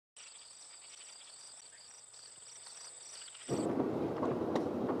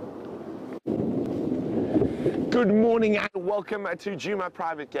Good morning and welcome to Djuma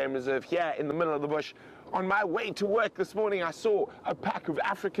Private Game Reserve here in the middle of the bush. On my way to work this morning, I saw a pack of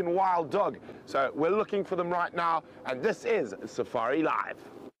African wild dog. So we're looking for them right now, and this is Safari Live.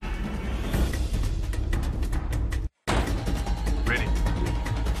 Ready.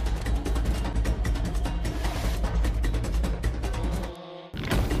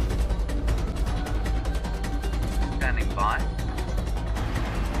 Standing by.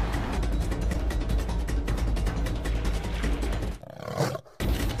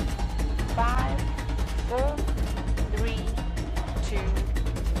 Five, 4, 3, 2,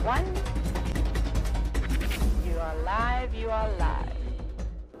 1. You are live, you are live.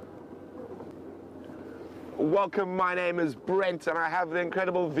 Welcome, my name is Brent and I have the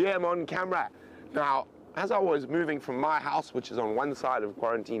incredible VM on camera. Now, as I was moving from my house, which is on one side of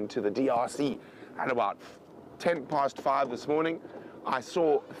quarantine, to the DRC at about 5:10 this morning, I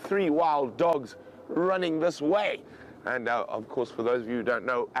saw 3 wild dogs running this way. And of course, for those of you who don't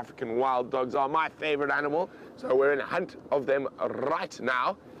know, African wild dogs are my favorite animal. So we're in a hunt of them right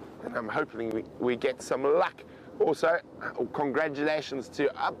now. And I'm hoping we get some luck. Also, congratulations to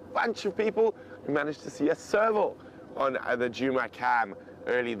a bunch of people who managed to see a serval on the Djuma cam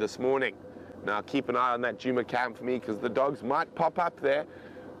early this morning. Now keep an eye on that Djuma cam for me, because the dogs might pop up there.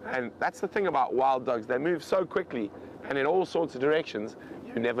 And that's the thing about wild dogs. They move so quickly and in all sorts of directions,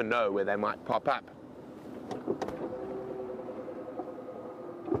 you never know where they might pop up.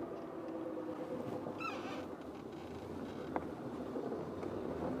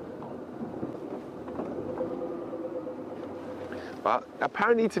 Well,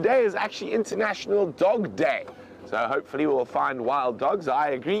 apparently today is actually International Dog Day, so hopefully we'll find wild dogs. I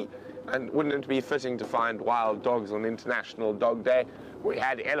agree, and wouldn't it be fitting to find wild dogs on International Dog Day? We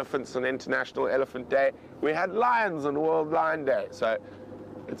had elephants on International Elephant Day, we had lions on World Lion Day, so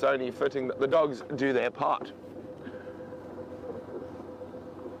it's only fitting that the dogs do their part.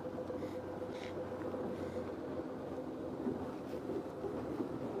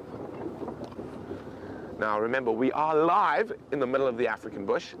 Now remember, we are live in the middle of the African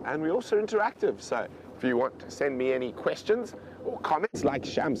bush, and we're also interactive. So if you want to send me any questions or comments like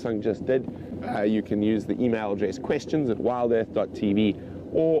Shamsung just did, you can use the email address questions@wildearth.tv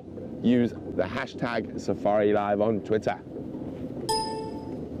or use the hashtag Safarilive on Twitter.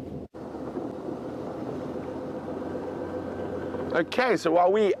 Okay, so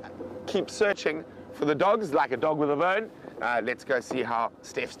while we keep searching for the dogs like a dog with a bone, let's go see how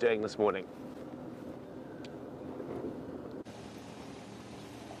Steph's doing this morning.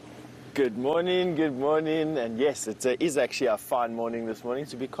 Good morning, and yes, it is actually a fine morning this morning,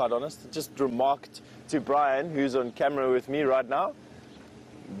 to be quite honest. Just remarked to Brian, who's on camera with me right now,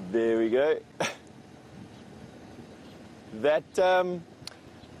 there we go, that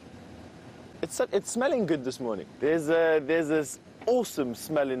it's smelling good this morning. There's this awesome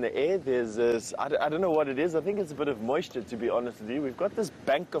smell in the air. There's this, I don't know what it is, I think it's a bit of moisture, to be honest with you. We've got this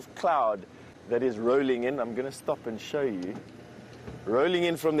bank of cloud that is rolling in. I'm going to stop and show you. Rolling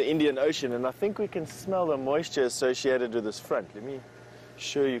in from the Indian Ocean, and I think we can smell the moisture associated with this front. Let me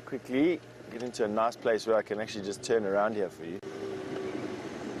show you quickly. Get into a nice place where I can actually just turn around here for you.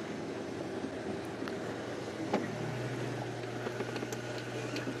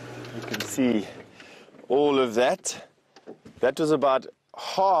 You can see all of that. That was about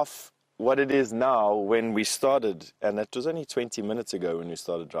half what it is now when we started, and that was only 20 minutes ago when we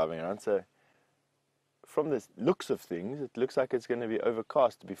started driving around. So from the looks of things, it looks like it's going to be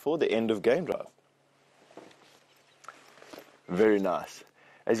overcast before the end of game drive. Very nice.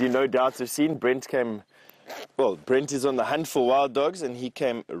 As you no doubt have seen, Brent is on the hunt for wild dogs, and he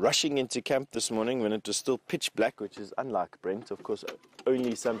came rushing into camp this morning when it was still pitch black, which is unlike Brent. Of course,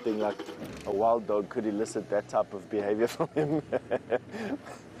 only something like a wild dog could elicit that type of behavior from him.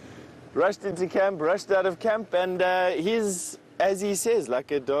 Rushed into camp, rushed out of camp, and he's, as he says,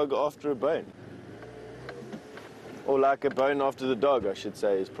 like a dog after a bone. Or like a bone after the dog, I should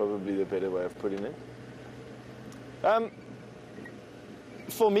say, is probably the better way of putting it.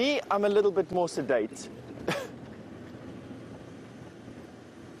 For me, I'm a little bit more sedate.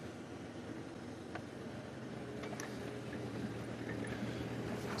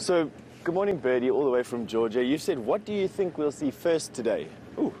 So, good morning, Birdie, all the way from Georgia. You said, what do you think we'll see first today?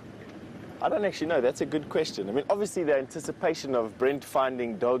 Ooh, I don't actually know. That's a good question. I mean, obviously the anticipation of Brent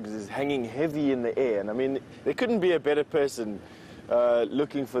finding dogs is hanging heavy in the air. And I mean, there couldn't be a better person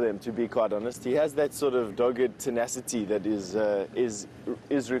looking for them, to be quite honest. He has that sort of dogged tenacity that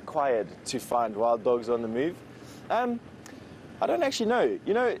is required to find wild dogs on the move. I don't actually know.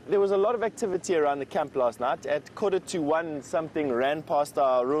 You know, there was a lot of activity around the camp last night. At 1:45, something ran past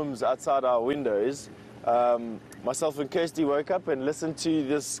our rooms outside our windows. Myself and Kirsty woke up and listened to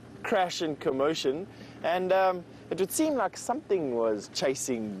this crash and commotion, and it would seem like something was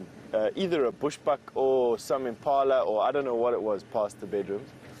chasing either a bushbuck or some impala, or I don't know what it was, past the bedrooms.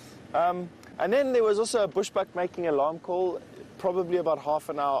 And then there was also a bushbuck making an alarm call, probably about half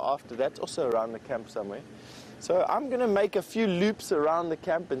an hour after that, also around the camp somewhere. So I'm going to make a few loops around the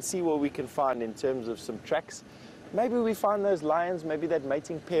camp and see what we can find in terms of some tracks. Maybe we find those lions, maybe that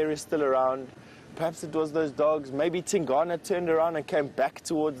mating pair is still around. Perhaps it was those dogs. Maybe Tingana turned around and came back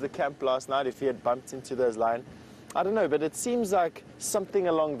towards the camp last night if he had bumped into those lions. I don't know, but it seems like something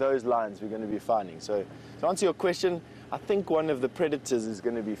along those lines we're going to be finding. So to answer your question, I think one of the predators is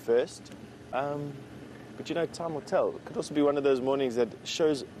going to be first. But you know, time will tell. It could also be one of those mornings that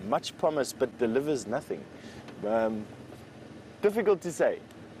shows much promise but delivers nothing. Difficult to say.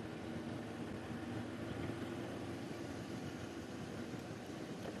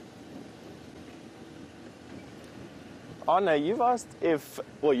 Anna, you've asked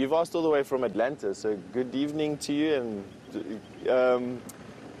you've asked all the way from Atlanta, so good evening to you. And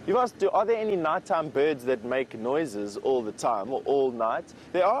you've asked, are there any nighttime birds that make noises all the time or all night?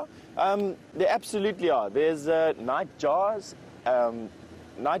 There are. There absolutely are. There's night jars.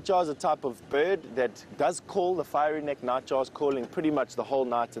 Nightjar is a type of bird that does call. The fiery neck nightjar is calling pretty much the whole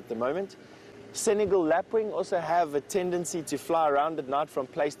night at the moment. Senegal lapwing also have a tendency to fly around at night from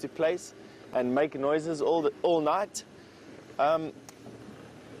place to place and make noises all night.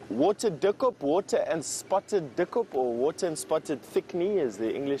 Water dikup, water and spotted dikup, or water and spotted thickney is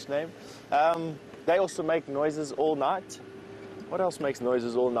the English name. They also make noises all night. What else makes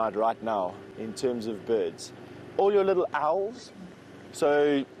noises all night right now in terms of birds? All your little owls.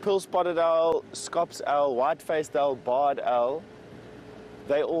 So pearl-spotted owl, Scops owl, white-faced owl, barred owl,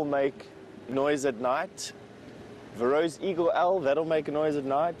 they all make noise at night. Verreaux's eagle owl, that'll make a noise at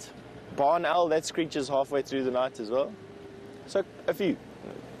night. Barn owl, that screeches halfway through the night as well. So a few,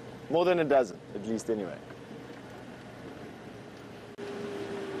 more than a dozen, at least anyway.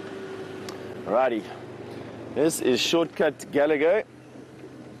 Alrighty, this is Shortcut Gallagher.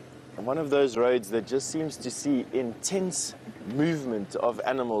 One of those roads that just seems to see intense movement of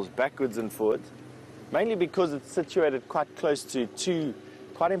animals backwards and forwards, mainly because it's situated quite close to two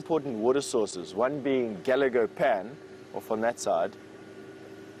quite important water sources, one being Gallagher Pan, off on that side,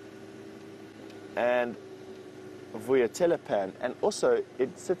 and Vuyatela Pan, and also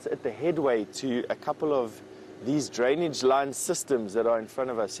it sits at the headway to a couple of these drainage line systems that are in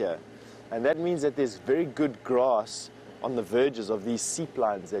front of us here, and that means that there's very good grass on the verges of these seep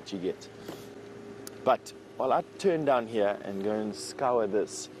lines that you get. But while I turn down here and go and scour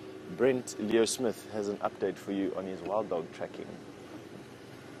this, Brent Leo Smith has an update for you on his wild dog tracking.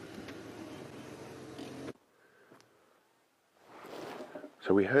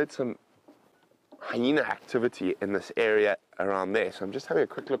 So we heard some hyena activity in this area around there. So I'm just having a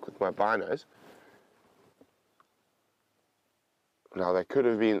quick look with my binos. Now they could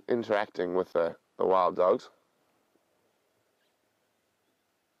have been interacting with the wild dogs.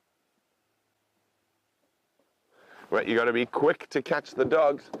 Right, you got to be quick to catch the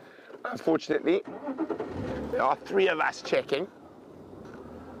dogs. Unfortunately, there are 3 of us checking.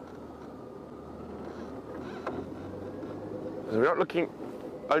 So we're not looking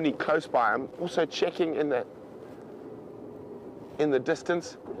only close by, I'm also checking in the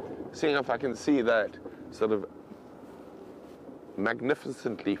distance, seeing if I can see that sort of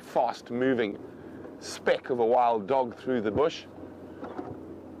magnificently fast-moving speck of a wild dog through the bush.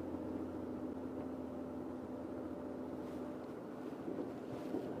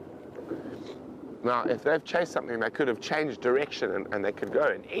 Now, if they've chased something, they could have changed direction, and they could go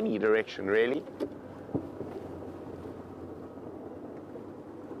in any direction, really.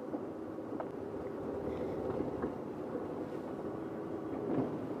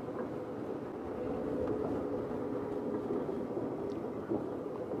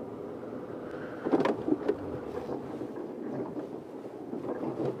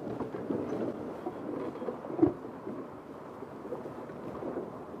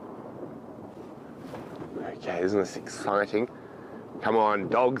 Okay, isn't this exciting? Come on,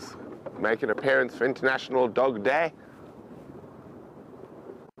 dogs, make an appearance for International Dog Day.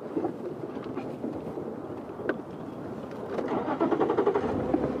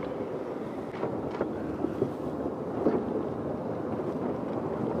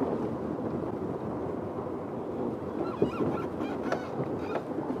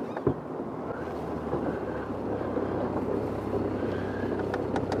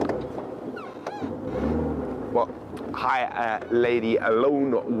 by Lady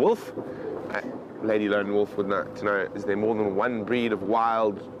Lone Wolf. Lady Lone Wolf would know to know, is there more than one breed of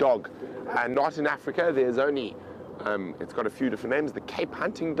wild dog? Not in Africa. There's only, it's got a few different names. The Cape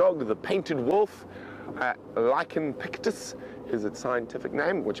hunting dog, the painted wolf, Lichen pictus is its scientific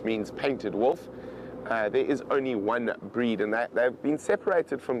name, which means painted wolf. There is only one breed, and they've been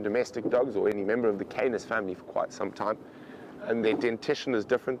separated from domestic dogs or any member of the Canis family for quite some time. And their dentition is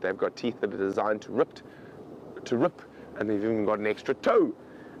different. They've got teeth that are designed to rip, and they've even got an extra toe.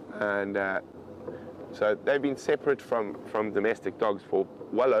 And so they've been separate from domestic dogs for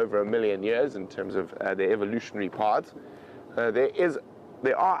well over 1 million years in terms of their evolutionary paths.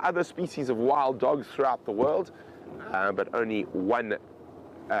 There are other species of wild dogs throughout the world, but only one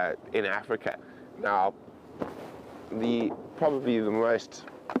in Africa. Now, probably the most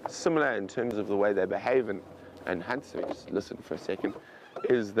similar in terms of the way they behave and hunt, so just listen for a second,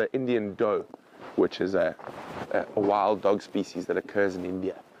 is the Indian doe, which is a wild dog species that occurs in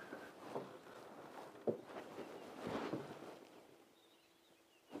India.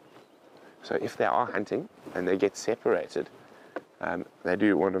 So if they are hunting and they get separated, they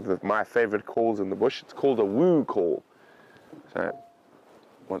do one of my favorite calls in the bush. It's called a woo call. So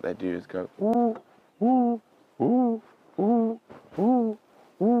what they do is go woo, woo, woo, woo, woo,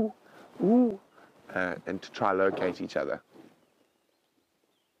 woo, woo, and to try locate each other.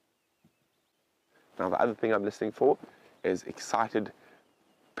 Now the other thing I'm listening for is excited,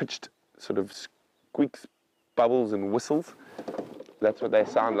 pitched sort of squeaks, bubbles and whistles. That's what they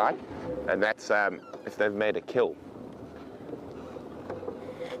sound like, and that's if they've made a kill.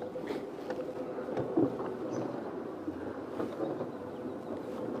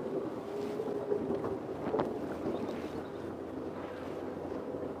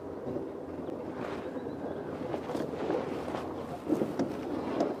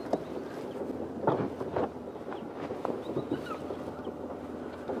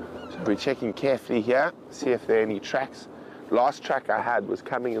 So we're checking carefully here, see if there are any tracks. Last track I had was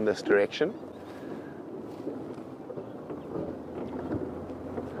coming in this direction.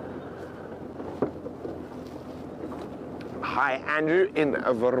 Hi, Andrew in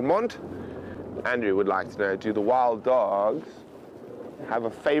Vermont. Andrew would like to know, do the wild dogs have a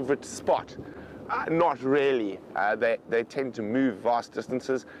favorite spot? Not really. They tend to move vast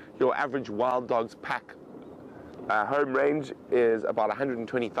distances. Your average wild dog's pack home range is about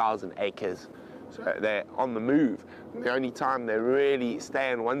 120,000 acres. So they're on the move. The only time they really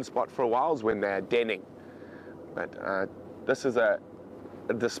stay in one spot for a while is when they're denning. But this is a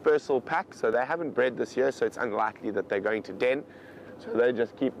dispersal pack, so they haven't bred this year, so it's unlikely that they're going to den. So they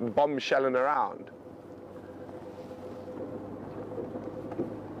just keep bombshelling around.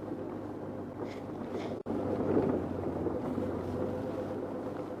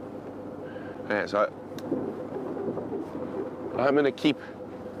 Yeah, so I'm going to keep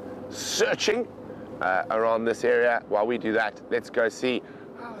searching around this area. While we do that, let's go see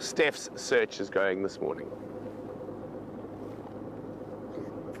how Steph's search is going this morning.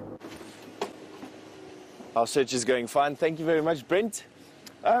 Our search is going fine. Thank you very much, Brent.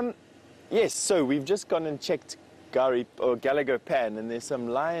 Yes, so we've just gone and checked Gallagher Pan, and there's some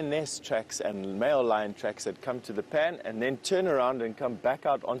lioness tracks and male lion tracks that come to the pan and then turn around and come back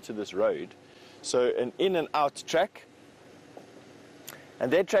out onto this road. So an in and out track.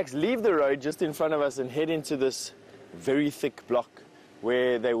 And their tracks leave the road just in front of us and head into this very thick block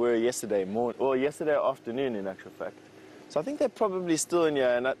where they were yesterday morning, or yesterday afternoon in actual fact. So I think they're probably still in here,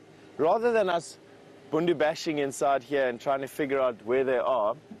 and rather than us bundu bashing inside here and trying to figure out where they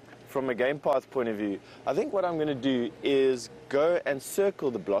are from a game path point of view, I think what I'm going to do is go and circle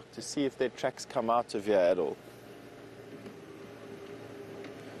the block to see if their tracks come out of here at all.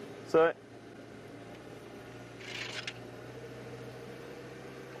 So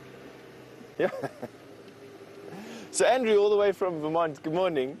yeah. So Andrew, all the way from Vermont, good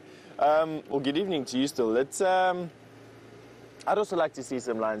morning, or good evening to you still. Let's, I'd also like to see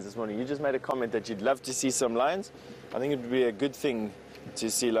some lions this morning. You just made a comment that you'd love to see some lions. I think it would be a good thing to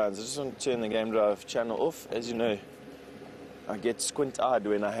see lions. I just want to turn the game drive channel off. As you know, I get squint-eyed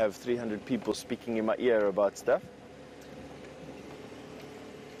when I have 300 people speaking in my ear about stuff.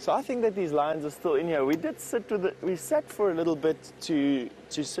 So I think that these lions are still in here. We did sit with it. We sat for a little bit to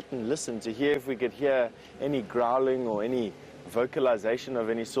sit and listen to hear if we could hear any growling or any vocalization of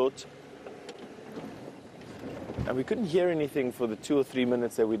any sort. And we couldn't hear anything for the 2 or 3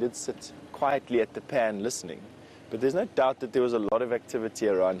 minutes that we did sit quietly at the pan listening. But there's no doubt that there was a lot of activity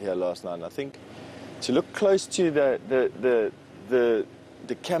around here last night. And I think to look close to the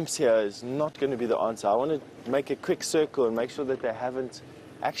camps here is not going to be the answer. I want to make a quick circle and make sure that they haven't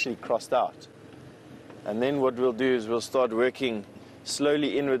actually crossed out. And then what we'll do is we'll start working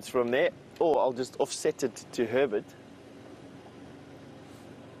slowly inwards from there, or I'll just offset it to Herbert.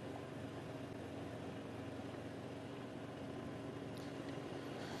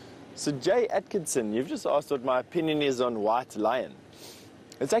 So Jay Atkinson, you've just asked what my opinion is on white lion.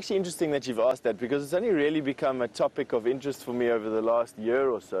 It's actually interesting that you've asked that, because it's only really become a topic of interest for me over the last year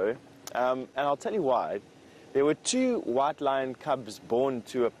or so. And I'll tell you why. There were 2 white lion cubs born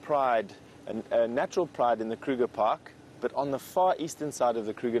to a natural pride in the Kruger Park, but on the far eastern side of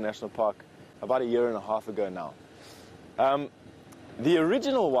the Kruger National Park about a year and a half ago now. The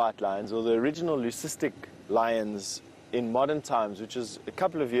original white lions, or the original leucistic lions in modern times, which is a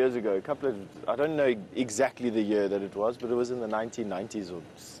couple of years ago, I don't know exactly the year that it was, but it was in the 1990s or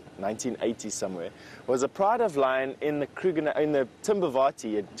 1980s somewhere, was a pride of lion in the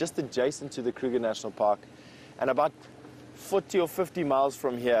Timbavati, just adjacent to the Kruger National Park, and about 40 or 50 miles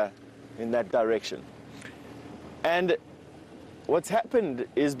from here in that direction. And what's happened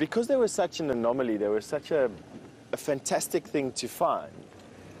is, because they were such an anomaly, they were such a fantastic thing to find,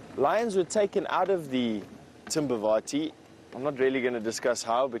 lions were taken out of the Timbavati. I'm not really going to discuss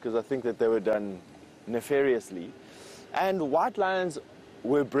how, because I think that they were done nefariously. And white lions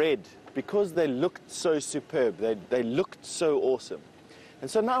were bred because they looked so superb. They looked so awesome. And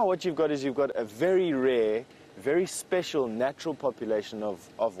so now what you've got is you've got a very rare, very special natural population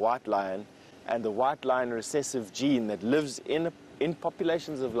of white lion, and the white lion recessive gene that lives in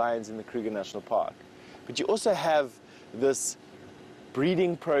populations of lions in the Kruger National Park. But you also have this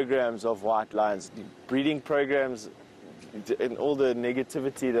breeding programs of white lions, breeding programs and all the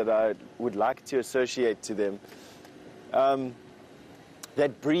negativity that I would like to associate to them,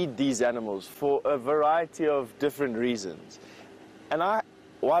 that breed these animals for a variety of different reasons. And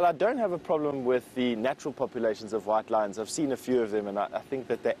while I don't have a problem with the natural populations of white lions, I've seen a few of them, and I think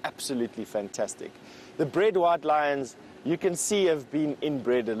that they're absolutely fantastic. The bred white lions, you can see, have been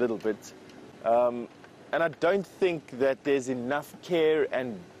inbred a little bit. And I don't think that there's enough care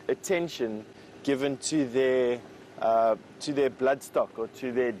and attention given to their bloodstock or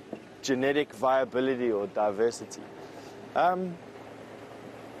to their genetic viability or diversity.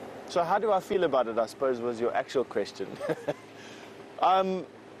 So how do I feel about it, I suppose, was your actual question.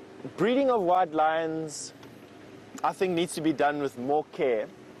 Breeding of white lions, I think, needs to be done with more care.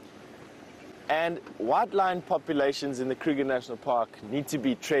 And white lion populations in the Kruger National Park need to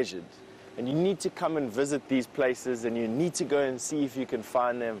be treasured. And you need to come and visit these places, and you need to go and see if you can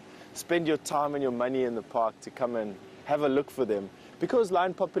find them. Spend your time and your money in the park to come and have a look for them. Because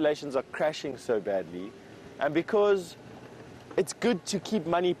lion populations are crashing so badly, and because it's good to keep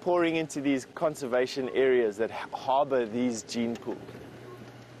money pouring into these conservation areas that harbor these gene pools.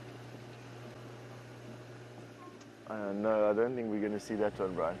 No, I don't think we're going to see that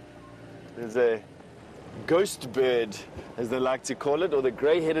one, Brian. There's a ghost bird, as they like to call it, or the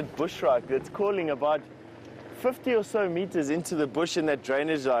grey-headed bushrike, that's calling about 50 or so meters into the bush in that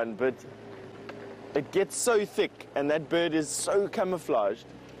drainage line, but it gets so thick and that bird is so camouflaged,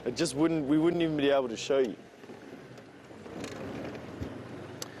 we wouldn't even be able to show you.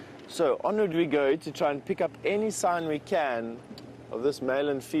 So onward we go to try and pick up any sign we can of this male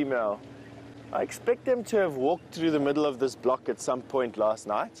and female. I expect them to have walked through the middle of this block at some point last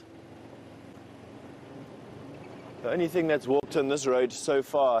night. The only thing that's walked on this road so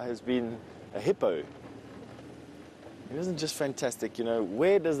far has been a hippo. It isn't just fantastic, you know,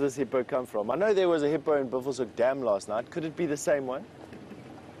 where does this hippo come from? I know there was a hippo in Buffelshoek Dam last night. Could it be the same one?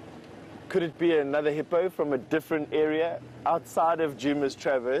 Could it be another hippo from a different area outside of Juma's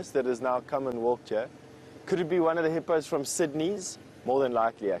Traverse that has now come and walked here? Could it be one of the hippos from Sydney's? More than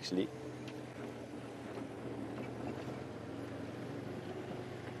likely, actually.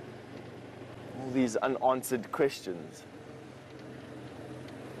 All these unanswered questions.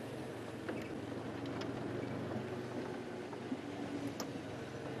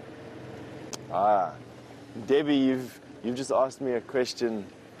 Debbie, you've just asked me a question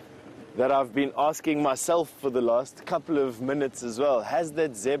that I've been asking myself for the last couple of minutes as well. Has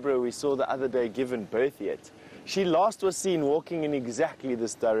that zebra we saw the other day given birth yet? She last was seen walking in exactly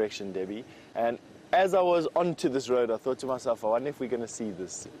this direction, Debbie. And as I was onto this road, I thought to myself, I wonder if we're going to see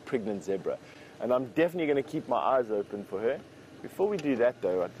this pregnant zebra. And I'm definitely going to keep my eyes open for her. Before we do that,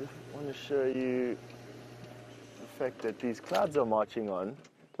 though, I just want to show you the fact that these clouds are marching on.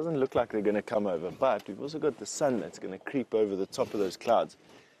 Doesn't look like they're going to come over, but we've also got the sun that's going to creep over the top of those clouds.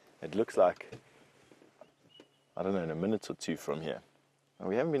 It looks like, I don't know, in a minute or two from here. And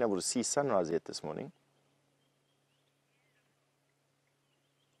we haven't been able to see sunrise yet this morning.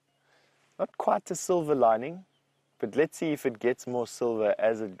 Not quite a silver lining, but let's see if it gets more silver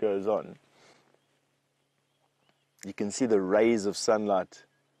as it goes on. you can see the rays of sunlight.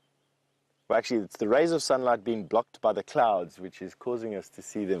 Well, actually, it's the rays of sunlight being blocked by the clouds, which is causing us to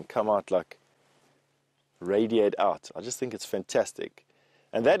see them come out, like radiate out. I just think it's fantastic.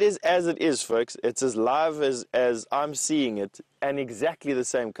 And that is as it is, folks. It's as live as I'm seeing it, and exactly the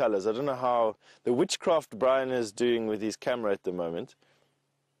same colors. I don't know how the witchcraft Brian is doing with his camera at the moment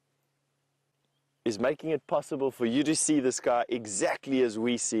is making it possible for you to see the sky exactly as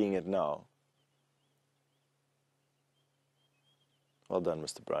we're seeing it now. Well done,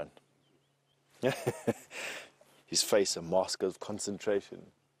 Mr. Brian. His face, a mask of concentration.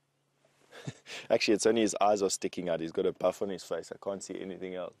 Actually, it's only his eyes are sticking out. He's got a buff on his face. I can't see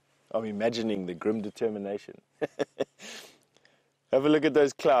anything else. I'm imagining the grim determination. Have a look at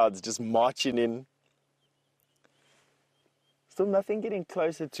those clouds just marching in. Still nothing getting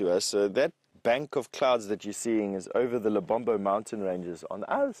closer to us. So that bank of clouds that you're seeing is over the Lebombo mountain ranges on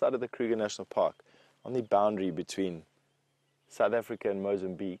the other side of the Kruger National Park, on the boundary between South Africa and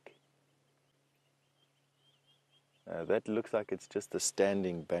Mozambique. That looks like it's just a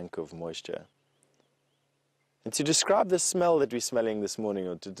standing bank of moisture. And to describe the smell that we're smelling this morning,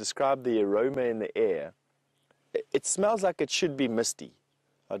 or to describe the aroma in the air, it smells like it should be misty.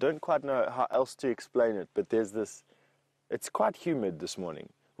 I don't quite know how else to explain it, but there's this, it's quite humid this morning,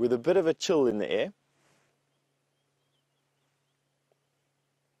 with a bit of a chill in the air.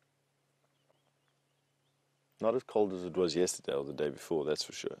 Not as cold as it was yesterday or the day before, that's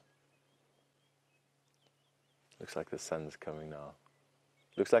for sure. Looks like the sun's coming now.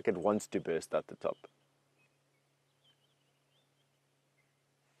 Looks like it wants to burst at the top.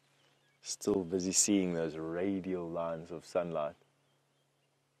 Still busy seeing those radial lines of sunlight.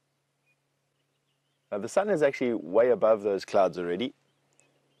 Now the sun is actually way above those clouds already,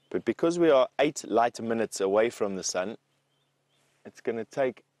 but because we are 8 light minutes away from the sun, it's going to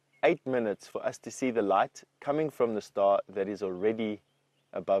take 8 minutes for us to see the light coming from the star that is already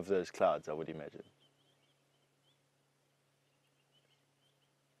above those clouds, I would imagine.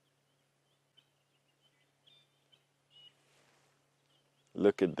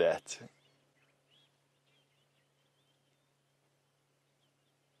 Look at that.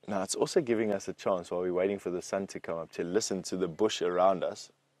 Now it's also giving us a chance while we're waiting for the sun to come up to listen to the bush around us.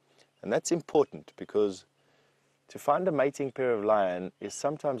 And that's important because to find a mating pair of lion is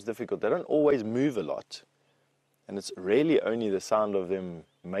sometimes difficult. They don't always move a lot. And it's really only the sound of them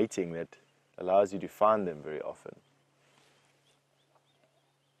mating that allows you to find them very often.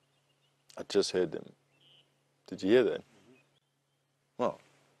 I just heard them. Did you hear that? Well,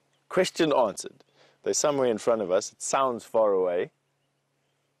 question answered. They're somewhere in front of us. It sounds far away.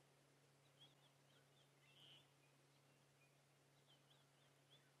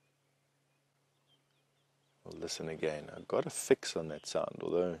 We'll listen again. I've got a fix on that sound,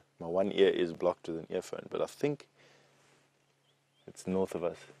 although my one ear is blocked with an earphone, but I think it's north of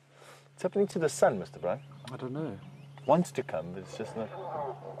us. What's happening to the sun, Mr. Brian? I don't know. It wants to come, but it's just not.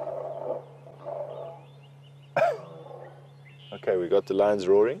 Okay, we got the lions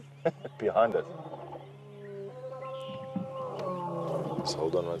roaring behind us. Just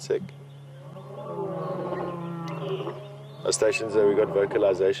hold on one sec. Our stations there, we got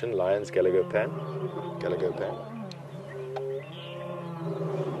vocalization, lions, Gallagher Pan. Gallagher Pan.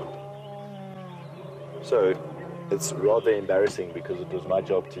 So, it's rather embarrassing because it was my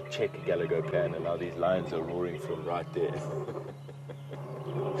job to check Gallagher Pan, and now these lions are roaring from right there.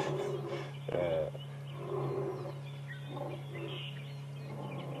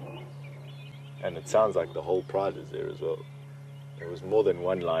 And it sounds like the whole pride is there as well. There was more than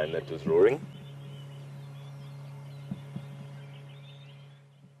one lion that was roaring.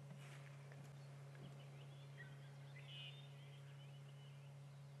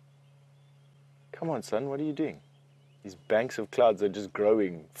 Come on, son, what are you doing? These banks of clouds are just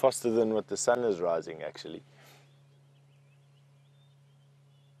growing faster than what the sun is rising, actually.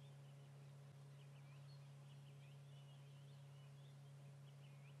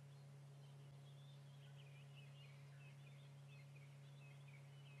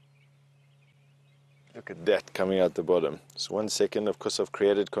 Look at that coming out the bottom. Just 1 second. Of course, I've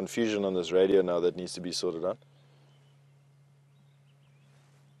created confusion on this radio now that needs to be sorted out.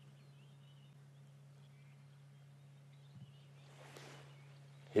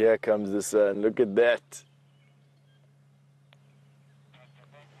 Here comes the sun. Look at that.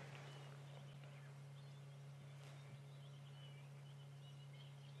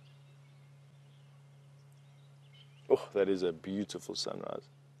 Oh, that is a beautiful sunrise.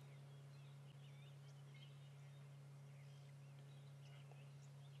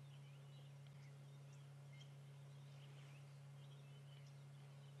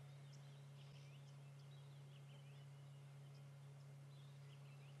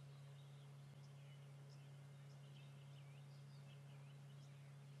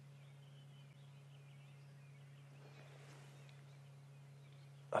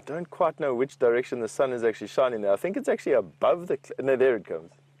 don't quite know which direction the sun is actually shining there. I think it's actually above the... No, there it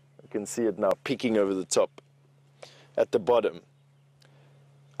comes. I can see it now peeking over the top at the bottom.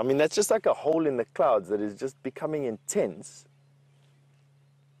 I mean, that's just like a hole in the clouds that is just becoming intense.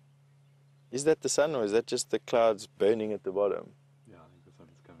 Is that the sun, or is that just the clouds burning at the bottom? Yeah, I think the sun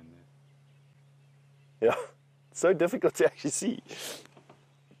is coming there. Yeah, it's so difficult to actually see.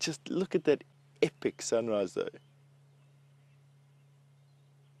 Just look at that epic sunrise, though.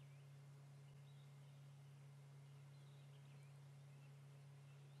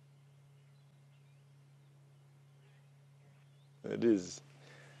 That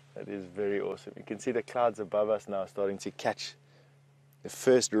is very awesome. You can see the clouds above us now starting to catch the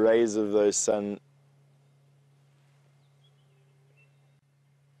first rays of those sun.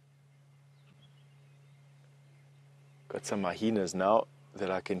 Got some hyenas now that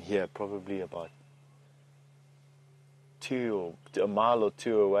I can hear probably about a mile or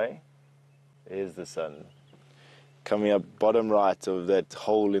two away. There's the sun coming up bottom right of that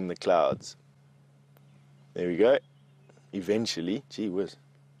hole in the clouds. There we go. Eventually, gee whiz.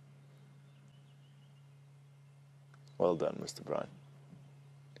 Well done, Mr. Brian.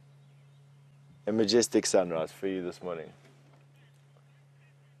 A majestic sunrise for you this morning.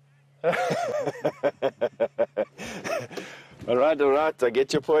 All right, I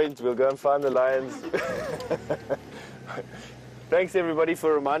get your point. We'll go and find the lions. Thanks everybody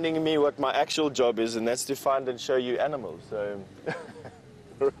for reminding me what my actual job is, and that's to find and show you animals. So,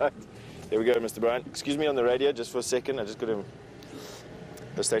 all right, there we go, Mr. Brian. Excuse me on the radio just for a second. I just got to...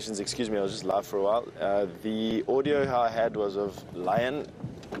 The stations, excuse me, I was just live for a while. The audio I had was of lion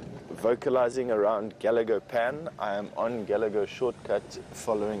vocalizing around Galago Pan. I am on Galago Shortcut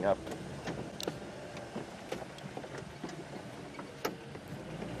following up.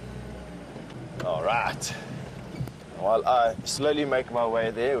 All right. While I slowly make my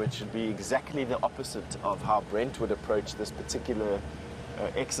way there, which should be exactly the opposite of how Brent would approach this particular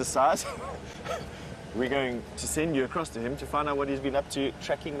exercise, we're going to send you across to him to find out what he's been up to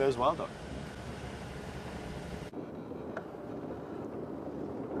tracking those wild dogs.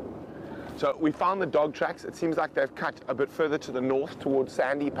 So we found the dog tracks. It seems like they've cut a bit further to the north towards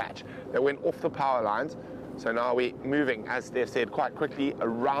Sandy Patch. They went off the power lines. So now we're moving, as Steph said, quite quickly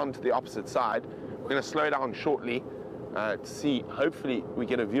around to the opposite side. We're going to slow down shortly to see, hopefully we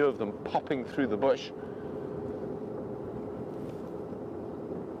get a view of them popping through the bush.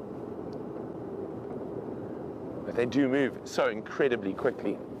 But they do move so incredibly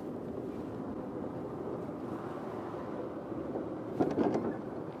quickly.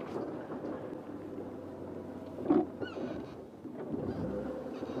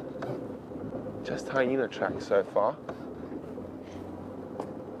 Just hyena tracks so far.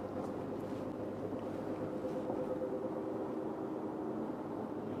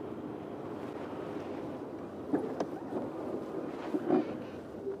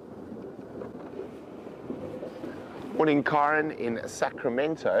 Morning, Karen in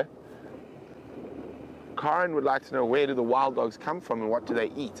Sacramento. Karen would like to know, where do the wild dogs come from and what do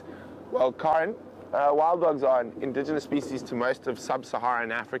they eat? Well, Karen, wild dogs are an indigenous species to most of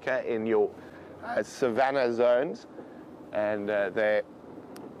sub-Saharan Africa in your savanna zones, and they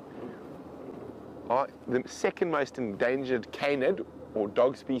are the second most endangered canid or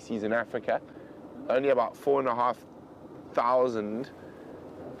dog species in Africa. Only about 4,500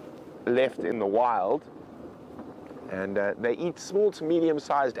 left in the wild. And they eat small to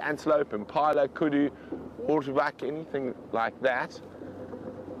medium-sized antelope, impala, kudu, waterbuck, anything like that.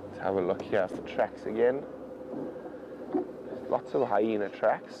 Let's have a look here for tracks again. Lots of hyena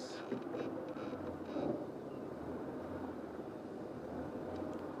tracks.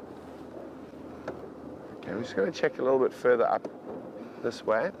 Okay, I'm just going to check a little bit further up this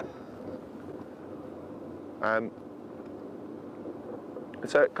way.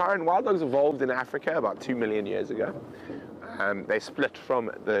 So, Karen, wild dogs evolved in Africa about 2 million years ago. They split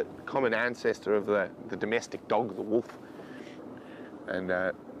from the common ancestor of the domestic dog, the wolf. And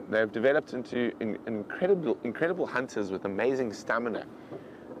they've developed into incredible hunters with amazing stamina.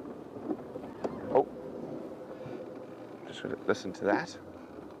 Oh, just listen to that.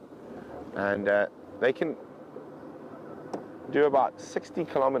 And they can do about 60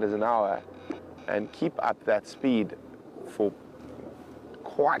 kilometers an hour and keep up that speed for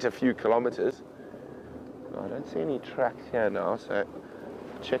quite a few kilometers. I don't see any tracks here now, so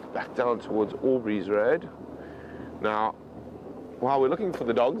check back down towards Aubrey's Road. Now, while we're looking for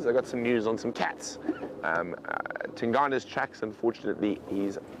the dogs, I got some news on some cats. Tingana's tracks, unfortunately,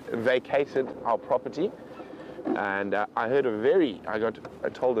 he's vacated our property, and I got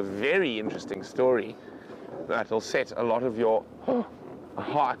told a very interesting story that'll set a lot of your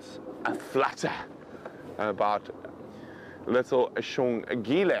hearts aflutter about little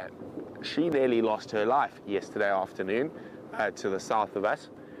Shongile. She nearly lost her life yesterday afternoon to the south of us.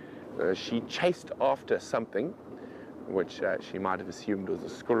 She chased after something, which she might have assumed was a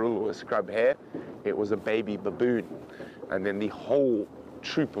squirrel or a scrub hare. It was a baby baboon. And then the whole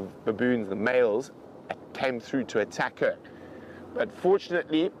troop of baboons, the males, came through to attack her. But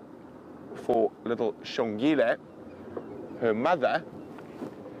fortunately for little Shongile, her mother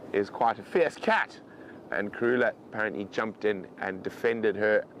is quite a fierce cat. And Karula apparently jumped in and defended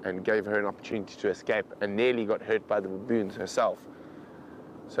her and gave her an opportunity to escape and nearly got hurt by the baboons herself.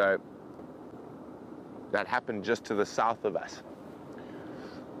 So that happened just to the south of us.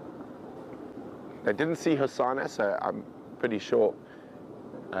 They didn't see Hosanna, so I'm pretty sure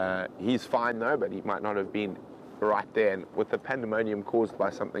he's fine though, but he might not have been right there. And with the pandemonium caused by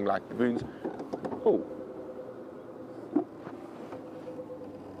something like baboons, oh.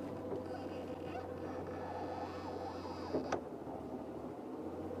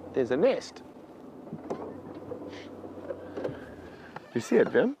 There's a nest. Do you see it,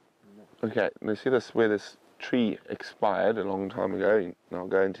 Vim? Okay, you see this where this tree expired a long time ago, and I'll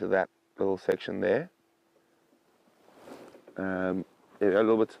go into that little section there. A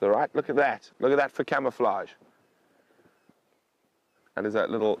little bit to the right. Look at that. Look at that for camouflage. That is that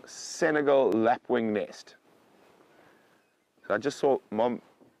little Senegal lapwing nest. So I just saw mom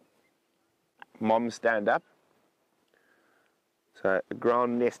stand up. So a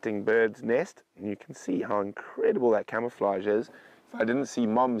ground nesting bird's nest, and you can see how incredible that camouflage is. If I didn't see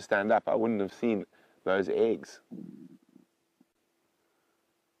mom stand up, I wouldn't have seen those eggs.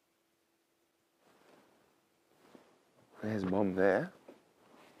 There's mom there.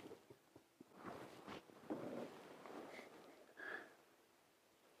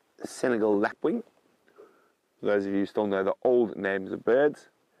 Senegal lapwing. For those of you who still know the old names of birds,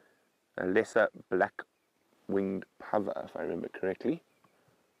 a lesser black-winged plover, if I remember correctly.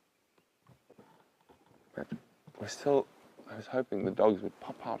 But I was hoping the dogs would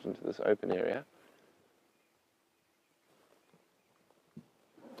pop out into this open area.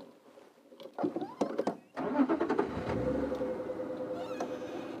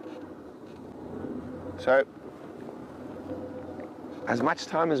 So, as much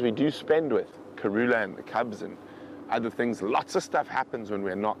time as we do spend with Karula and the cubs and other things, lots of stuff happens when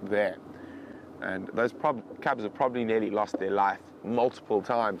we're not there. And those cubs have probably nearly lost their life multiple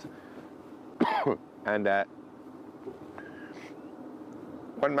times. And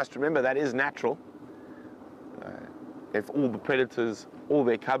one must remember that is natural. If all the predators, all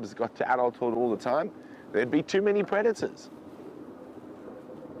their cubs got to adulthood all the time, there'd be too many predators.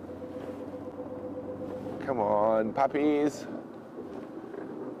 Come on, puppies.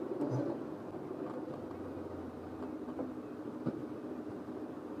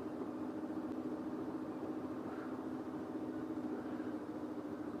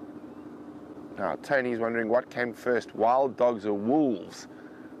 Now, Tony's wondering what came first, wild dogs or wolves?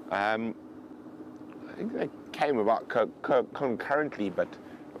 I think they came about concurrently, but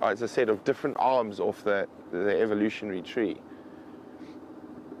it's a set of different arms off the evolutionary tree.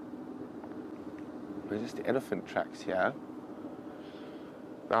 There's just elephant tracks here.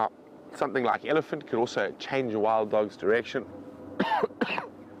 Now, something like elephant could also change a wild dog's direction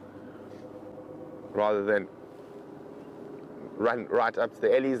rather than run right up to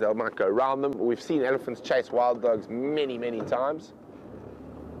the ellies. They might go around them. We've seen elephants chase wild dogs many, many times.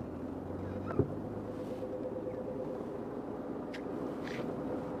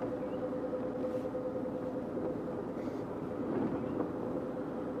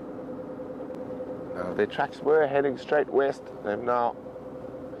 Now, their tracks were heading straight west. They're now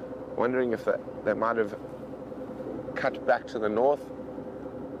wondering if they might have cut back to the north.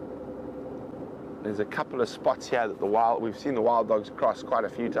 There's a couple of spots here that we've seen the wild dogs cross quite a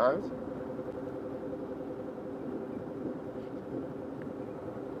few times.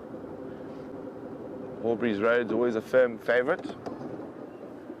 Aubrey's Road's always a firm favourite.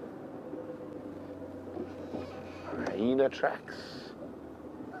 Hyena tracks.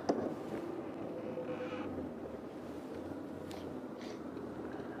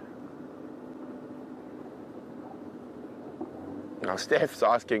 Now Steph's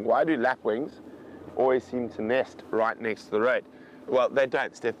asking, why do lapwings always seem to nest right next to the road? Well, they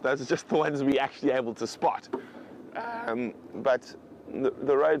don't, Steph. Those are just the ones we're actually able to spot. But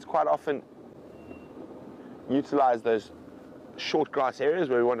the roads quite often utilize those short grass areas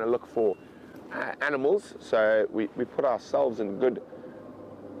where we want to look for animals. So we put ourselves in good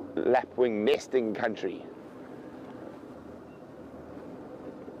lapwing nesting country.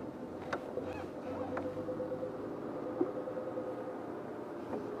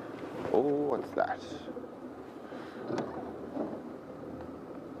 What's that?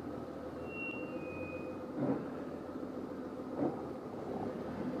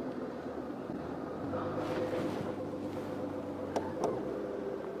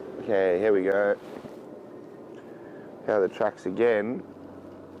 Okay, here we go. Here are the tracks again,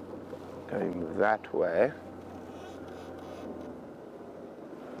 going that way.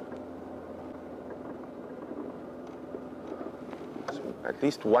 So at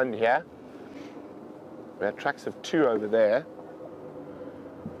least one here. We have tracks of 2 over there.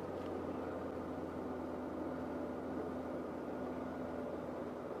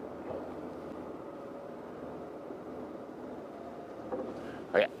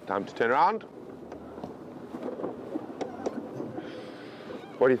 Okay, time to turn around.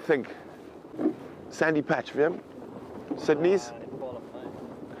 What do you think? Sandy patch, Vim? Sydney's?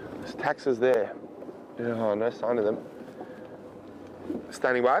 There's taxes there. Oh, no sign of them.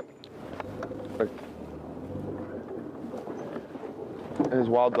 Standing by. Look. There's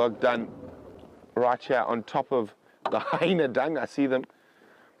wild dog done right here on top of the hyena dung. I see them.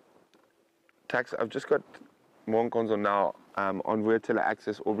 Tax. I've just got Monkonzo now on Vuatila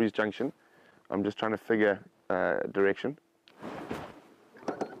access Aubrey's Junction. I'm just trying to figure direction.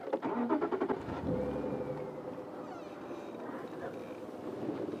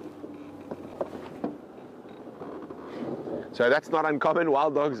 So that's not uncommon.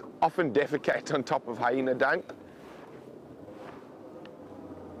 Wild dogs often defecate on top of hyena dung.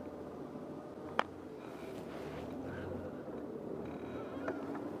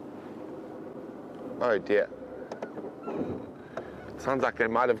 Oh dear. It sounds like they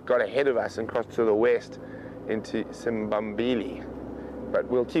might have got ahead of us and crossed to the west into Simbambili. But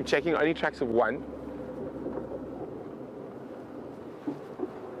we'll keep checking. Only tracks of 1.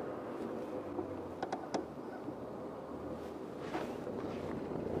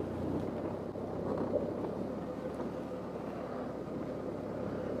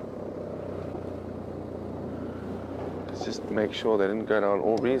 Let's just make sure they didn't go down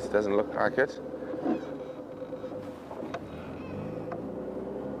Aubrey's. Doesn't look like it.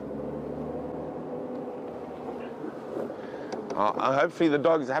 Hopefully the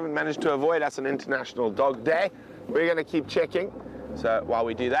dogs haven't managed to avoid us on International Dog Day. We're going to keep checking. So while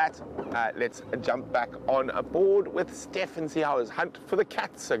we do that, let's jump back on board with Steph and see how his hunt for the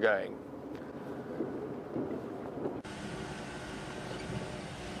cats are going.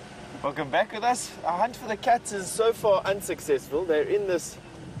 Welcome back with us. Our hunt for the cats is so far unsuccessful. They're in this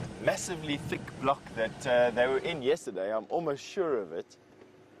massively thick block that they were in yesterday. I'm almost sure of it.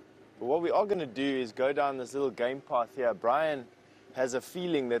 But what we are going to do is go down this little game path here. Brian has a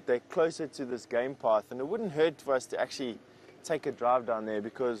feeling that they're closer to this game path, and it wouldn't hurt for us to actually take a drive down there,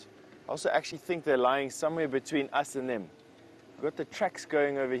 because I also actually think they're lying somewhere between us and them. We've got the tracks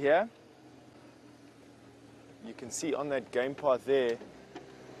going over here. You can see on that game path there,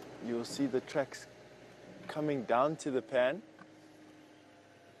 you'll see the tracks coming down to the pan.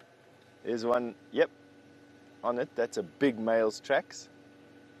 There's one, yep, on it. That's a big male's tracks.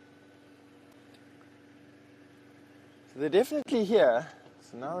 So they're definitely here.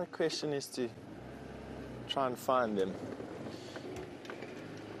 So now the question is to try and find them.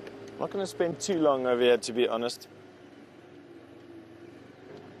 I'm not going to spend too long over here, to be honest.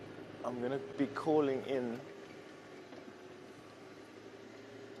 I'm going to be calling in.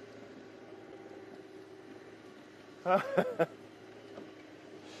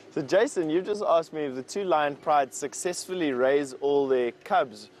 So Jason, you just asked me if the 2 lion prides successfully raise all their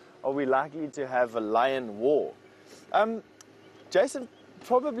cubs, are we likely to have a lion war? Jason,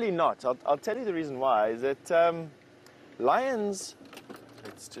 probably not. I'll tell you the reason why. Is that lions,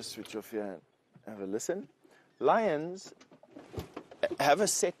 let's just switch off here and have a listen. Lions have a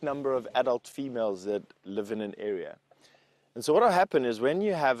set number of adult females that live in an area. And so what will happen is, when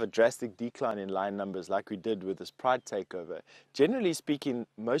you have a drastic decline in lion numbers like we did with this pride takeover, generally speaking,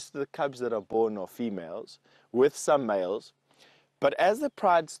 most of the cubs that are born are females with some males. But as the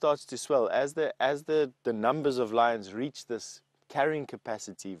pride starts to swell, as the numbers of lions reach this carrying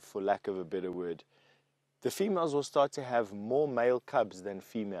capacity, for lack of a better word, the females will start to have more male cubs than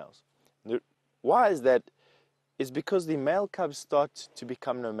females. Why is that? It's because the male cubs start to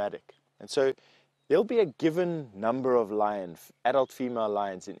become nomadic. And so there'll be a given number of adult female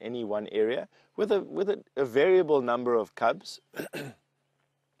lions in any one area with a variable number of cubs.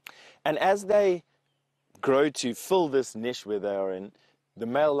 And as they grow to fill this niche where they are in, the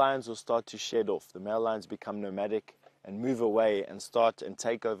male lions will start to shed off. The male lions become nomadic and move away and start and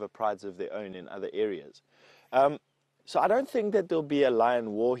take over prides of their own in other areas. So I don't think that there'll be a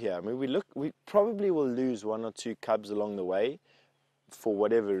lion war here. I mean, we probably will lose 1 or 2 cubs along the way for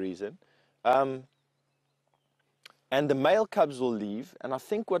whatever reason. And the male cubs will leave, and I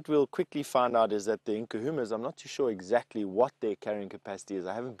think what we'll quickly find out is that the Nkuhumas, I'm not too sure exactly what their carrying capacity is.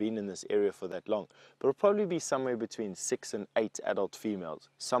 I haven't been in this area for that long, but it'll probably be somewhere between 6 and 8 adult females,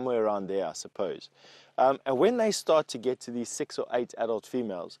 somewhere around there, I suppose. And when they start to get to these 6 or 8 adult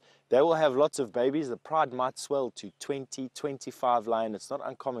females, they will have lots of babies. The pride might swell to 20, 25 lion. It's not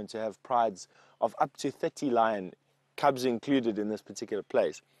uncommon to have prides of up to 30 lion, cubs included in this particular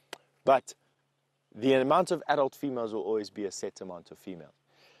place. But the amount of adult females will always be a set amount of females.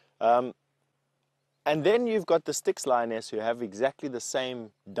 And then you've got the Styx lioness who have exactly the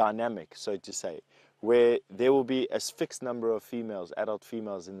same dynamic, so to say, where there will be a fixed number of females, adult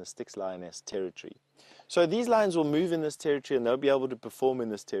females in the Styx lioness territory. So these lions will move in this territory and they'll be able to perform in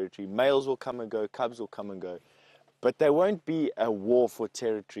this territory. Males will come and go, cubs will come and go. But there won't be a war for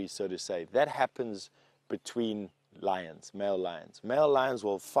territory, so to say. That happens between lions, male lions. Male lions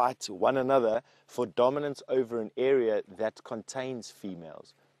will fight one another for dominance over an area that contains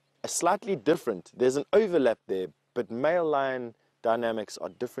females. A slightly different, there's an overlap there, but male lion dynamics are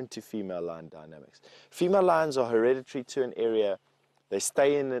different to female lion dynamics. Female lions are hereditary to an area. They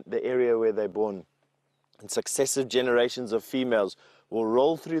stay in the area where they're born, and successive generations of females will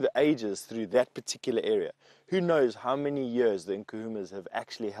roll through the ages through that particular area. Who knows how many years the Nkuhumas have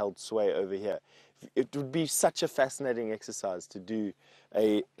actually held sway over here. It would be such a fascinating exercise to do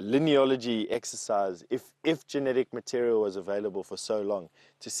a linealogy exercise if genetic material was available for so long,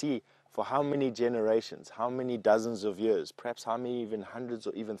 to see for how many generations, how many dozens of years, perhaps how many even hundreds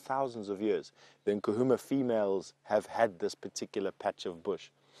or even thousands of years the Nkuhuma females have had this particular patch of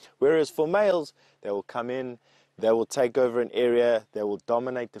bush. Whereas for males, they will come in, they will take over an area, they will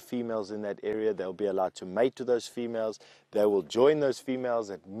dominate the females in that area, they'll be allowed to mate to those females, they will join those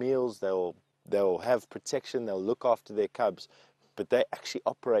females at meals, they'll have protection, they'll look after their cubs, but they actually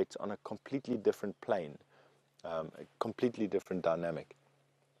operate on a completely different plane, a completely different dynamic.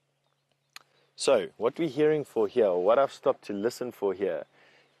 So what we're hearing for here, or what I've stopped to listen for here,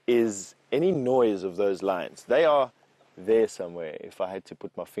 is any noise of those lions. They are there somewhere, if I had to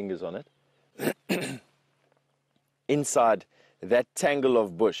put my fingers on it, inside that tangle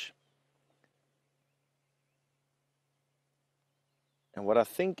of bush. And what I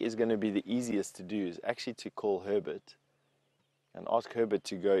think is going to be the easiest to do is actually to call Herbert and ask Herbert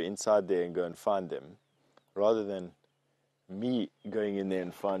to go inside there and go and find them, rather than me going in there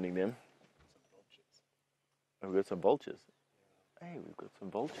and finding them. Oh, we've got some vultures. Hey, we've got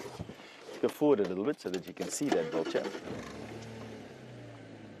some vultures. Let's go forward a little bit so that you can see that vulture.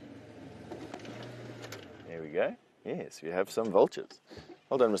 There we go. Yes, we have some vultures.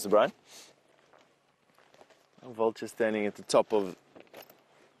 Hold on, Mr. Brian. A vulture standing at the top of...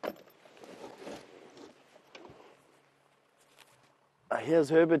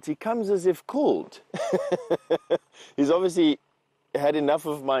 Here's Herbert. He comes as if called. He's obviously had enough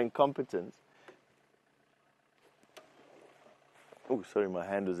of my incompetence. Oh, sorry, my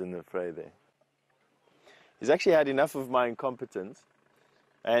hand was in the fray there. He's actually had enough of my incompetence,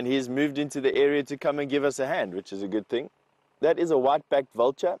 and he's moved into the area to come and give us a hand, which is a good thing. That is a white-backed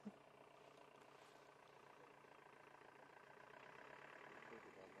vulture.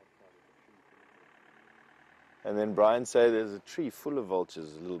 And then Brian said there's a tree full of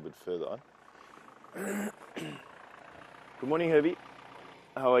vultures a little bit further on. Good morning, Herbie.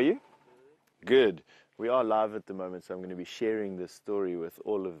 How are you? Good. We are live at the moment, so I'm going to be sharing this story with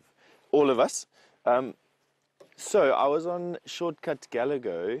all of us. So I was on Shortcut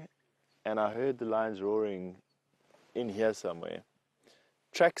Galago, and I heard the lions roaring in here somewhere.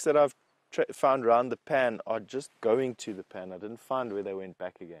 Tracks that I've found around the pan are just going to the pan. I didn't find where they went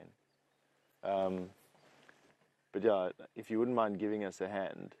back again. But yeah, if you wouldn't mind giving us a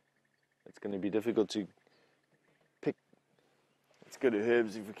hand, it's going to be difficult to pick. Let's go to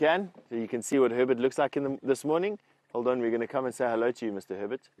Herbs if we can, so you can see what Herbert looks like this morning. Hold on, we're going to come and say hello to you, Mr.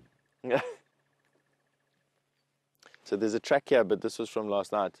 Herbert. So there's a track here, but this was from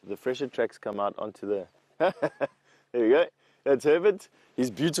last night. The fresher tracks come out onto the... There we go. That's Herbert.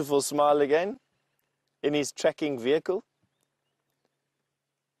 His beautiful smile again in his tracking vehicle.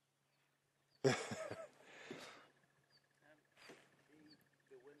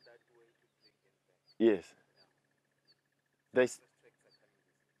 Yes.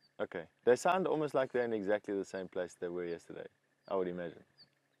 Okay. They sound almost like they're in exactly the same place they were yesterday, I would imagine.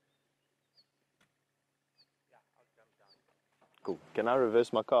 Cool. Can I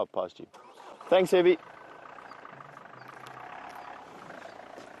reverse my car past you? Thanks, Herbie.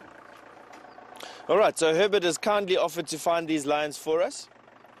 All right, so Herbert has kindly offered to find these lions for us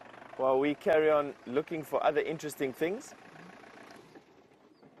while we carry on looking for other interesting things.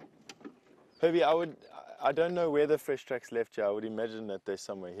 Herbie, I don't know where the fresh tracks left here. I would imagine that they're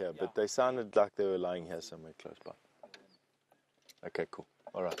somewhere here, but they sounded like they were lying here somewhere close by. Okay, cool.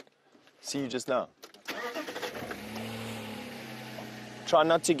 All right. See you just now. Try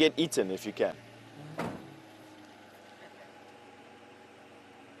not to get eaten if you can.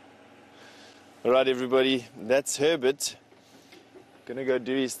 All right, everybody, that's Herbert. Gonna go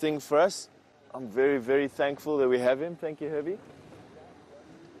do his thing for us. I'm very, very thankful that we have him. Thank you, Herbie.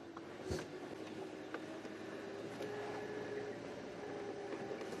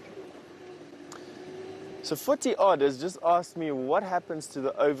 So Footy Odd has just asked me what happens to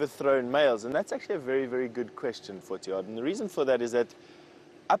the overthrown males, and that's actually a very, very good question, Footy Odd. And the reason for that is that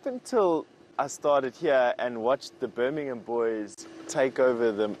up until I started here and watched the Birmingham boys take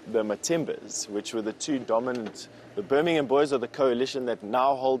over the Matimbas, which were the two dominant. The Birmingham boys are the coalition that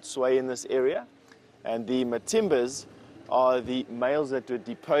now hold sway in this area, and the Matimbas are the males that were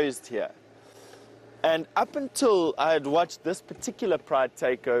deposed here. And up until I had watched this particular pride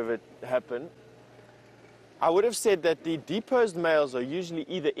takeover happen, I would have said that the deposed males are usually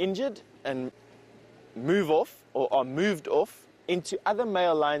either injured and move off or are moved off into other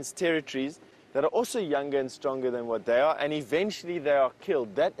male lions' territories that are also younger and stronger than what they are, and eventually they are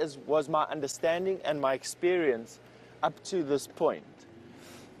killed. That was my understanding and my experience up to this point.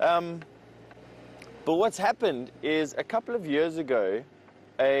 But what's happened is a couple of years ago,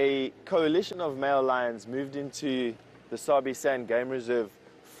 a coalition of male lions moved into the Sabi Sand Game Reserve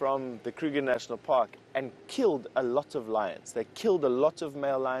from the Kruger National Park and killed a lot of lions. They killed a lot of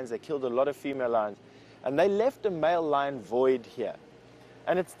male lions, they killed a lot of female lions, and they left a male lion void here.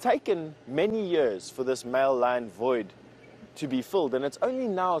 And it's taken many years for this male lion void to be filled, and it's only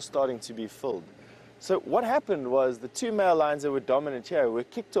now starting to be filled. So what happened was the two male lions that were dominant here were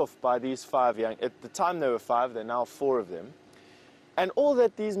kicked off by these 5 young. At the time there were 5, there are now 4 of them. And all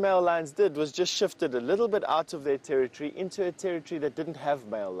that these male lions did was just shifted a little bit out of their territory into a territory that didn't have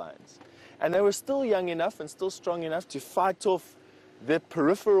male lions. And they were still young enough and still strong enough to fight off the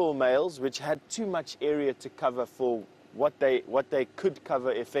peripheral males, which had too much area to cover for what they could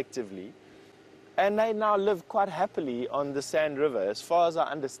cover effectively. And they now live quite happily on the Sand River. As far as I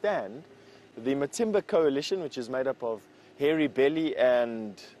understand, the Matimba Coalition, which is made up of Hairy Belly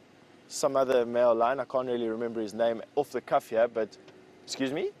and some other male lion, I can't really remember his name off the cuff here, but,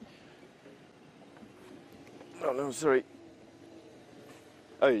 excuse me? Oh, no, sorry.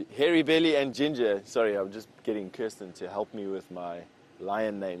 Oh, Hairy Belly and Ginger. Sorry, I'm just getting Kirsten to help me with my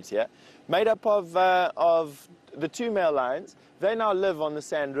lion names here. Made up of the 2 male lions. They now live on the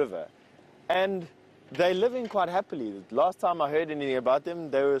Sand River. And they're living quite happily. Last time I heard anything about them,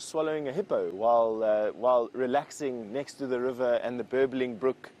 they were swallowing a hippo while relaxing next to the river and the burbling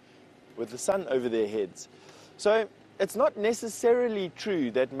brook with the sun over their heads. So it's not necessarily true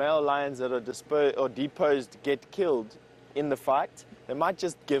that male lions that are deposed get killed in the fight. They might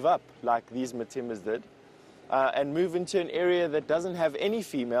just give up like these Matimbas did and move into an area that doesn't have any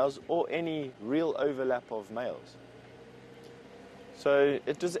females or any real overlap of males. So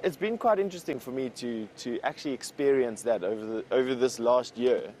it's been quite interesting for me to actually experience that over this last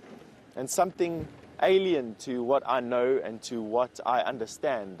year, and something alien to what I know and to what I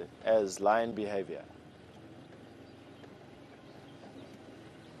understand as lion behavior.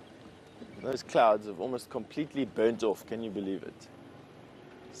 Those clouds have almost completely burnt off, can you believe it?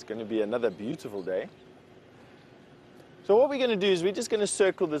 It's going to be another beautiful day. So what we're going to do is we're just going to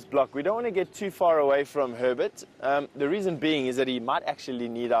circle this block. We don't want to get too far away from Herbert. The reason being is that he might actually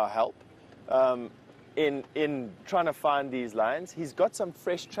need our help in trying to find these lions. He's got some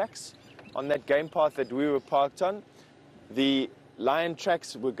fresh tracks on that game path that we were parked on. The lion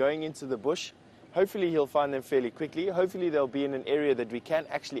tracks were going into the bush. Hopefully he'll find them fairly quickly. Hopefully they'll be in an area that we can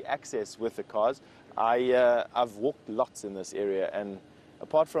actually access with the cars. I've walked lots in this area, and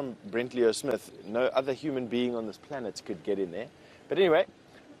apart from Brent Leo Smith, no other human being on this planet could get in there. But anyway,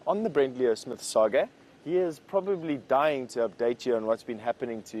 on the Brent Leo Smith saga, he is probably dying to update you on what's been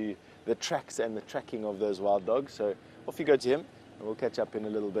happening to the tracks and the tracking of those wild dogs. So off you go to him, and we'll catch up in a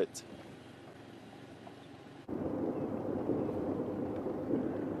little bit.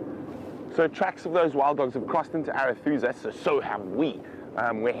 So tracks of those wild dogs have crossed into Arathusa, so have we.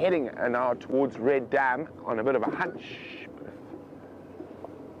 We're heading now towards Red Dam on a bit of a hunch.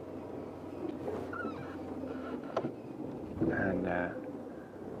 And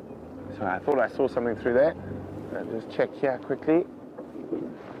so I thought I saw something through there. I'll just check here quickly.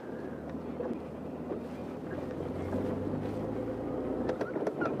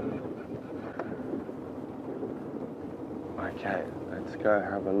 Okay, let's go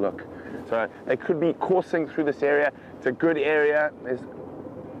have a look. So they could be coursing through this area. It's a good area. There's,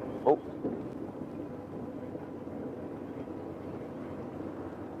 oh,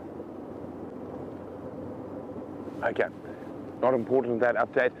 Okay, not important, that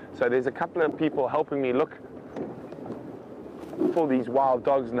update. So there's a couple of people helping me look for these wild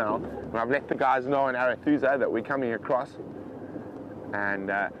dogs now. And I've let the guys know in Arathusa that we're coming across.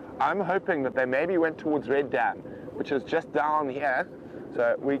 And I'm hoping that they maybe went towards Red Dam, which is just down here.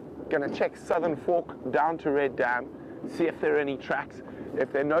 So we're going to check Southern Fork down to Red Dam, see if there are any tracks.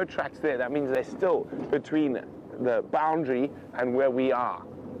 If there are no tracks there, that means they're still between the boundary and where we are.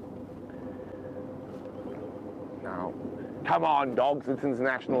 Now, come on, dogs, it's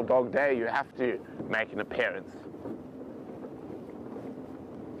International Dog Day. You have to make an appearance.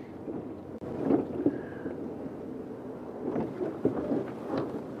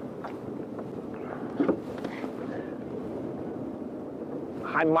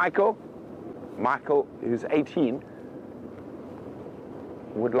 Hi, Michael. Michael, who's 18,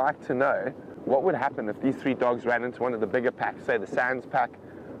 would like to know what would happen if these three dogs ran into one of the bigger packs, say the Sands pack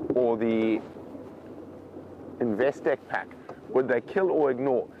or the Investec pack. Would they kill or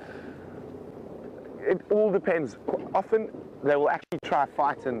ignore? It all depends. Often they will actually try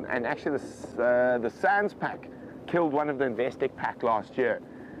fight, and actually the Sands pack killed one of the Investec pack last year.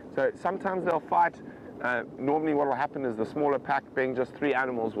 So sometimes they'll fight. Normally what will happen is the smaller pack, being just three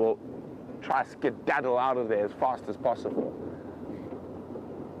animals, will try skedaddle out of there as fast as possible.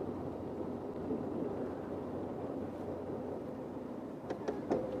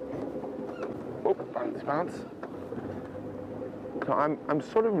 Oh, bounce, bounce. So I'm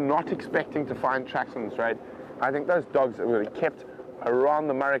sort of not expecting to find tracks on this road. I think those dogs were kept around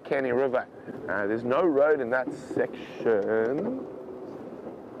the Murakani River. There's no road in that section.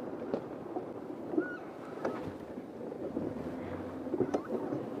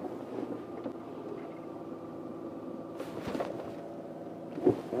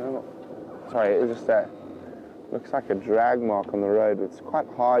 Sorry, it just looks like a drag mark on the road. It's quite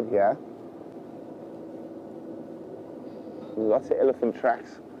hard here. There's lots of elephant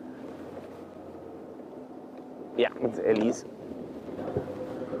tracks. Yeah, it's Ellie's.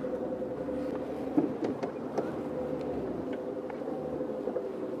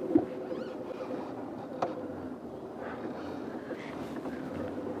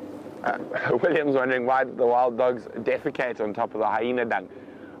 William's wondering, why did the wild dogs defecate on top of the hyena dung?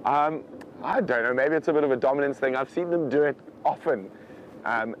 I don't know, maybe it's a bit of a dominance thing. I've seen them do it often.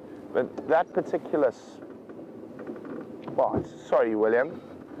 But that particular spot, sorry William,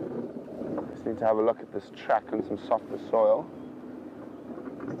 just need to have a look at this track and some softer soil.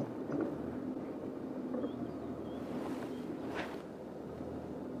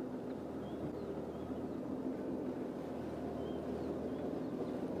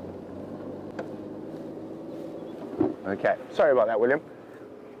 Okay, sorry about that, William.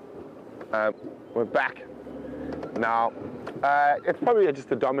 We're back. Now, it's probably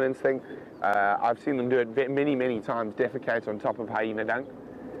just a dominance thing. I've seen them do it many, many times, defecate on top of hyena dung.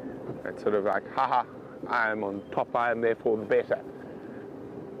 It's sort of like, haha, I am on top, I am therefore better.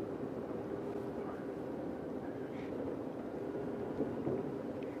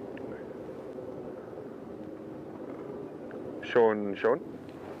 Sean?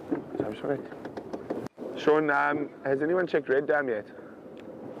 I'm sorry. Sean, has anyone checked Red Dam yet?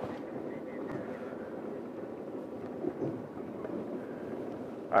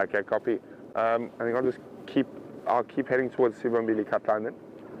 Okay, copy. I think I'll keep heading towards Sibombili Katlan then.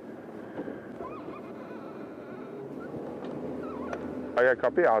 Okay,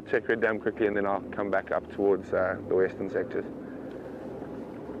 copy. I'll check Red Dam quickly and then I'll come back up towards the western sectors.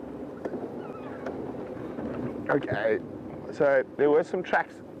 Okay, so there were some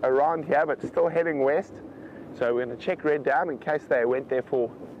tracks around here, but still heading west. So we're going to check Red Dam in case they went there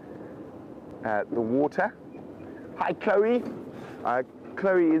for the water. Hi, Chloe.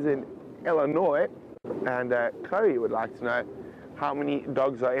 Chloe is in Illinois, and Chloe would like to know how many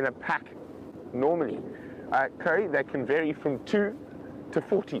dogs are in a pack normally. Chloe, they can vary from 2 to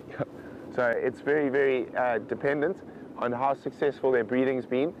 40. So it's very, very dependent on how successful their breeding's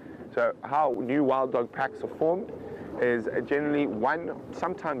been. So how new wild dog packs are formed is generally 1,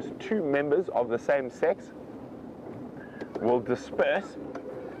 sometimes 2 members of the same sex will disperse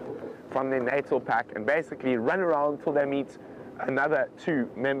from their natal pack and basically run around till they meet another 2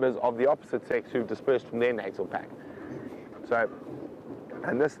 members of the opposite sex who've dispersed from their natal pack. So,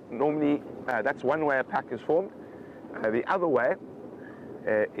 and this normally, that's one way a pack is formed. The other way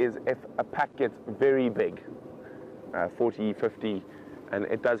is if a pack gets very big, 40, 50, and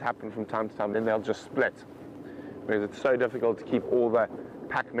it does happen from time to time, then they'll just split, because it's so difficult to keep all the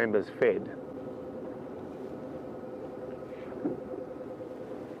pack members fed.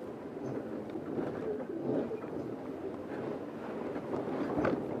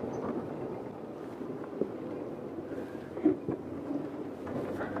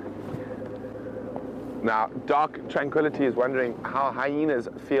 Now, Dark Tranquility is wondering how hyenas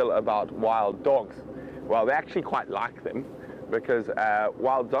feel about wild dogs. Well, they actually quite like them because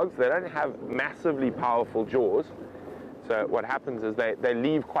wild dogs, they don't have massively powerful jaws. So what happens is they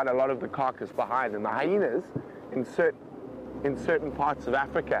leave quite a lot of the carcass behind. And the hyenas, in certain parts of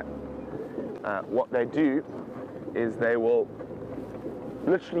Africa, what they do is they will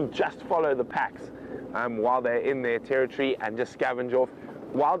literally just follow the packs while they're in their territory and just scavenge off.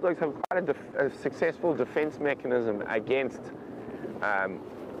 Wild dogs have quite a successful defense mechanism against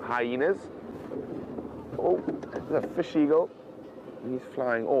hyenas. Oh, there's a fish eagle. He's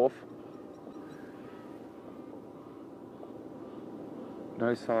flying off.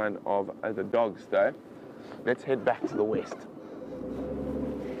 No sign of the dogs though. Let's head back to the west.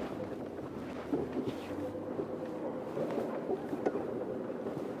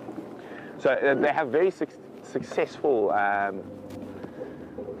 So they have very successful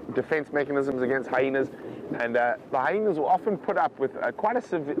defense mechanisms against hyenas, and the hyenas will often put up with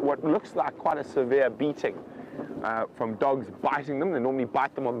what looks like quite a severe beating from dogs biting them. They normally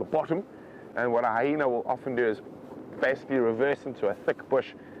bite them on the bottom, and what a hyena will often do is basically reverse into a thick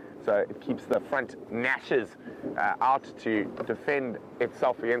bush, so it keeps the front gnashes out to defend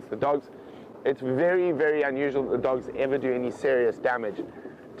itself against the dogs. It's very, very unusual that the dogs ever do any serious damage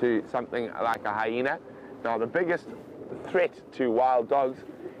to something like a hyena. Now, the biggest threat to wild dogs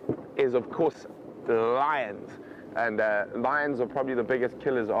is, of course, the lions. And lions are probably the biggest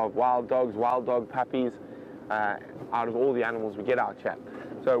killers of wild dogs, wild dog puppies, out of all the animals we get out here.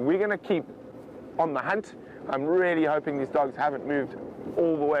 So we're going to keep on the hunt. I'm really hoping these dogs haven't moved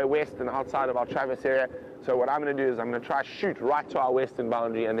all the way west and outside of our Travis area. So what I'm going to do is I'm going to try shoot right to our western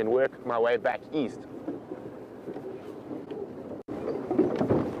boundary and then work my way back east.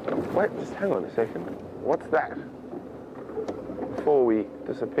 Wait, just hang on a second. What's that? Before we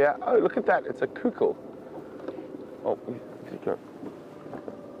disappear. Oh, look at that. It's a kukel. Oh,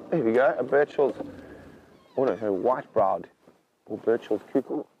 there we go. A Birchall's, oh no, sorry, white-browed. Or Birchall's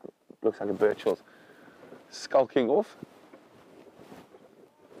kukel. Looks like a Birchall's. Skulking off.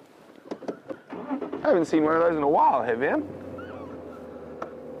 I haven't seen one of those in a while, have you?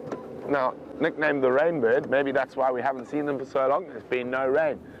 Now, nicknamed the rainbird, maybe that's why we haven't seen them for so long. There's been no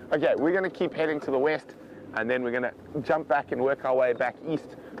rain. Okay, we're going to keep heading to the west, and then we're going to jump back and work our way back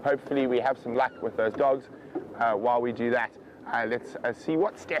east. Hopefully we have some luck with those dogs. While we do that, let's see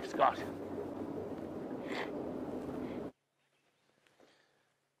what Steph's got.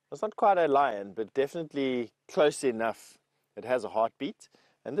 It's not quite a lion, but definitely close enough. It has a heartbeat.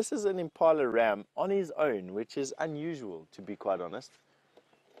 And this is an Impala ram on his own, which is unusual, to be quite honest.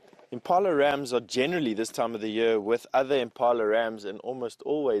 Impala rams are generally this time of the year with other Impala rams and almost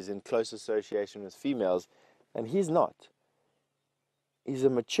always in close association with females. And he's not. He's a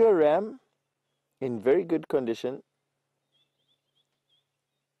mature ram in very good condition.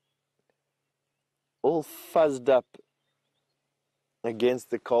 All fuzzed up against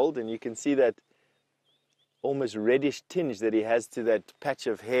the cold, and you can see that almost reddish tinge that he has to that patch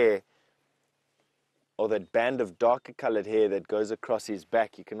of hair, or that band of darker colored hair that goes across his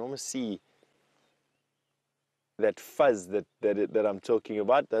back. You can almost see that fuzz that I'm talking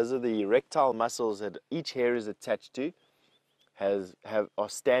about. Those are the erectile muscles that each hair is attached to, are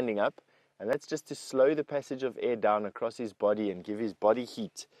standing up, and that's just to slow the passage of air down across his body and give his body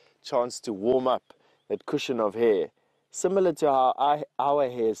heat chance to warm up that cushion of hair. Similar to how our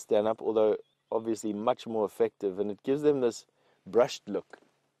hairs stand up, although obviously much more effective, and it gives them this brushed look,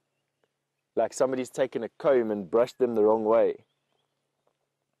 like somebody's taken a comb and brushed them the wrong way.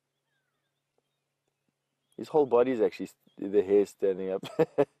 His whole body is actually the hair standing up.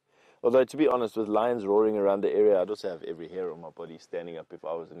 Although, to be honest, with lions roaring around the area, I'd also have every hair on my body standing up if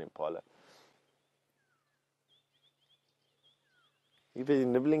I was an impala. He's busy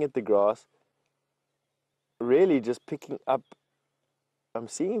nibbling at the grass, really just picking up. I'm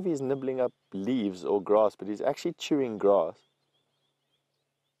seeing if he's nibbling up leaves or grass, but he's actually chewing grass.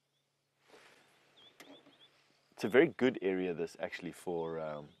 It's a very good area, this, actually, for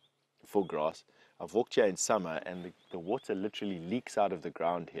grass. I've walked here in summer, and the water literally leaks out of the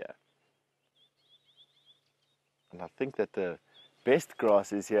ground here. And I think that the best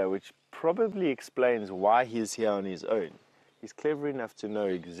grass is here, which probably explains why he's here on his own. He's clever enough to know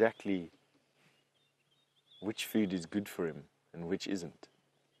exactly which food is good for him and which isn't.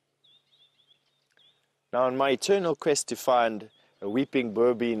 Now, on my eternal quest to find a weeping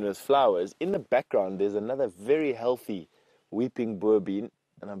boerbean with flowers, in the background there's another very healthy weeping boerbean,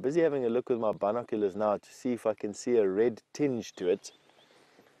 and I'm busy having a look with my binoculars now to see if I can see a red tinge to it.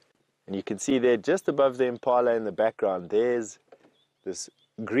 And you can see there, just above the impala in the background, there's this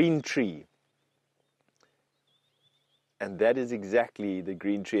green tree. And that is exactly the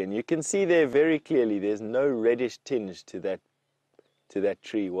green tree. And you can see there very clearly, there's no reddish tinge to that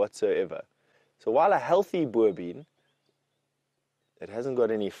tree whatsoever. So while a healthy boerbean, it hasn't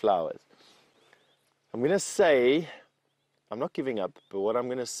got any flowers. I'm going to say, I'm not giving up, but what I'm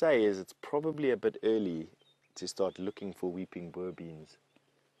going to say is it's probably a bit early to start looking for weeping boerbeans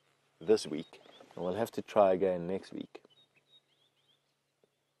this week. And we'll have to try again next week.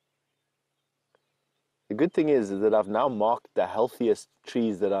 The good thing is that I've now marked the healthiest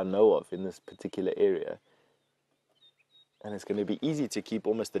trees that I know of in this particular area. And it's going to be easy to keep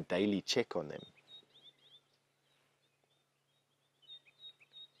almost a daily check on them.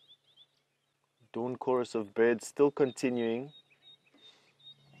 Dawn chorus of birds still continuing.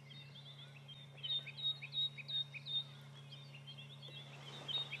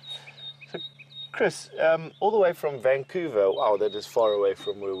 So, Chris, all the way from Vancouver, wow, that is far away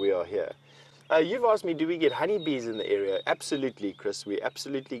from where we are here. You've asked me, do we get honeybees in the area? Absolutely, Chris, we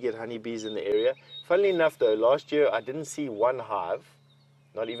absolutely get honeybees in the area. Funnily enough, though, last year I didn't see one hive,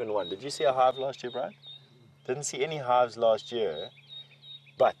 not even one. Did you see a hive last year, Brian? Didn't see any hives last year.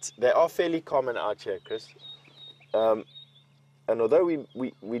 But they are fairly common out here, Chris. And although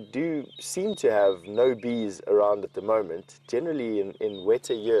we do seem to have no bees around at the moment, generally in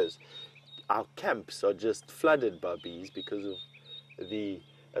wetter years, our camps are just flooded by bees because of the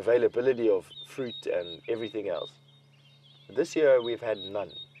availability of fruit and everything else. This year we've had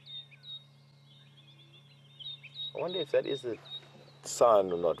none. I wonder if that is a sign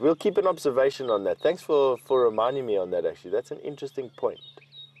or not. We'll keep an observation on that. Thanks for reminding me on that, actually. That's an interesting point.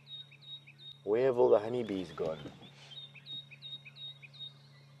 Where have all the honeybees gone?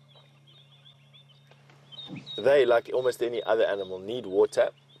 They, like almost any other animal, need water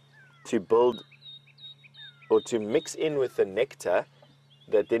to build or to mix in with the nectar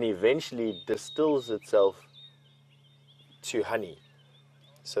that then eventually distills itself to honey.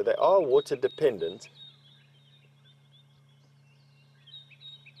 So they are water dependent.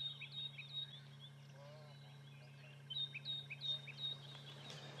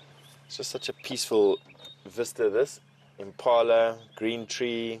 It's just such a peaceful vista, this. Impala, green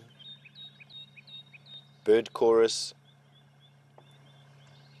tree, bird chorus.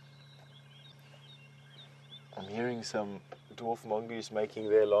 I'm hearing some dwarf mongoose making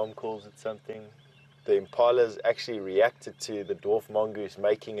their alarm calls at something. The impalas actually reacted to the dwarf mongoose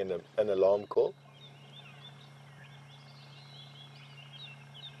making an alarm call.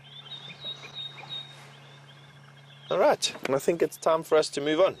 All right, and I think it's time for us to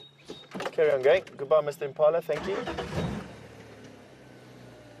move on. Carry on going. Goodbye, Mr. Impala. Thank you.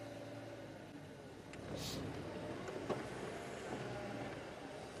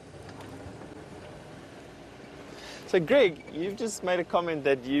 So, Greg, you've just made a comment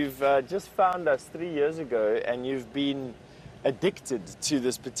that you've just found us 3 years ago and you've been addicted to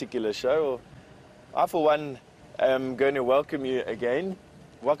this particular show. I, for one, am going to welcome you again.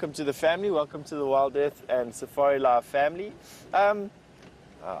 Welcome to the family. Welcome to the Wild Earth and Safarilive family.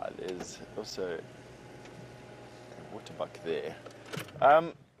 There's also a waterbuck there.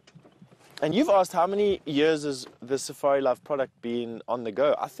 And you've asked how many years has the Safarilive product been on the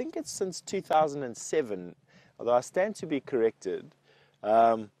go? I think it's since 2007. Although I stand to be corrected.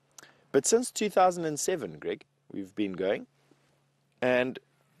 But since 2007, Greg, we've been going. And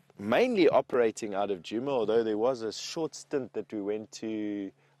mainly operating out of Djuma, although there was a short stint that we went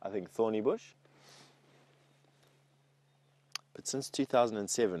to, I think, Thornybush. But since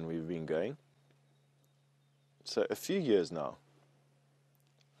 2007, we've been going. So a few years now,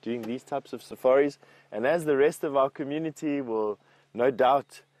 doing these types of safaris. And as the rest of our community will no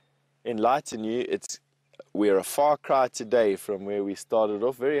doubt enlighten you, we're a far cry today from where we started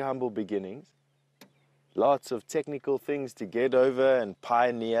off, very humble beginnings. Lots of technical things to get over and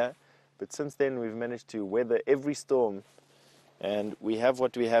pioneer. But since then, we've managed to weather every storm. And we have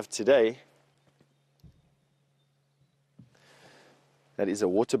what we have today. That is a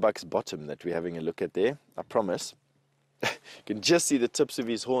waterbuck's bottom that we're having a look at there, I promise. You can just see the tips of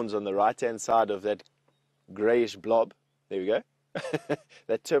his horns on the right-hand side of that greyish blob. There we go.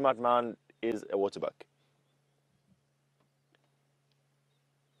 That termite mound is a waterbuck.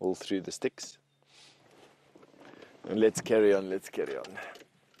 All through the sticks. And let's carry on, let's carry on.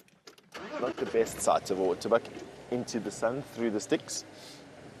 Not the best sight of a waterbuck, into the sun, through the sticks.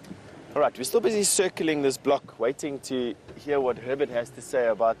 All right, we're still busy circling this block, waiting to hear what Herbert has to say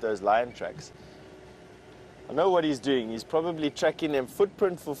about those lion tracks. I know what he's doing. He's probably tracking them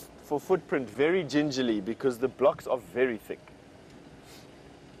footprint for footprint very gingerly because the blocks are very thick.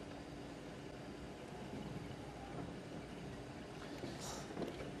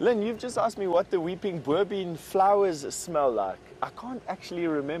 Lynn, you've just asked me what the weeping boerbean flowers smell like. I can't actually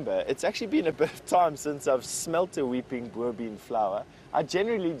remember. It's actually been a bit of time since I've smelt a weeping boerbean flower. I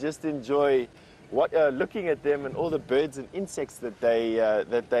generally just enjoy looking at them and all the birds and insects that they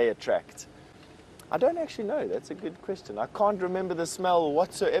attract. I don't actually know. That's a good question. I can't remember the smell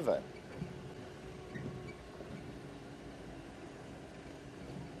whatsoever.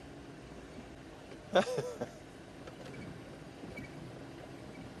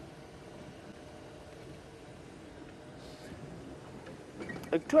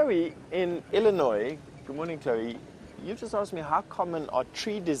 Chloe in Illinois, good morning Chloe, you've just asked me how common are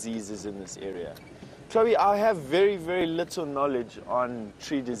tree diseases in this area. Chloe, I have very, very little knowledge on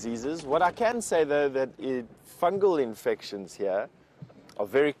tree diseases. What I can say though, that fungal infections here are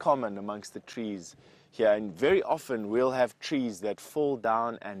very common amongst the trees here, and very often we'll have trees that fall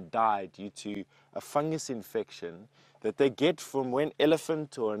down and die due to a fungus infection that they get from when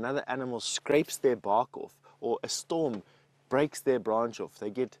elephant or another animal scrapes their bark off, or a storm breaks their branch off. They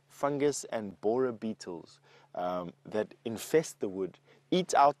get fungus and borer beetles that infest the wood,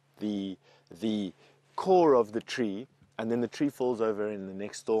 eat out the core of the tree, and then the tree falls over in the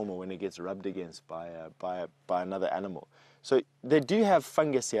next storm or when it gets rubbed against by another animal. So they do have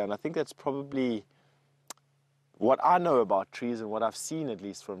fungus here, and I think that's probably what I know about trees and what I've seen at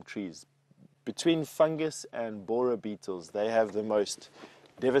least from trees. Between fungus and borer beetles, they have the most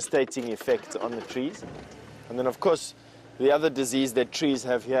devastating effect on the trees. And then of course, the other disease that trees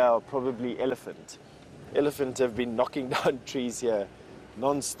have here are probably elephant. Elephant have been knocking down trees here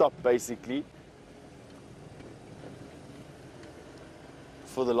non-stop basically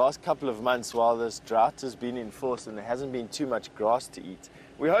for the last couple of months while this drought has been in force and there hasn't been too much grass to eat.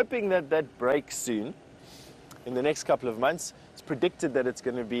 We're hoping that that breaks soon. In the next couple of months, it's predicted that it's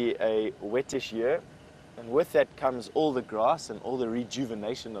going to be a wettish year, and with that comes all the grass and all the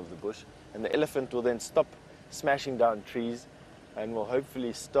rejuvenation of the bush, and the elephant will then stop smashing down trees and will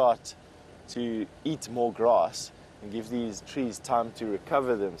hopefully start to eat more grass and give these trees time to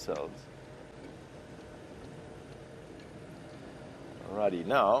recover themselves. Alrighty,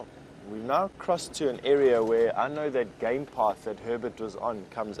 now we've now crossed to an area where I know that game path that Herbert was on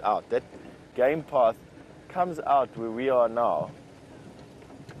comes out. That game path comes out where we are now.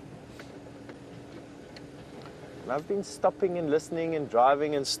 And I've been stopping and listening and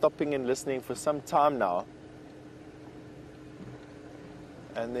driving and stopping and listening for some time now.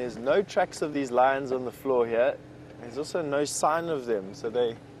 And there's no tracks of these lions on the floor here. There's also no sign of them, so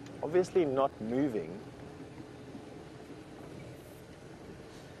they're obviously not moving.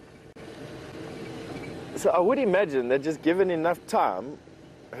 So I would imagine that just given enough time,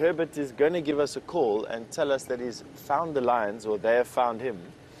 Herbert is going to give us a call and tell us that he's found the lions, or they have found him.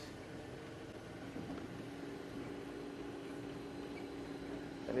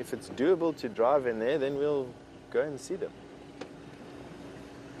 And if it's doable to drive in there, then we'll go and see them.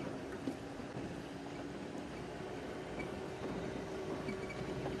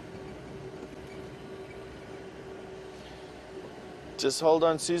 Just hold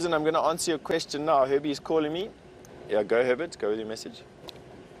on, Susan. I'm going to answer your question now. Herbie's calling me. Yeah, go, Herbert. Go with your message.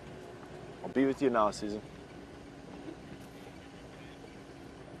 I'll be with you now, Susan.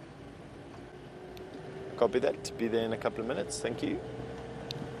 Copy that. Be there in a couple of minutes. Thank you.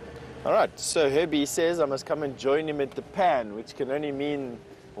 All right. So Herbie says I must come and join him at the pan, which can only mean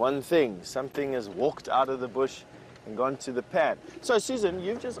one thing. Something has walked out of the bush and gone to the pan. So, Susan,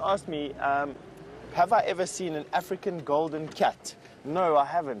 you've just asked me, have I ever seen an African golden cat? No, I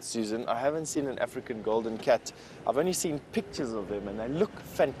haven't, Susan. I haven't seen an African golden cat. I've only seen pictures of them, and they look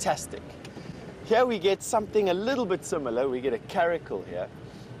fantastic. Here we get something a little bit similar. We get a caracal here,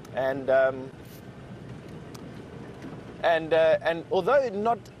 and although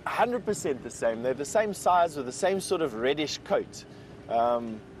not 100% the same, they're the same size with the same sort of reddish coat.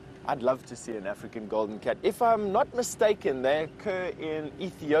 I'd love to see an African golden cat. If I'm not mistaken, they occur in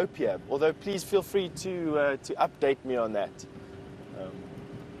Ethiopia, although please feel free to update me on that.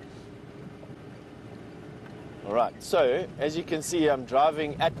 All right, so as you can see, I'm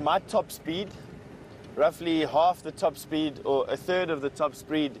driving at my top speed, roughly half the top speed or a third of the top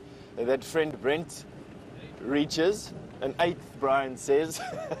speed that friend Brent reaches. An eighth, Brian says.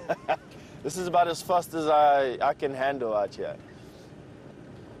 This is about as fast as I can handle out here.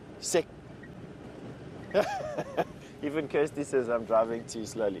 Even Kirsty says I'm driving too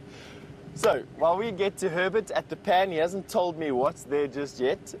slowly. So, while we get to Herbert at the pan, he hasn't told me what's there just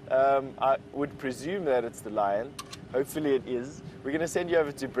yet. I would presume that it's the lion. Hopefully it is. We're going to send you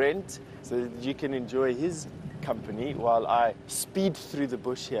over to Brent so that you can enjoy his company while I speed through the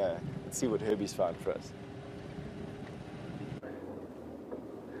bush here and see what Herbie's found for us.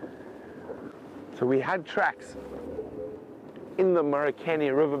 So we had tracks in the Marikani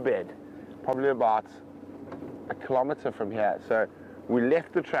riverbed, probably about a kilometer from here. So we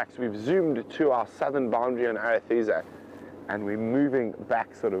left the tracks, we've zoomed to our southern boundary on Arethusa, and we're moving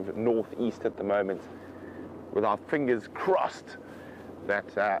back sort of northeast at the moment with our fingers crossed that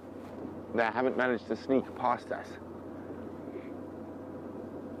they haven't managed to sneak past us.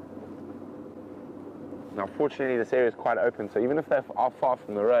 Now fortunately this area is quite open, so even if they are far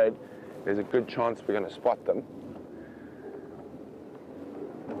from the road, there's a good chance we're going to spot them.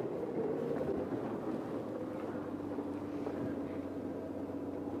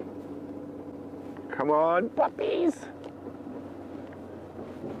 Come on, puppies!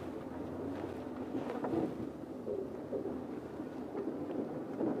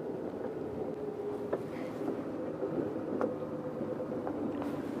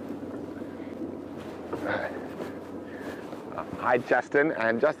 Hi Justin,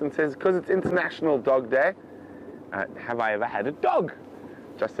 and Justin says, because it's International Dog Day, have I ever had a dog?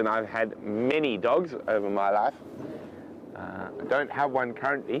 Justin, I've had many dogs over my life. I don't have one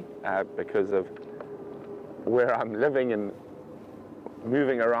currently because of where I'm living and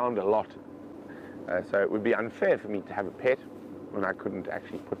moving around a lot. So it would be unfair for me to have a pet when I couldn't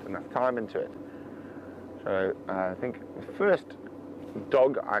actually put enough time into it. So I think the first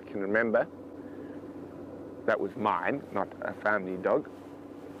dog I can remember that was mine, not a family dog,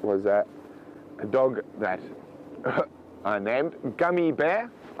 was a dog that I named Gummy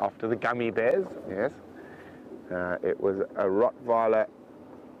Bear, after the Gummy Bears, yes. It was a Rottweiler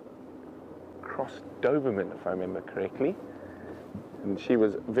cross Doberman, if I remember correctly. And she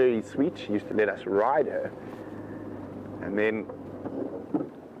was very sweet. She used to let us ride her. And then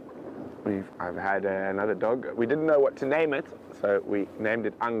I've had another dog. We didn't know what to name it, so we named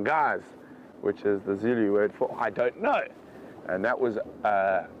it Angaz, which is the Zulu word for I don't know. And that was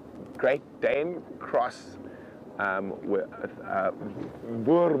a Great Dane cross with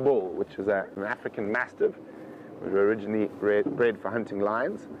Boerboel, which is an African Mastiff. We were originally bred for hunting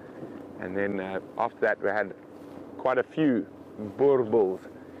lions. And then after that we had quite a few Boerboels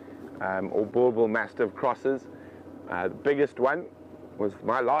or Boerboel Mastiff crosses. The biggest one was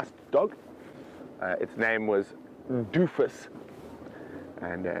my last dog. Its name was Doofus.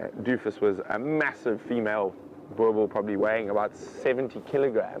 And Doofus was a massive female Boerboel, probably weighing about 70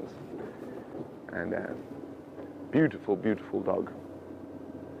 kilograms. And beautiful, beautiful dog.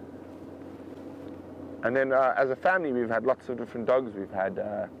 And then as a family, we've had lots of different dogs. We've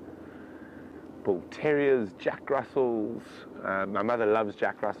had Bull Terriers, Jack Russells. My mother loves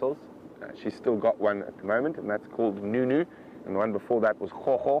Jack Russells. She's still got one at the moment, and that's called Nunu. And the one before that was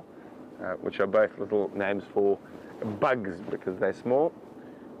Hoho, which are both little names for bugs because they're small.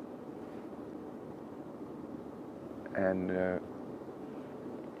 And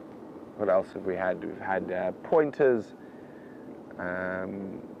what else have we had? We've had pointers,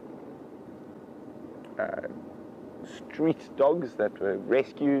 street dogs that were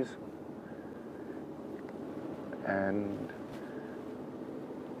rescues, and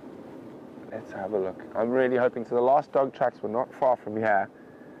let's have a look. I'm really hoping, so the last dog tracks were not far from here.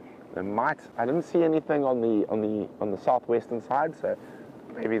 I didn't see anything on the southwestern side, so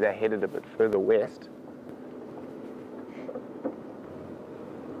maybe they headed a bit further west.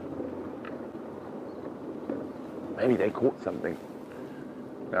 Maybe they caught something.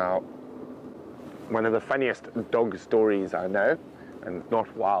 Now, one of the funniest dog stories I know, and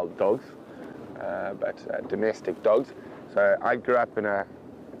not wild dogs, but domestic dogs. So I grew up in a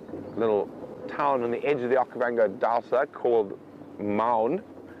little town on the edge of the Okavango Delta called Maun.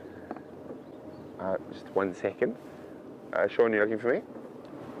 Just 1 second. Sean, you looking for me?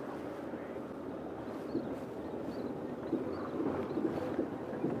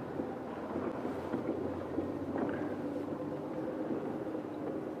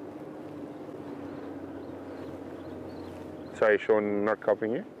 Sorry, Sean, not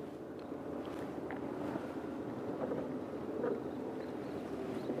copying you.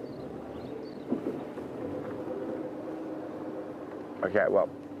 Okay, well,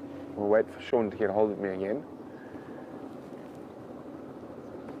 we'll wait for Sean to get hold of me again.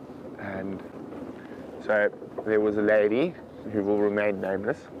 And so there was a lady who will remain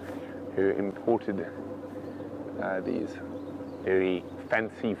nameless who imported these very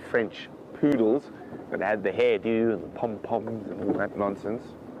fancy French poodles that had the hairdo and the pom-poms and all that nonsense.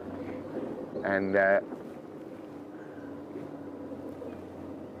 And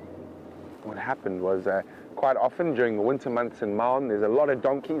what happened was quite often during the winter months in Maun, there's a lot of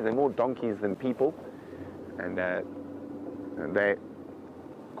donkeys. There are more donkeys than people. And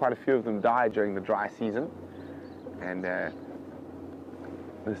quite a few of them died during the dry season. And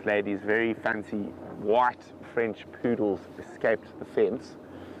this lady's very fancy white French poodles escaped the fence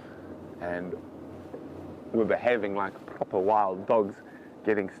and were behaving like proper wild dogs,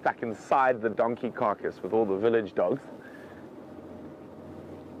 getting stuck inside the donkey carcass with all the village dogs.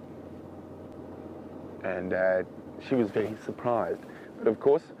 And she was very surprised. But of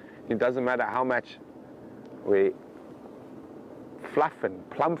course, it doesn't matter how much we fluff and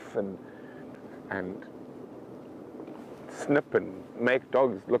plump and snip and make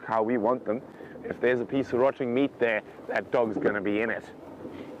dogs look how we want them. If there's a piece of rotting meat there, that dog's going to be in it.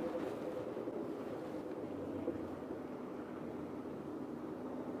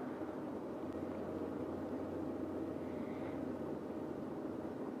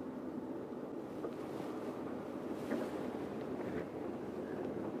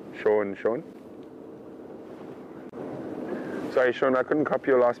 Sean. Sorry, Sean, I couldn't copy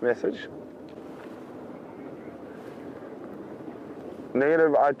your last message.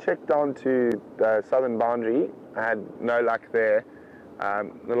 Negative, I checked down to the southern boundary. I had no luck there.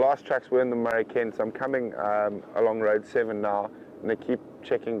 The last tracks were in the Murray-Kent, so I'm coming along Road 7 now, and they keep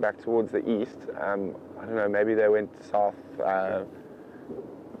checking back towards the east. I don't know, maybe they went south.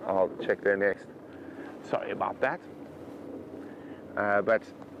 I'll check there next. Sorry about that. But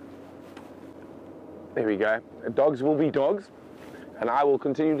there we go. Dogs will be dogs, and I will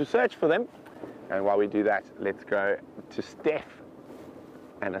continue to search for them. And while we do that, let's go to Steph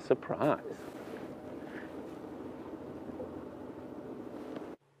and a surprise.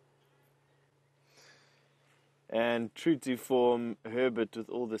 And true to form, Herbert, with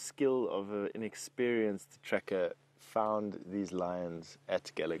all the skill of an inexperienced tracker, found these lions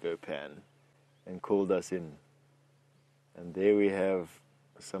at Galagopan and called us in. And there we have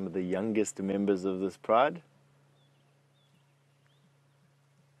some of the youngest members of this pride.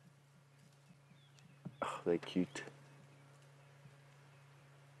 Oh, they're cute.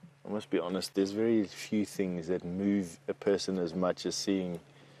 I must be honest, there's very few things that move a person as much as seeing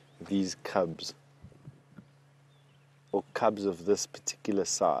these cubs, or cubs of this particular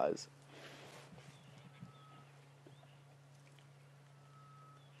size.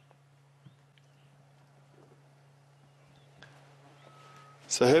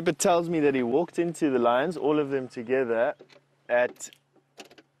 So Herbert tells me that he walked into the lions, all of them together,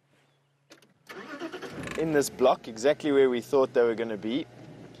 in this block, exactly where we thought they were going to be.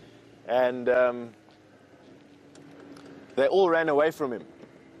 And they all ran away from him.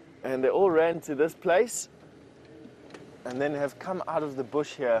 And they all ran to this place, and then have come out of the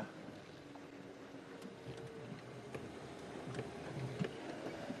bush here.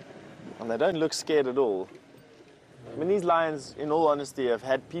 And they don't look scared at all. I mean, these lions, in all honesty, have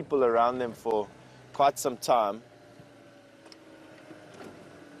had people around them for quite some time.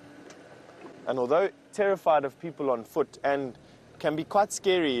 And although terrified of people on foot, and can be quite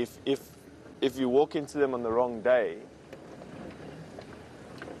scary if you walk into them on the wrong day,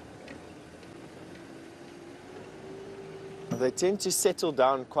 they tend to settle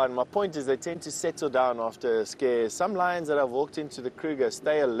down quite. My point is, they tend to settle down after a scare. Some lions that I've walked into the Kruger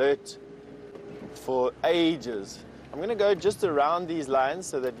stay alert for ages. I'm going to go just around these lions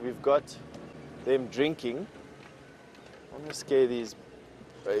so that we've got them drinking. I'm going to scare these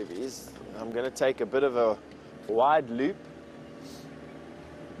babies. I'm going to take a bit of a wide loop.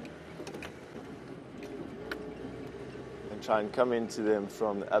 And try and come into them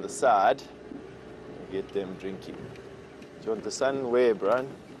from the other side and get them drinking. Do you want the sun? Where, Brian?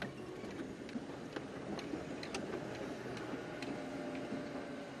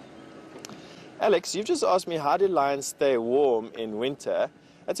 Alex, you've just asked me, how do lions stay warm in winter?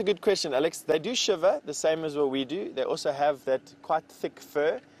 That's a good question, Alex. They do shiver, the same as what we do. They also have that quite thick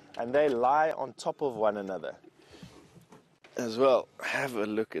fur, and they lie on top of one another. As well, have a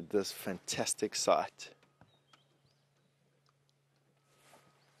look at this fantastic sight.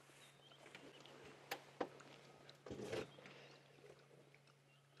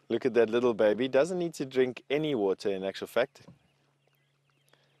 Look at that little baby. Doesn't need to drink any water, in actual fact.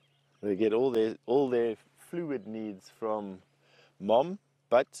 They get all their fluid needs from mom,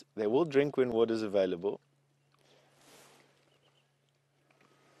 but they will drink when water's available.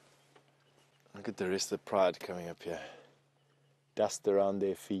 Look at the rest of the pride coming up here. Dust around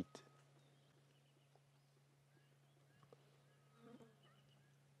their feet.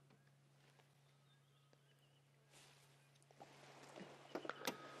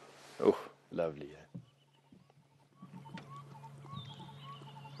 Oh, lovely.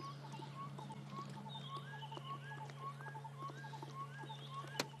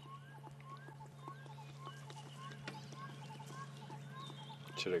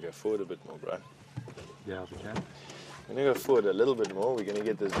 Should I go forward a bit more, Brian? Yeah, we can. I'm going to go forward a little bit more. We're going to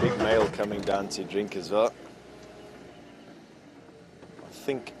get this big male coming down to drink as well. I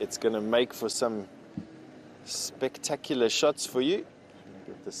think it's going to make for some spectacular shots for you.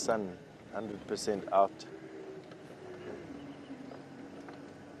 Get the sun 100% out.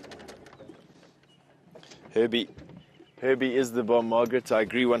 Herbie is the bomb, Margaret. I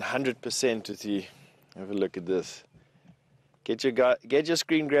agree 100% with you. Have a look at this. Get your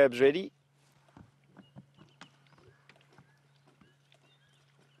screen grabs ready.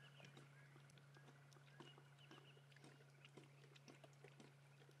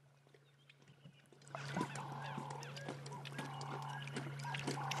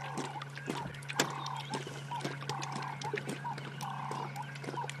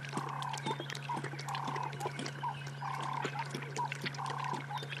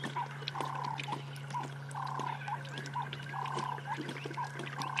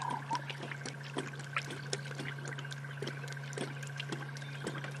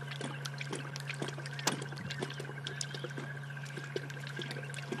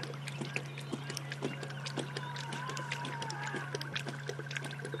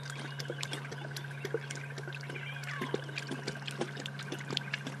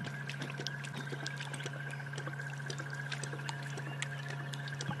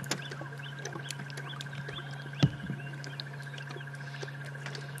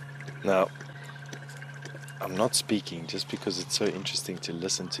 Now, I'm not speaking just because it's so interesting to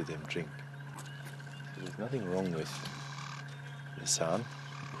listen to them drink. There's nothing wrong with the sound.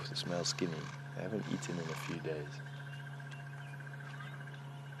 Oh, they smell skinny. They haven't eaten in a few days.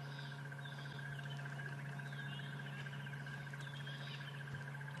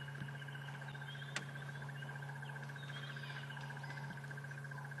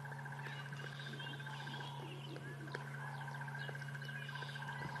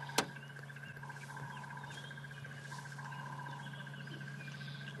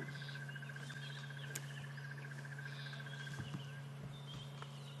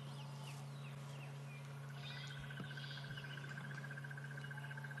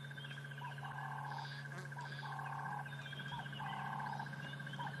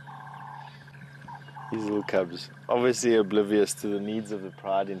 These little cubs, obviously oblivious to the needs of the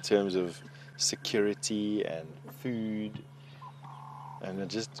pride in terms of security and food, and are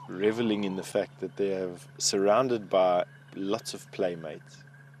just reveling in the fact that they are surrounded by lots of playmates.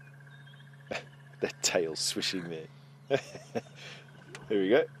 That tail swishing there. There we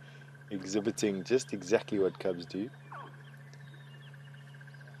go. Exhibiting just exactly what cubs do.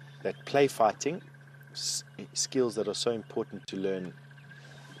 That play fighting, skills that are so important to learn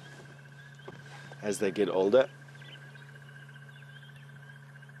as they get older.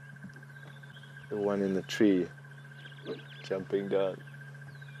 The one in the tree jumping down.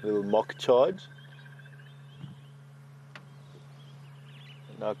 Little mock charge.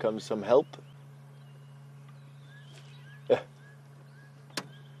 Now comes some help.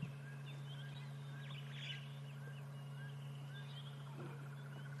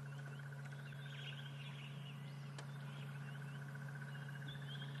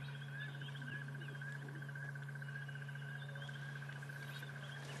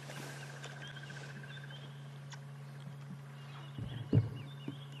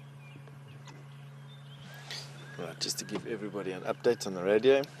 Right, just to give everybody an update on the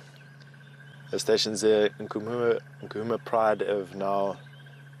radio. The stations there in Nkuhuma Pride have now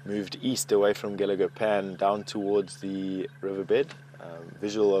moved east away from Galagopan down towards the riverbed.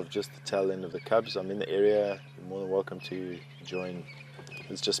 Visual of just the tail end of the cubs. I'm in the area. You're more than welcome to join.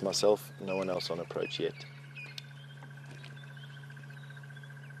 It's just myself, no one else on approach yet.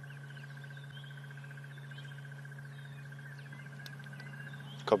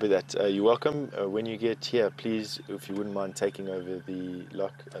 Copy that. You're welcome. When you get here, please, if you wouldn't mind taking over the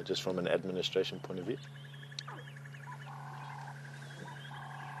lock, just from an administration point of view.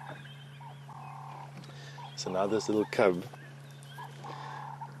 So now this little cub,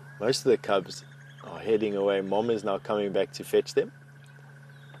 most of the cubs are heading away. Mom is now coming back to fetch them.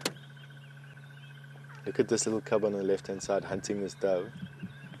 Look at this little cub on the left-hand side hunting this dove.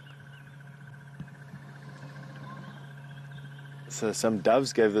 So some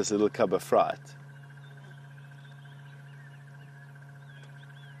doves gave this little cub a fright.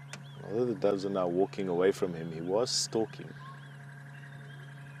 Although the doves are now walking away from him, he was stalking.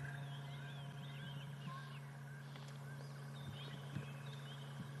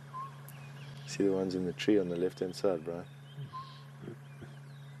 See the ones in the tree on the left-hand side, Brian?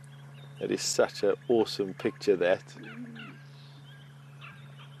 That is such an awesome picture, that.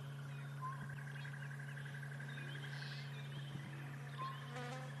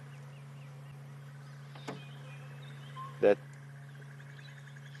 That.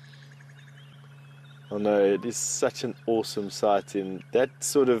 Oh no, it is such an awesome sight. In that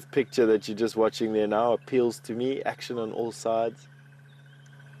sort of picture that you're just watching there now appeals to me. Action on all sides.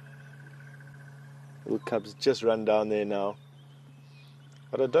 Little cubs just run down there now.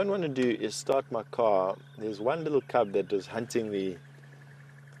 What I don't want to do is start my car. There's one little cub that was hunting the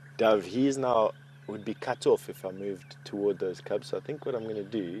dove. He's now would be cut off if I moved toward those cubs. So I think what I'm going to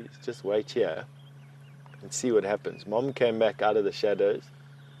do is just wait here and see what happens. Mom came back out of the shadows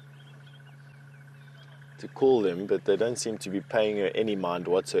to call them, but they don't seem to be paying her any mind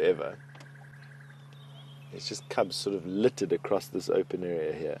whatsoever. It's just cubs sort of littered across this open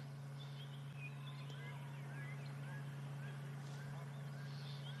area here.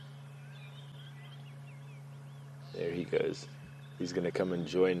 There he goes. He's going to come and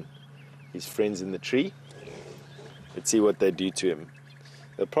join his friends in the tree. Let's see what they do to him.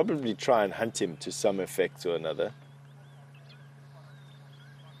 They'll probably try and hunt him to some effect or another.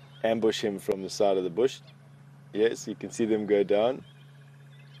 Ambush him from the side of the bush. Yes, you can see them go down.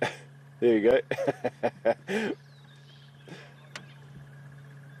 There you go.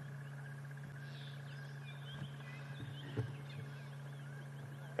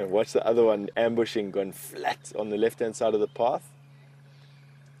 And watch the other one ambushing, gone flat on the left-hand side of the path.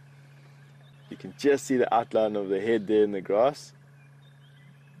 You can just see the outline of the head there in the grass.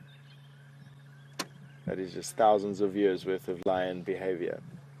 That is just thousands of years worth of lion behavior.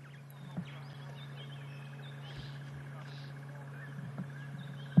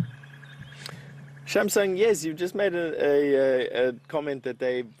 Shamsung, yes, you've just made a comment that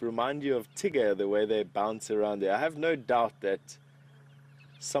they remind you of Tigger, the way they bounce around there. I have no doubt that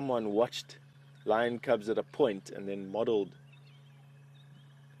someone watched lion cubs at a point and then modeled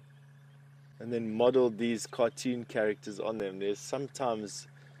these cartoon characters on them. There's sometimes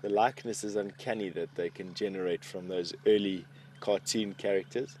the likeness is uncanny that they can generate from those early cartoon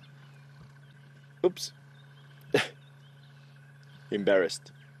characters. Oops.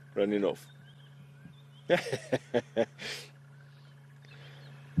 Embarrassed. Running off.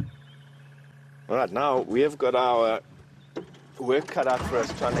 Alright, now we have got our work cut out for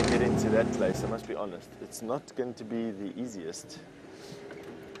us trying to get into that place. I must be honest, it's not going to be the easiest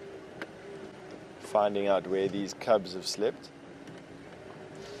finding out where these cubs have slept.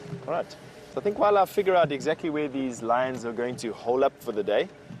 Alright, so I think while I figure out exactly where these lions are going to hole up for the day,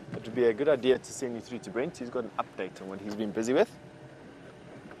 it would be a good idea to send you through to Brent. He's got an update on what he's been busy with.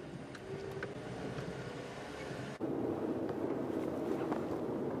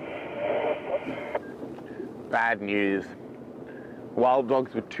 Bad news. Wild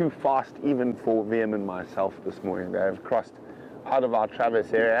dogs were too fast even for VM and myself this morning. They have crossed out of our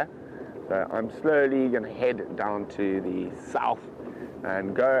Traverse area. So I'm slowly going to head down to the south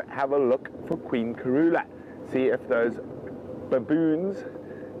and go have a look for Queen Karula. See if those baboons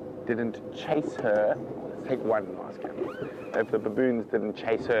didn't chase her. Let's take one last camera. If the baboons didn't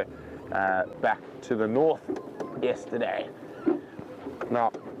chase her back to the north yesterday.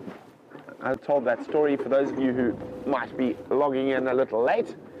 Now, I told that story for those of you who might be logging in a little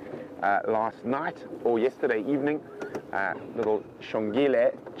late. Last night or yesterday evening, little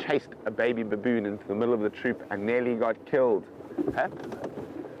Shongile chased a baby baboon into the middle of the troop and nearly got killed. Huh?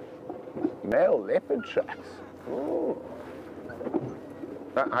 Male leopard tracks. Oh.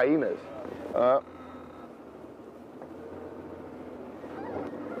 Hyenas.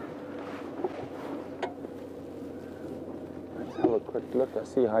 Let's have a quick look. I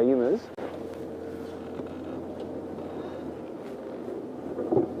see hyenas.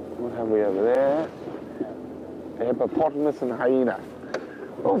 What have we over there? A hippopotamus and hyena.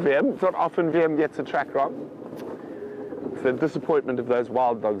 Oh, VM. It's not often VM gets a track wrong. It's the disappointment of those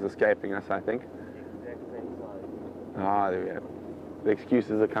wild dogs escaping us, I think. Ah, there we go. The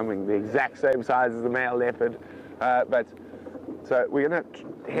excuses are coming. The exact same size as the male leopard. So we're going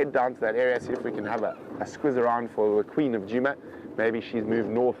to head down to that area, see if we can have a squiz around for the Queen of Djuma. Maybe she's moved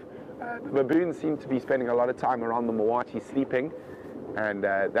north. The baboons seem to be spending a lot of time around the Mawati sleeping, and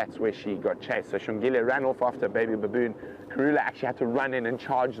that's where she got chased. So Shongile ran off after a baby baboon. Karula actually had to run in and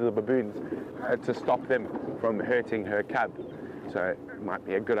charge the baboons to stop them from hurting her cub. So it might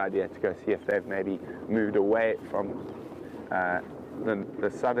be a good idea to go see if they've maybe moved away from the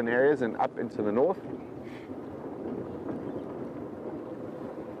southern areas and up into the north.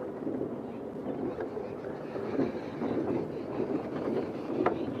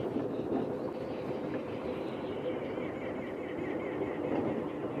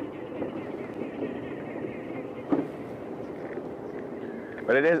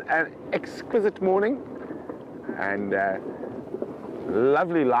 But it is an exquisite morning and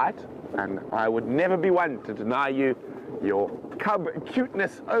lovely light, and I would never be one to deny you your cub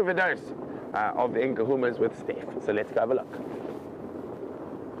cuteness overdose of the Nkahumas with Steph. So let's go have a look.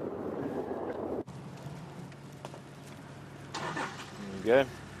 There we go.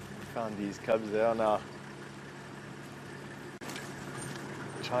 Found these cubs. They are now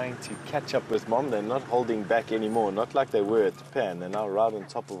trying to catch up with mom. They're not holding back anymore, not like they were at the pan. They're now right on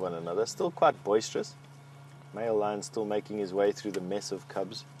top of one another. Still quite boisterous. Male lion still making his way through the mess of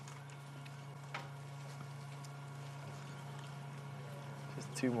cubs.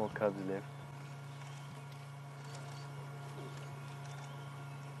 Just 2 more cubs left.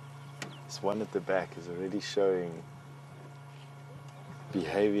 This one at the back is already showing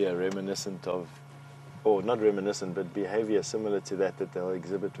behavior reminiscent of, or not reminiscent, but behavior similar to that they'll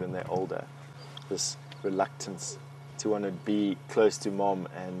exhibit when they're older. This reluctance to want to be close to mom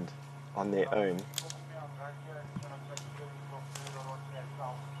and on their own.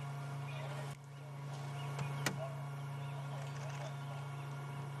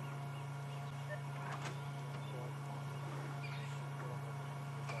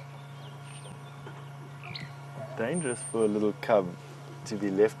 Dangerous for a little cub to be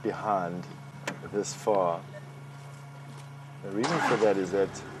left behind this far. The reason for that is that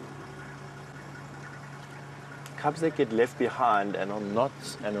cubs that get left behind and are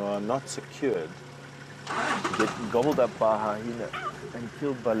not secured get gobbled up by hyena and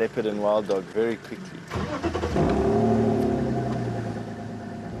killed by leopard and wild dog very quickly.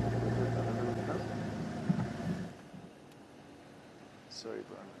 Sorry,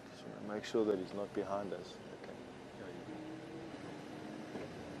 Brian. I just want to make sure that he's not behind us. Okay.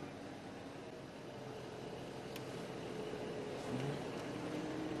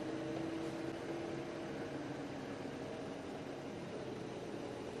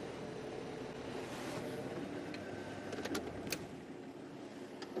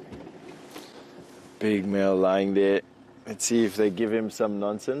 Big male lying there. Let's see if they give him some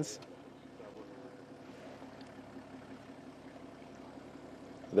nonsense.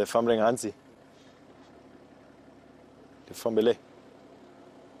 They're fumbling Hansi. They're fumbling.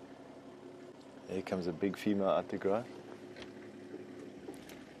 Here comes a big female at the grass.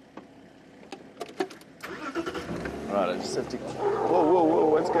 Alright, I just have to... Whoa,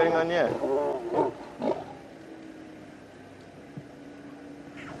 what's going on here?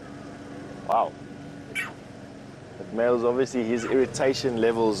 Wow. That male's obviously, his irritation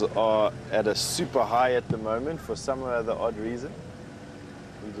levels are at a super high at the moment for some other odd reason.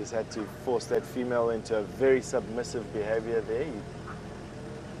 We just had to force that female into a very submissive behavior there.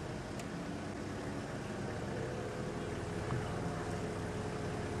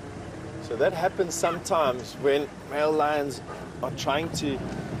 So that happens sometimes when male lions are trying to...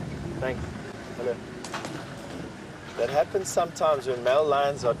 Thanks. Hello. That happens sometimes when male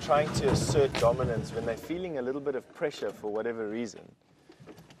lions are trying to assert dominance, when they're feeling a little bit of pressure for whatever reason.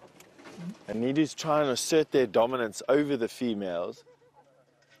 And need to try and assert their dominance over the females.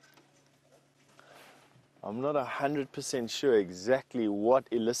 I'm not 100% sure exactly what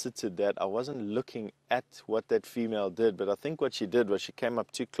elicited that. I wasn't looking at what that female did, but I think what she did was she came up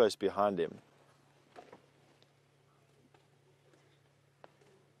too close behind him.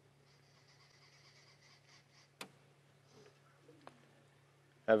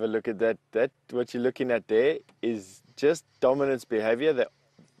 Have a look at that. What you're looking at there is just dominance behavior.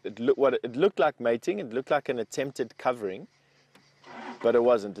 It looked like mating. It looked like an attempted covering. But it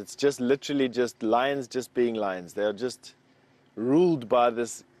wasn't. It's just literally just lions just being lions. They are just ruled by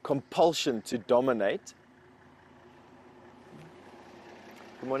this compulsion to dominate.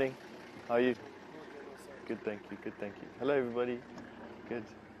 Good morning. How are you? Good, thank you. Good, thank you. Hello, everybody. Good.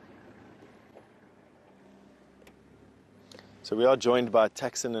 So we are joined by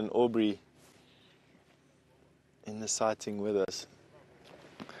Taxon and Aubrey in the sighting with us.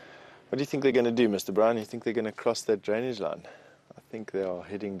 What do you think they're going to do, Mr. Brown? You think they're going to cross that drainage line? I think they are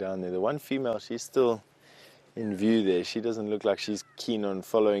heading down there. The one female, she's still in view there. She doesn't look like she's keen on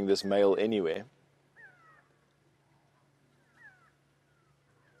following this male anywhere.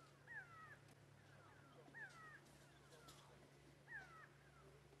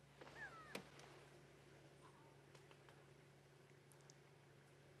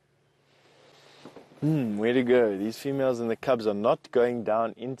 Where to go? These females and the cubs are not going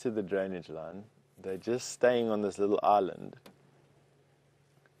down into the drainage line. They're just staying on this little island.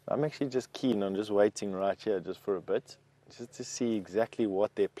 I'm actually just keen on just waiting right here just for a bit, just to see exactly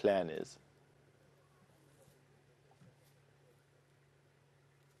what their plan is.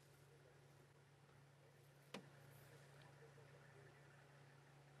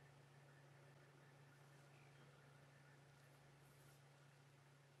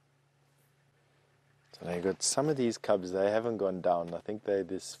 And I got some of these cubs, they haven't gone down. I think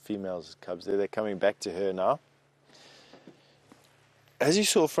this female's cubs, they're coming back to her now. As you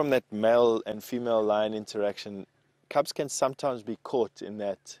saw from that male and female lion interaction, cubs can sometimes be caught in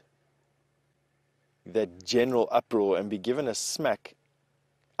that general uproar and be given a smack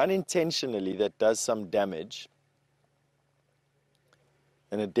unintentionally that does some damage.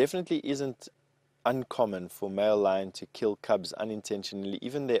 And it definitely isn't uncommon for male lion to kill cubs unintentionally,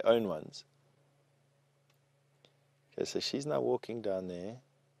 even their own ones. Okay, so she's now walking down there.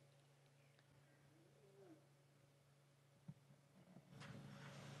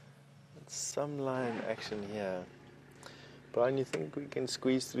 Some lion action here. Brian, you think we can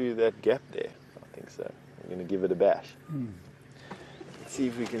squeeze through that gap there? I think so. I'm going to give it a bash. Let's see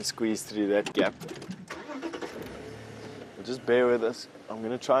if we can squeeze through that gap. Well, just bear with us. I'm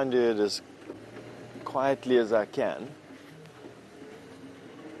going to try and do it as quietly as I can.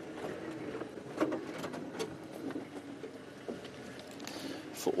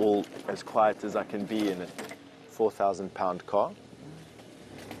 For all as quiet as I can be in a 4,000-pound car.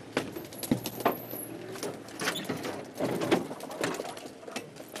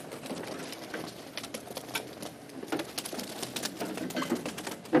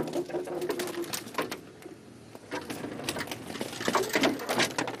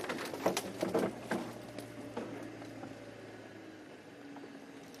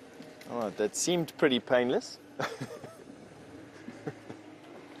 Alright, that seemed pretty painless.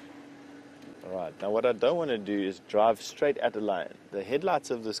 Alright, now what I don't want to do is drive straight at a lion. The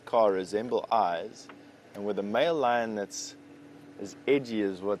headlights of this car resemble eyes, and with a male lion that's as edgy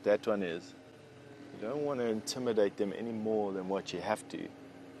as what that one is, you don't want to intimidate them any more than what you have to.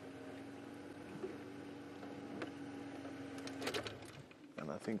 And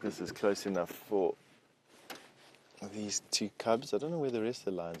I think this is close enough for these two cubs. I don't know where the rest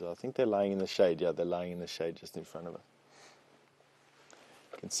of the lions are. I think they're lying in the shade. Yeah, they're lying in the shade just in front of us.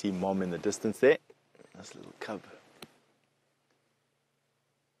 You can see Mom in the distance there. Nice little cub.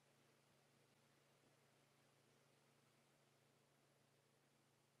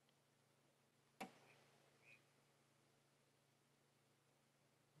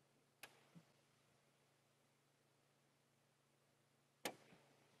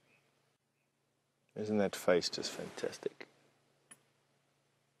 Isn't that face just fantastic?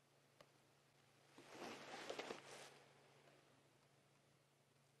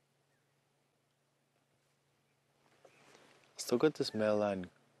 Still got this male lion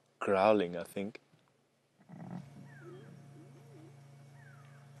growling, I think.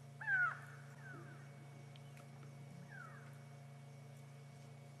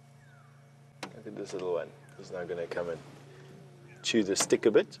 Look at this little one. He's now going to come and chew the stick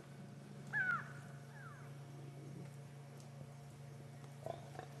a bit.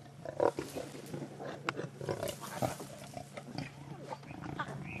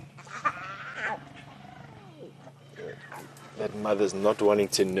 That mother's not wanting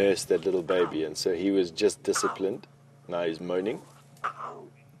to nurse that little baby, and so he was just disciplined. Now he's moaning.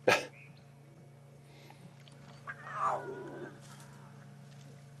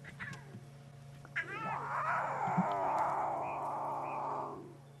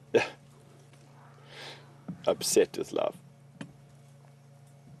 Upset with love.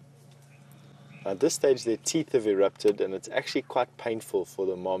 At this stage, their teeth have erupted, and it's actually quite painful for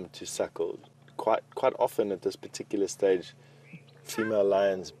the mom to suckle. Quite often at this particular stage, female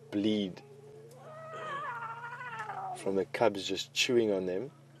lions bleed from the cubs just chewing on them.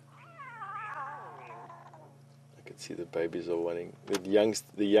 I can see the babies are wanting,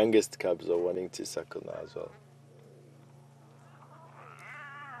 the youngest cubs are wanting to suckle now as well.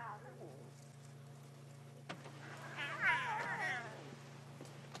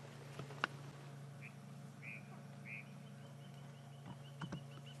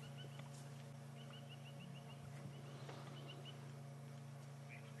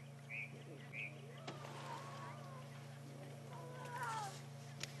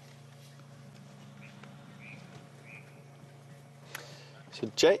 So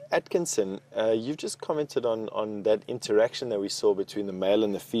Jay Atkinson, you've just commented on that interaction that we saw between the male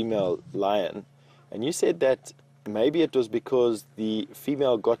and the female lion, and you said that maybe it was because the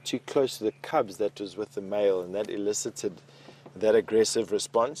female got too close to the cubs that was with the male, and that elicited that aggressive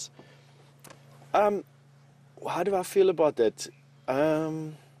response. How do I feel about that?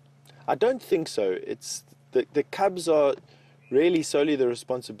 I don't think so. It's the cubs are really solely the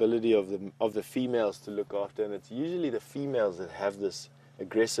responsibility of the females to look after, and it's usually the females that have this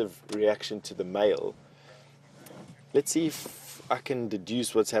aggressive reaction to the male. Let's see if I can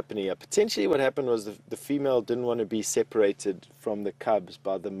deduce what's happening here. Potentially what happened was the female didn't want to be separated from the cubs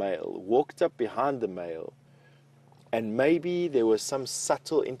by the male, walked up behind the male, and maybe there was some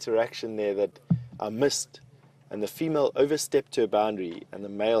subtle interaction there that I missed, and the female overstepped her boundary, and the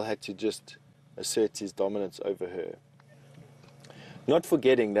male had to just assert his dominance over her. Not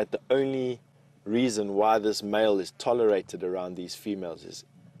forgetting that the only reason why this male is tolerated around these females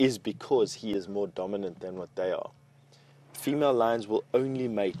is because he is more dominant than what they are. Female lions will only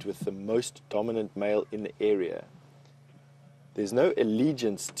mate with the most dominant male in the area. There's no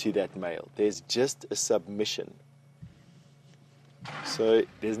allegiance to that male. There's just a submission. So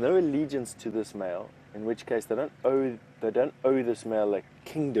there's no allegiance to this male, in which case they don't owe this male a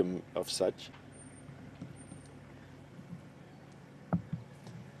kingdom of such.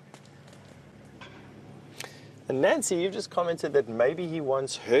 And Nancy, you've just commented that maybe he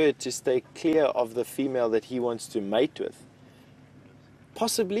wants her to stay clear of the female that he wants to mate with.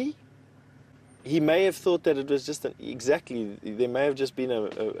 Possibly. He may have thought that it was just there may have just been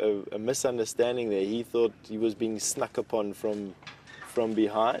a misunderstanding there. He thought he was being snuck upon from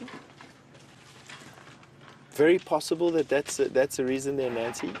behind. Very possible that that's a reason there,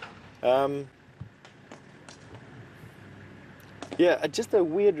 Nancy. Yeah, just a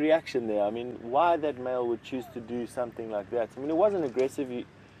weird reaction there. I mean, why that male would choose to do something like that? I mean, it wasn't aggressive.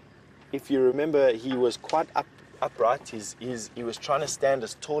 If you remember, he was quite upright. He was trying to stand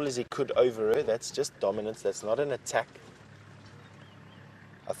as tall as he could over her. That's just dominance. That's not an attack.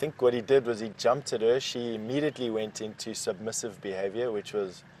 I think what he did was he jumped at her. She immediately went into submissive behavior, which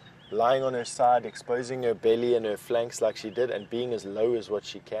was lying on her side, exposing her belly and her flanks like she did, and being as low as what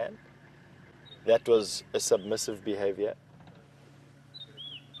she can. That was a submissive behavior.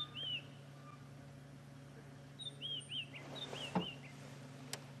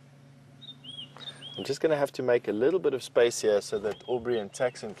 I'm just going to have to make a little bit of space here so that Aubrey and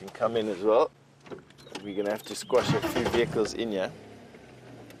Taxon can come in as well. We're going to have to squash a few vehicles in here.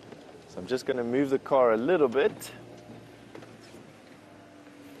 So I'm just going to move the car a little bit.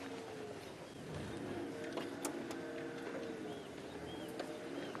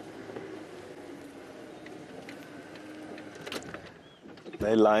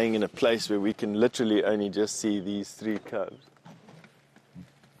 They're lying in a place where we can literally only just see these three cubs.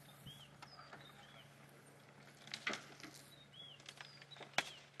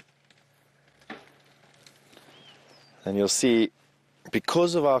 And you'll see,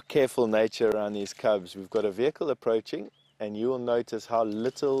 because of our careful nature around these cubs, we've got a vehicle approaching, and you will notice how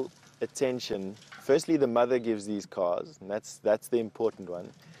little attention, firstly, the mother gives these cars, and that's the important one.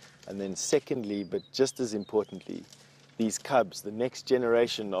 And then secondly, but just as importantly, these cubs, the next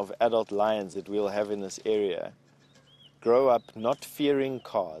generation of adult lions that we'll have in this area, grow up not fearing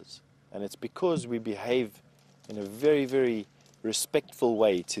cars. And it's because we behave in a very, very respectful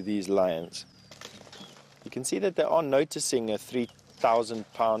way to these lions. You can see that they are noticing a 3,000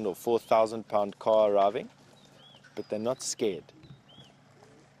 pound or 4,000 pound car arriving, but they're not scared.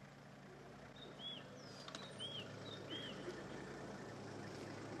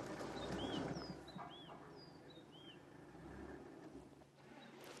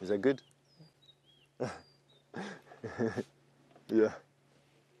 Is that good? Yeah.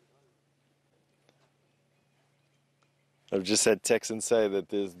 I've just had Texan say that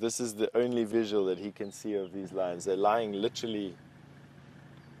this is the only visual that he can see of these lions. They're lying literally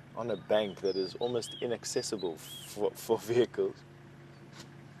on a bank that is almost inaccessible for vehicles.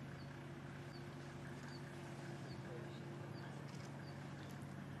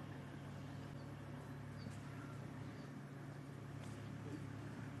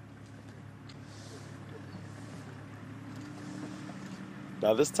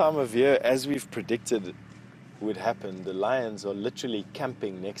 Now this time of year, as we've predicted would happen, the lions are literally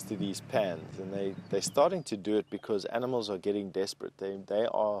camping next to these pans, and they're starting to do it because animals are getting desperate. They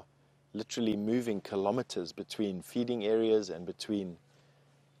are literally moving kilometers between feeding areas and between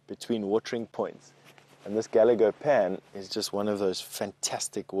watering points. And this Gallagher pan is just one of those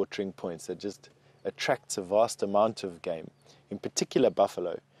fantastic watering points that just attracts a vast amount of game, in particular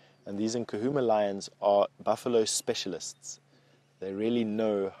buffalo. And these Nkahuma lions are buffalo specialists. They really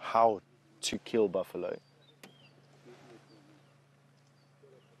know how to kill buffalo.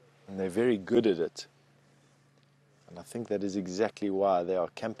 And they're very good at it. And I think that is exactly why they are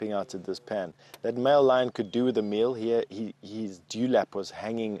camping out at this pan. That male lion could do with a meal here. His dewlap was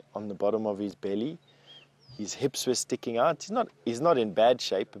hanging on the bottom of his belly. His hips were sticking out. He's not in bad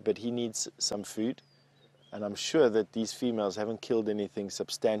shape, but he needs some food. And I'm sure that these females haven't killed anything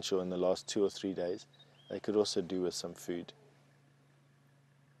substantial in the last 2 or 3 days. They could also do with some food.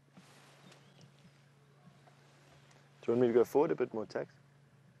 you want me to go forward a bit more, Tax?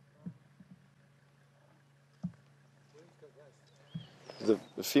 The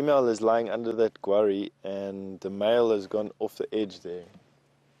female is lying under that quarry and the male has gone off the edge there.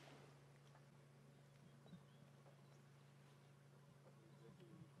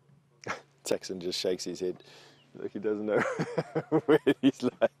 Texan just shakes his head. Like he doesn't know where these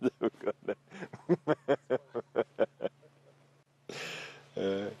lions have gone.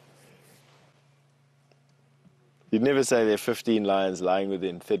 You'd never say there are 15 lions lying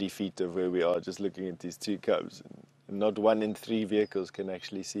within 30 feet of where we are, just looking at these two cubs. And not 1 in 3 vehicles can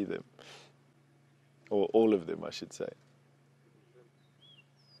actually see them. Or all of them, I should say.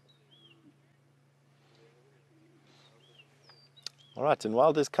 All right, and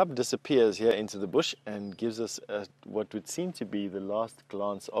while this cub disappears here into the bush and gives us what would seem to be the last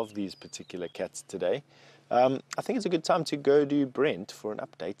glance of these particular cats today, I think it's a good time to go to Brent for an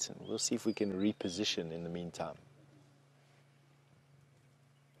update, and we'll see if we can reposition in the meantime.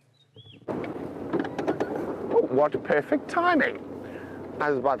 What perfect timing. I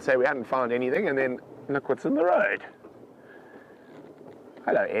was about to say we hadn't found anything, and then look what's in the road.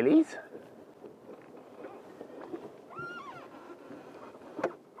 Hello, Ellies.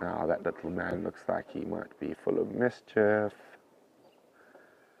 Now that little man looks like he might be full of mischief.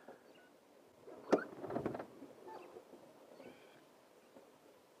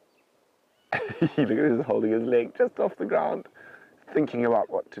 Look at him holding his leg just off the ground, thinking about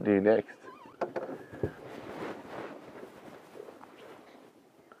what to do next.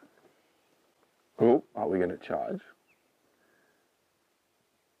 Oh, are we going to charge?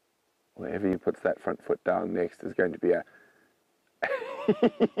 Wherever he puts that front foot down next is going to be a...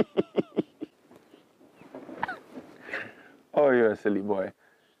 Oh, you're a silly boy.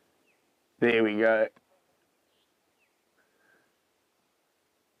 There we go.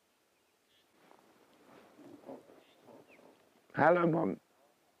 Hello, Mom.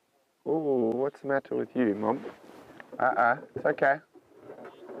 Oh, what's the matter with you, Mom? It's okay.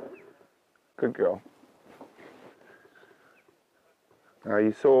 Good girl. Now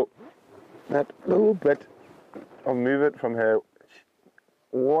you saw that little bit of movement from her. She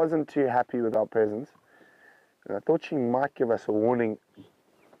wasn't too happy with our presence. And I thought she might give us a warning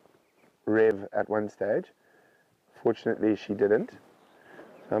rev at one stage. Fortunately, she didn't.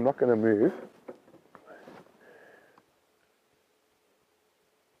 So I'm not going to move.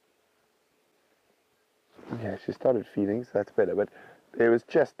 Yeah, she started feeding, so that's better. But there was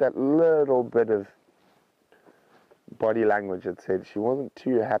just that little bit of body language that said she wasn't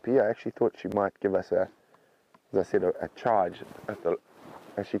too happy. I actually thought she might give us a, as I said, a charge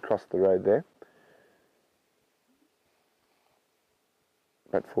as she crossed the road there.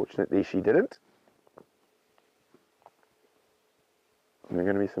 But fortunately she didn't. And there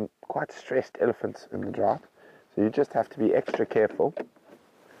are going to be some quite stressed elephants in the drought, so you just have to be extra careful.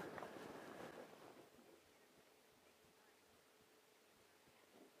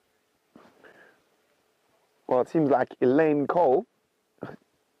 Well, it seems like Elaine Cole,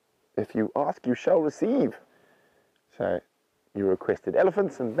 if you ask, you shall receive. So you requested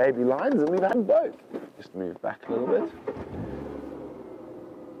elephants and baby lions, and we've had both. Just move back a little bit.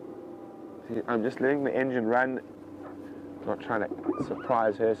 See, I'm just letting the engine run, not trying to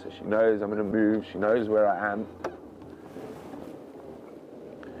surprise her, so she knows I'm going to move, she knows where I am.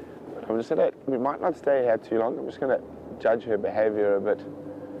 But I'm just going to, we might not stay here too long, I'm just going to judge her behavior a bit.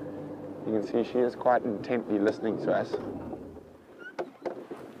 You can see she is quite intently listening to us.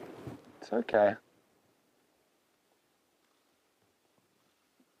 It's okay.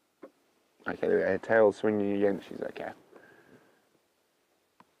 Okay, there we go. Her tail's swinging again. She's okay.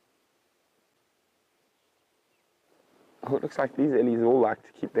 Oh, it looks like these Ellies all like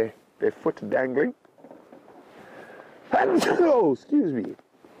to keep their foot dangling. Oh, excuse me.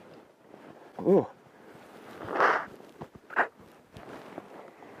 Oh.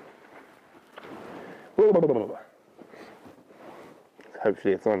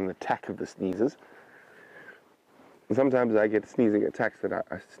 Hopefully it's not an attack of the sneezes. Sometimes I get sneezing attacks that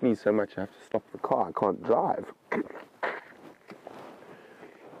I sneeze so much I have to stop the car. I can't drive.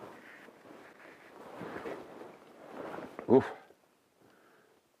 Oof.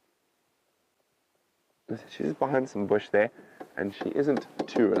 She's behind some bush there, and she isn't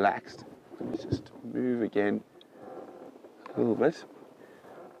too relaxed. Let me just move again a little bit.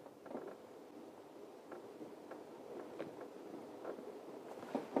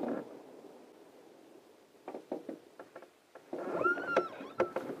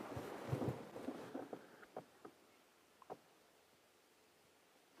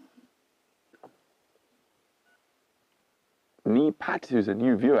 Pat, who's a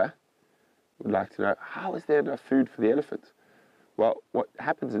new viewer, would like to know, how is there enough food for the elephants? Well, what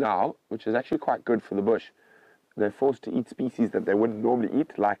happens now, which is actually quite good for the bush, they're forced to eat species that they wouldn't normally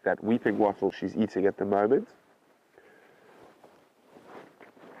eat, like that weeping wattle she's eating at the moment.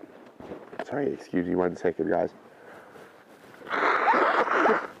 Sorry, excuse me 1 second, guys.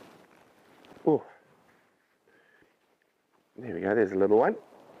 Oh, there we go, there's a little one.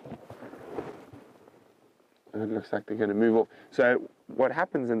 And it looks like they're going to move off. So what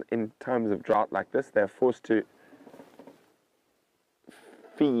happens in times of drought like this, they're forced to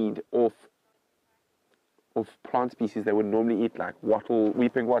feed off plant species they wouldn't normally eat, like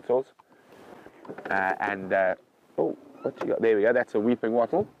weeping wattles. Oh, what you got? There we go, that's a weeping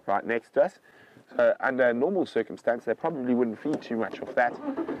wattle right next to us. So under normal circumstance, they probably wouldn't feed too much of that.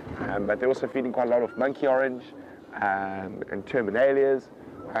 But they're also feeding quite a lot of monkey orange and terminalias,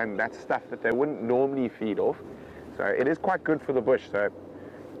 and that's stuff that they wouldn't normally feed off. So it is quite good for the bush. So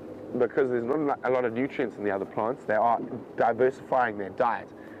because there's not a lot of nutrients in the other plants, they are diversifying their diet.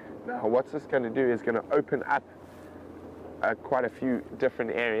 Now what's this going to do is going to open up quite a few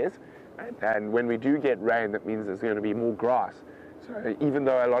different areas, and when we do get rain, that means there's going to be more grass. So even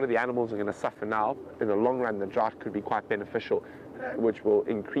though a lot of the animals are going to suffer now, in the long run the drought could be quite beneficial, which will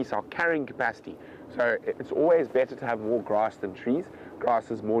increase our carrying capacity. So it's always better to have more grass than trees.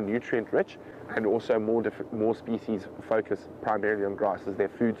 Grass is more nutrient rich, and also more species focus primarily on grass as their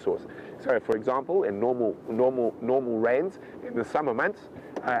food source. So for example, in normal rains in the summer months,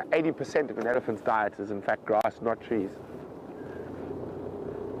 80% of an elephant's diet is in fact grass, not trees.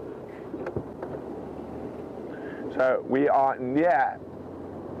 So we are near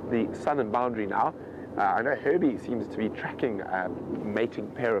the southern boundary now. I know Herbie seems to be tracking a mating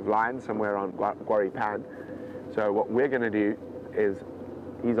pair of lions somewhere on Quarry Pan. So what we're going to do is,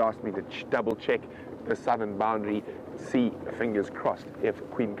 he's asked me to double check the southern boundary, see, fingers crossed, if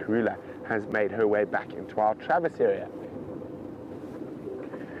Queen Karula has made her way back into our Travis area.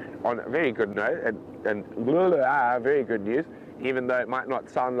 On a very good note, and very good news, even though it might not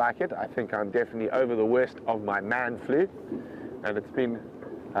sound like it, I think I'm definitely over the worst of my man flu, and it's been,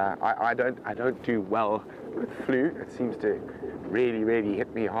 I don't do well with flu. It seems to really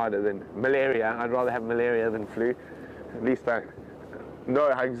hit me harder than malaria. I'd rather have malaria than flu. At least I know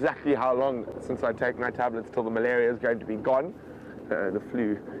exactly how long since I take my tablets till the malaria is going to be gone. The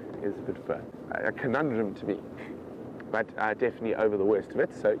flu is a bit of a conundrum to me, but definitely over the worst of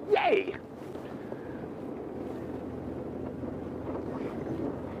it, so yay!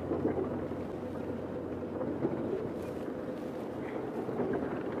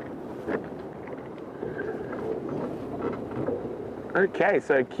 Okay,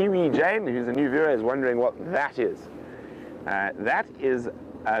 so Kiwi Jane, who's a new viewer, is wondering what that is. That is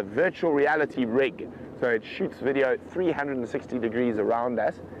a virtual reality rig. So it shoots video 360 degrees around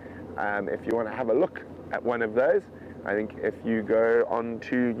us. If you want to have a look at one of those, I think if you go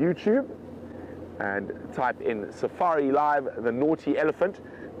onto YouTube and type in Safarilive The Naughty Elephant,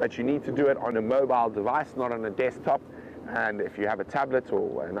 but you need to do it on a mobile device, not on a desktop. And if you have a tablet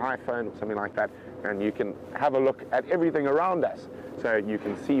or an iPhone or something like that, and you can have a look at everything around us. So you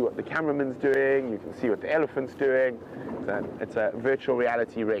can see what the cameraman's doing, you can see what the elephant's doing. So it's a virtual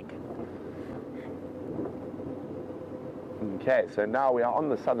reality rig. Okay, so now we are on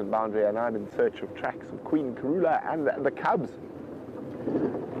the southern boundary and I'm in search of tracks of Queen Karula and the cubs.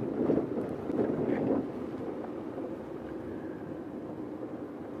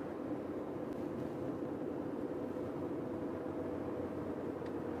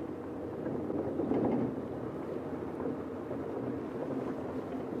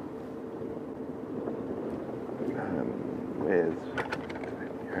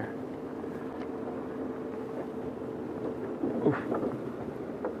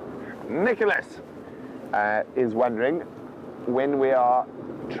 Nicholas is wondering, when we are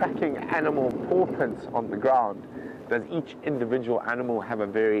tracking animal paw prints on the ground, does each individual animal have a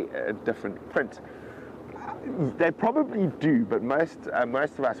very different print? They probably do, but most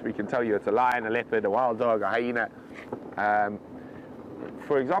of us, we can tell you it's a lion, a leopard, a wild dog, a hyena.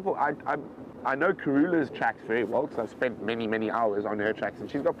 For example, I know Karula's tracks very well because I've spent many hours on her tracks,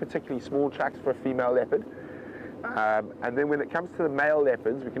 and she's got particularly small tracks for a female leopard. And then when it comes to the male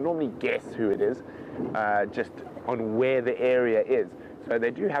leopards, we can normally guess who it is just on where the area is. So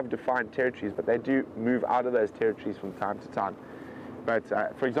they do have defined territories, but they do move out of those territories from time to time. But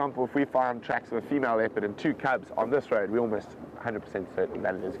for example, if we find tracks of a female leopard and 2 cubs on this road, we're almost 100% certain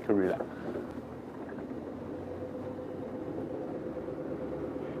that it is Karula.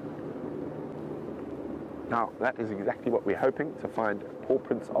 Now, that is exactly what we're hoping to find, paw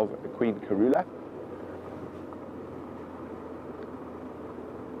prints of Queen Karula.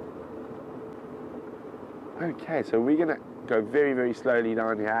 Okay, so we're gonna go very, very slowly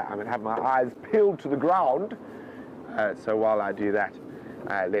down here. I'm gonna have my eyes peeled to the ground. So while I do that,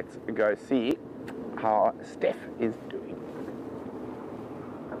 let's go see how Steph is doing.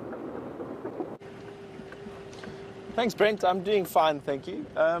 Thanks, Brent. I'm doing fine, thank you.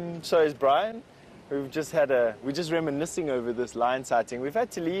 So is Brian. We're just reminiscing over this lion sighting. We've had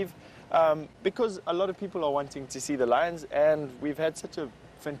to leave because a lot of people are wanting to see the lions, and we've had such a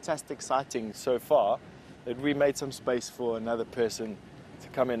fantastic sighting so far that we made some space for another person to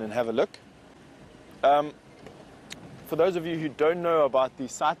come in and have a look. For those of you who don't know about the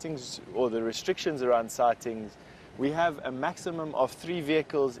sightings or the restrictions around sightings, we have a maximum of 3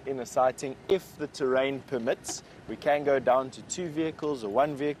 vehicles in a sighting if the terrain permits. We can go down to 2 vehicles or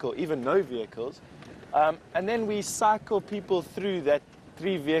 1 vehicle, even no vehicles. And then we cycle people through that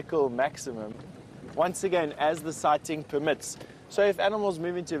 3 vehicle maximum, once again, as the sighting permits. So if animals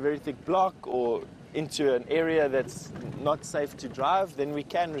move into a very thick block or into an area that's not safe to drive, then we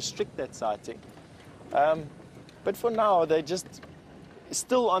can restrict that sighting. But for now, they're just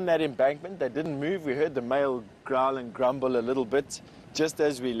still on that embankment. They didn't move. We heard the male growl and grumble a little bit just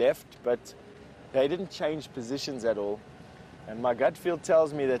as we left, but they didn't change positions at all. And my gut feel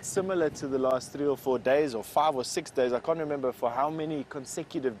tells me that similar to the last 3 or 4 days, or 5 or 6 days, I can't remember for how many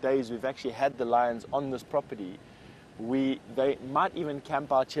consecutive days we've actually had the lions on this property, they might even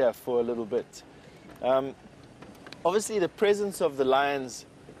camp out here for a little bit. Obviously, the presence of the lions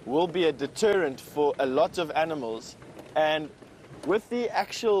will be a deterrent for a lot of animals, and with the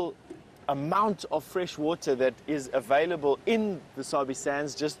actual amount of fresh water that is available in the Sabi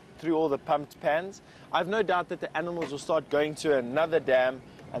Sands just through all the pumped pans, I've no doubt that the animals will start going to another dam,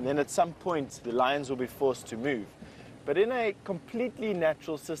 and then at some point the lions will be forced to move. But in a completely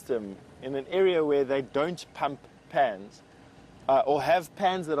natural system, in an area where they don't pump pans, or have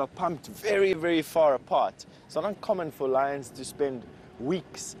pans that are pumped very, very far apart, it's not uncommon for lions to spend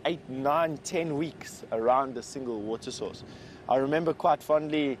weeks, 8, 9, 10 weeks around a single water source. I remember quite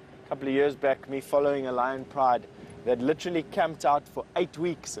fondly a couple of years back me following a lion pride that literally camped out for 8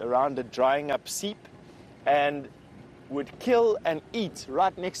 weeks around a drying up seep and would kill and eat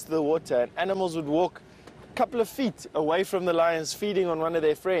right next to the water, and animals would walk a couple of feet away from the lions feeding on one of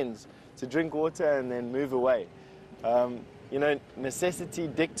their friends to drink water and then move away. You know, necessity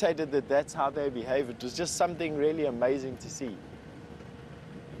dictated that that's how they behave. It was just something really amazing to see.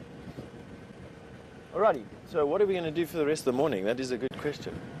 Alrighty, so what are we going to do for the rest of the morning? That is a good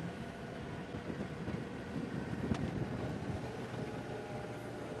question.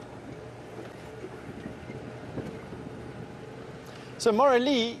 So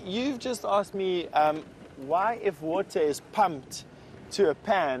Morally, you've just asked me why, if water is pumped to a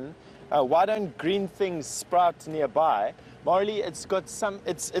pan, why don't green things sprout nearby? Morally, it's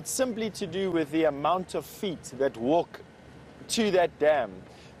simply to do with the amount of feet that walk to that dam.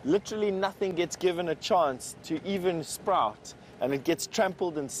 Literally nothing gets given a chance to even sprout, and it gets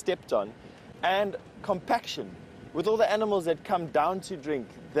trampled and stepped on. And compaction. With all the animals that come down to drink,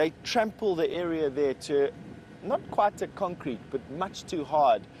 they trample the area there to not quite a concrete, but much too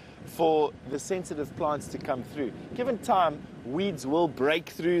hard for the sensitive plants to come through. Given time, weeds will break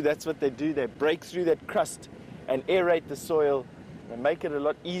through. That's what they do. They break through that crust and aerate the soil and make it a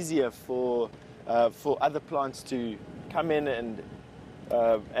lot easier for other plants to come in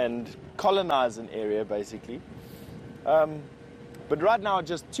and colonize an area, basically. But right now,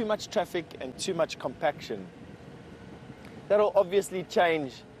 just too much traffic and too much compaction. That'll obviously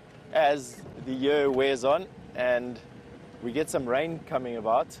change as the year wears on and we get some rain coming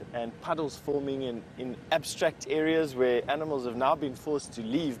about and puddles forming in abstract areas where animals have now been forced to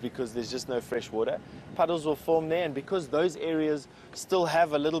leave because there's just no fresh water. Puddles will form there, and because those areas still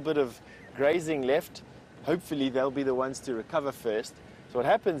have a little bit of grazing left, hopefully they'll be the ones to recover first. So what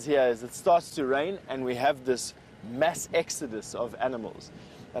happens here is it starts to rain and we have this mass exodus of animals.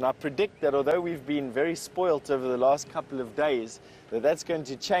 And I predict that although we've been very spoilt over the last couple of days, that's going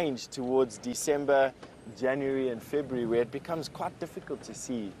to change towards December, January and February, where it becomes quite difficult to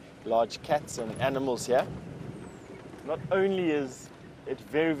see large cats and animals here. Not only is it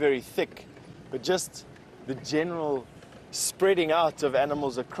very, very thick, but just the general spreading out of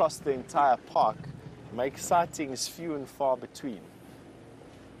animals across the entire park makes sightings few and far between.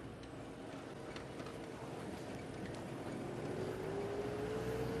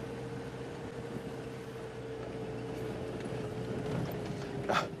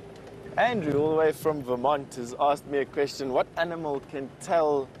 Andrew, all the way from Vermont, has asked me a question. What animal can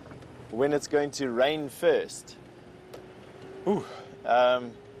tell when it's going to rain first?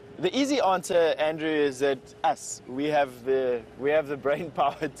 The easy answer, Andrew, is that we have the brain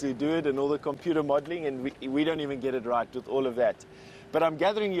power to do it and all the computer modeling, and we don't even get it right with all of that. But I'm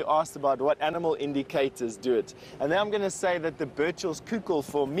gathering you asked about what animal indicators do it. And then I'm going to say that the Burchell's cuckoo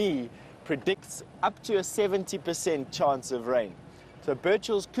for me predicts up to a 70% chance of rain. So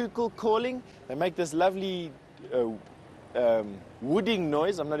Burchell's cuckoo calling, they make this lovely wooding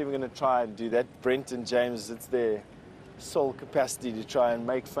noise. I'm not even going to try and do that. Brent and James, it's their sole capacity to try and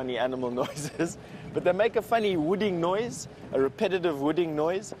make funny animal noises. But they make a funny wooding noise, a repetitive wooding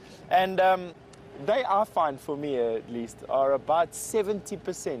noise. And they are fine, for me at least, are about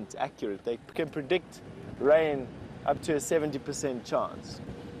 70% accurate. They can predict rain up to a 70% chance.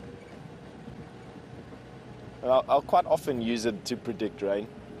 I'll quite often use it to predict rain.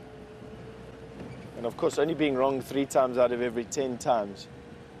 And of course, only being wrong 3 times out of every 10 times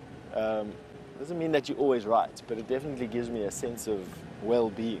doesn't mean that you're always right, but it definitely gives me a sense of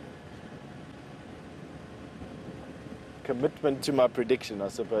well-being. Commitment to my prediction, I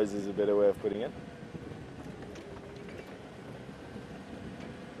suppose, is a better way of putting it.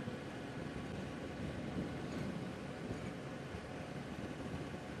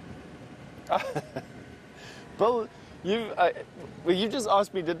 Bill, you just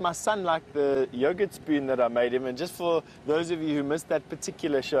asked me, did my son like the yogurt spoon that I made him? And just for those of you who missed that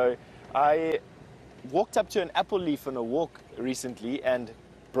particular show, I walked up to an apple leaf on a walk recently and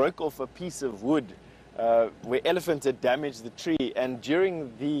broke off a piece of wood where elephants had damaged the tree. And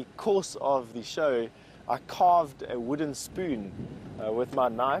during the course of the show, I carved a wooden spoon with my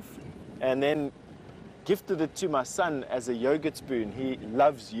knife and then gifted it to my son as a yogurt spoon. He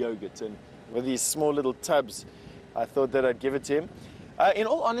loves yogurt, and with these small little tubs, I thought that I'd give it to him. In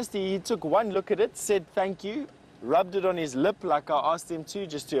all honesty, he took one look at it, said thank you, rubbed it on his lip like I asked him to,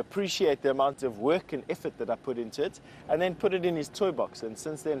 just to appreciate the amount of work and effort that I put into it, and then put it in his toy box, and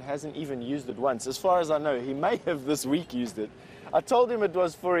since then hasn't even used it once. As far as I know, he may have this week used it. I told him it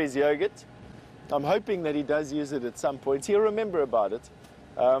was for his yogurt. I'm hoping that he does use it at some point. He'll remember about it.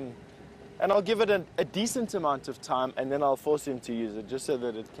 And I'll give it a decent amount of time, and then I'll force him to use it, just so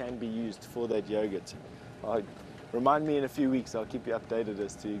that it can be used for that yogurt. Remind me in a few weeks, I'll keep you updated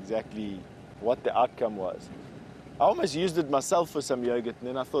as to exactly what the outcome was. I almost used it myself for some yogurt, and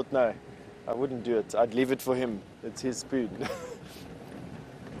then I thought, no, I wouldn't do it. I'd leave it for him. It's his spoon.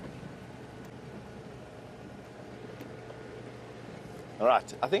 All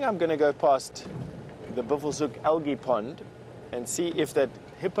right, I think I'm going to go past the Buffelshoek algae pond and see if that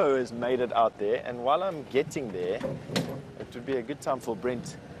hippo has made it out there. And while I'm getting there, it would be a good time for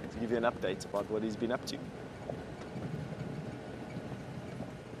Brent to give you an update about what he's been up to.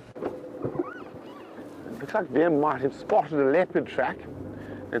 Looks like Ben might have spotted a leopard track.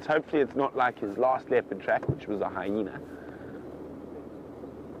 Hopefully it's not like his last leopard track, which was a hyena.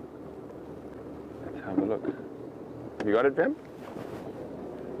 Let's have a look. Have you got it, Ben?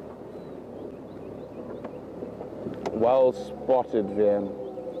 Well spotted, Ben.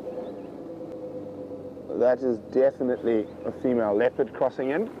 That is definitely a female leopard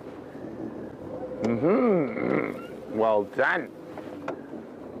crossing in. Well done.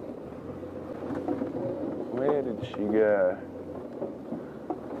 Where did she go?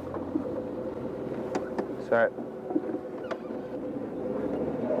 So,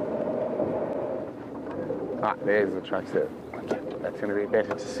 there's the tracks there. Okay, that's going to be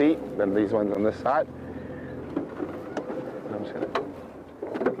better to see than these ones on this side. I'm just going to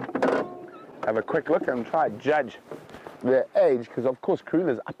have a quick look and try to judge their age, because of course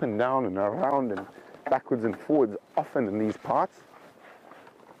Kruger's up and down and around and backwards and forwards often in these parts.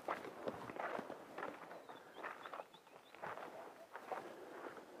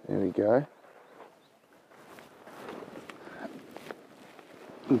 There we go.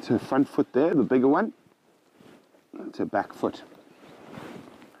 It's her front foot there, the bigger one. It's her back foot.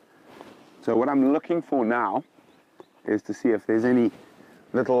 So what I'm looking for now is to see if there's any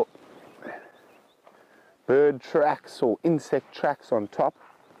little bird tracks or insect tracks on top.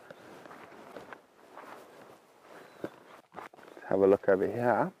 Let's have a look over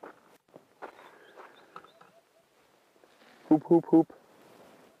here. Hoop, hoop, hoop.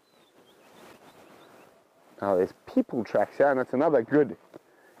 Now there's people tracks here, and that's another good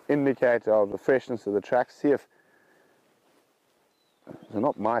indicator of the freshness of the tracks. See if they're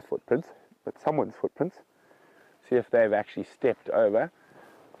not my footprints, but someone's footprints. See if they've actually stepped over.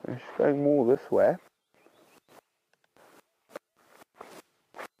 It's going more this way.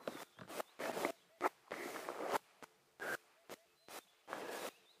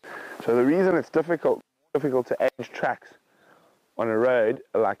 So the reason it's difficult to age tracks on a road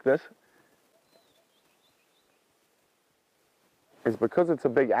like this is because it's a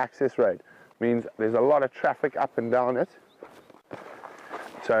big access road, means there's a lot of traffic up and down it.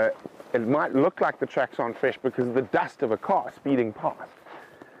 So it might look like the tracks aren't fresh because of the dust of a car speeding past.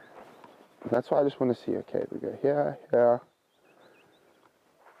 That's why I just want to see, okay, we go here, here.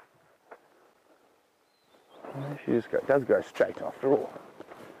 She just does go straight after all.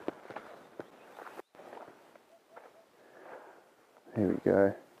 Here we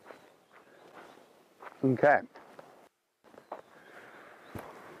go. Okay.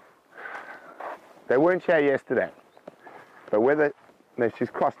 They weren't here yesterday, but whether she's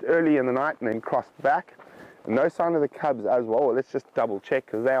crossed early in the night and then crossed back, and no sign of the cubs as well. Well, let's just double check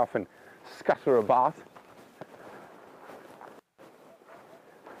because they often scutter about.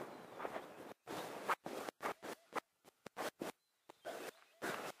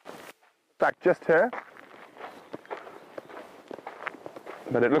 Like just her,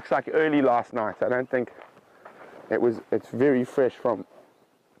 but it looks like early last night. I don't think it's very fresh from,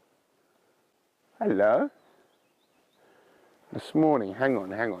 hello, this morning. Hang on.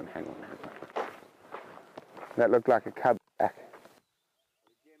 That looked like a cub back.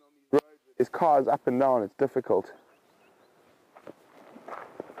 Again, on these roads, there's cars up and down, it's difficult.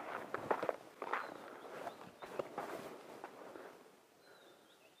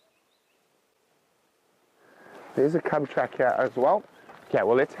 There's a cub track here as well. Okay,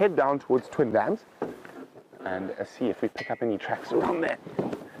 well, let's head down towards Twin Dams and see if we pick up any tracks around there.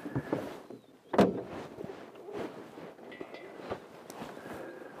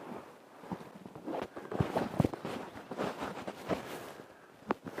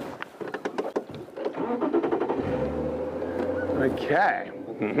 Okay,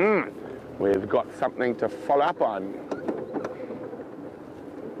 we've got something to follow up on.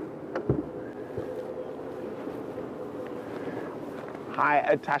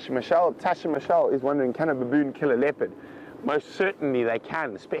 Hi, Tasha Michelle. Tasha Michelle is wondering, can a baboon kill a leopard? Most certainly they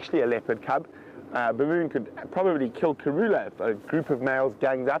can, especially a leopard cub. Baboon could probably kill Karula if a group of males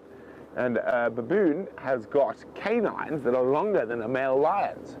gangs up, and a baboon has got canines that are longer than a male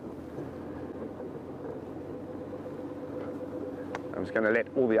lion's. I'm just going to let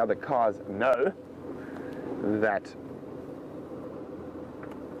all the other cars know that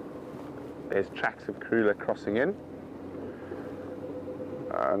there's tracks of Karula crossing in.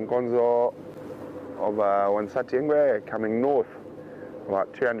 Ngonzo of Wansati coming north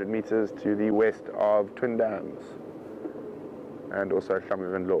about 200 meters to the west of Twin Dams, and also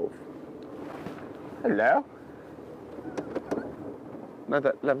Love. Hello.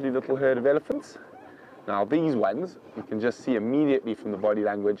 Another lovely little herd of elephants. Now these ones, you can just see immediately from the body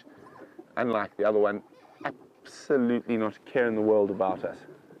language, unlike the other one, absolutely not a care in the world about us.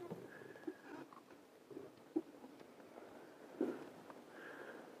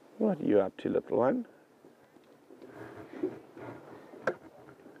 What are you up to, little one?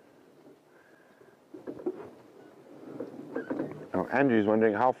 Now, Andrew's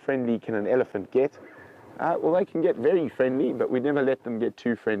wondering, how friendly can an elephant get? Well, they can get very friendly, but we never let them get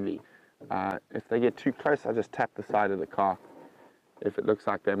too friendly. If they get too close, I just tap the side of the car. If it looks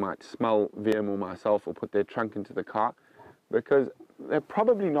like they might smell VM or myself, or put their trunk into the car, because they're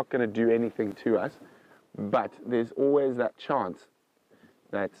probably not going to do anything to us, but there's always that chance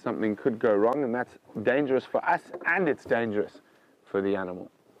that something could go wrong, and that's dangerous for us, and it's dangerous for the animal.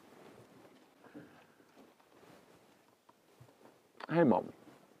 Hey, Mom.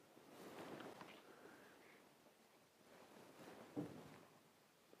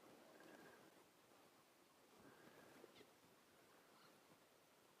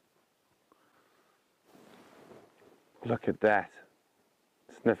 Look at that.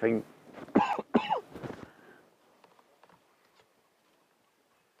 Sniffing.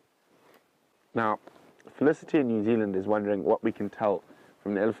 Now, Felicity in New Zealand is wondering what we can tell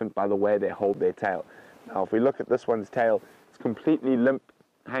from an elephant by the way they hold their tail. Now, if we look at this one's tail, it's completely limp,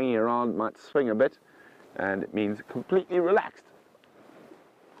 hanging around, might swing a bit, and it means completely relaxed.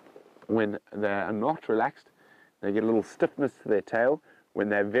 When they are not relaxed, they get a little stiffness to their tail. When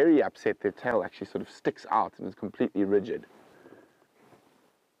they're very upset, their tail actually sort of sticks out and is completely rigid.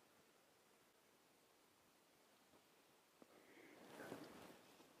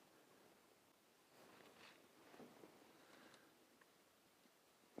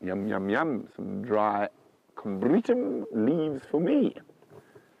 Yum, yum, yum, some dry combretum leaves for me.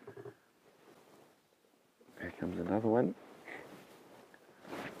 Here comes another one.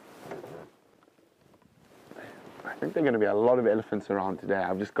 I think there are going to be a lot of elephants around today.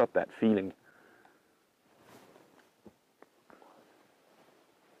 I've just got that feeling.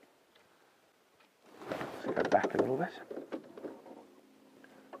 Let's go back a little bit.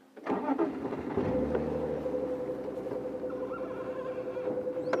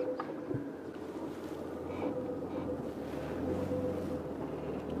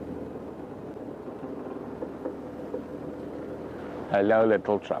 Hello,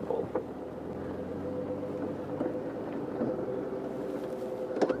 little trouble.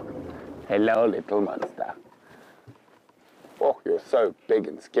 Hello, little monster. Oh, you're so big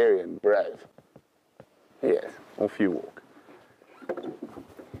and scary and brave. Yes, off you walk.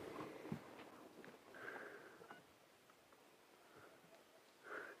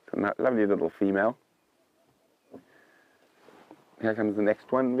 That lovely little female. Here comes the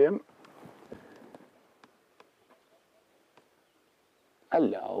next one, Vim.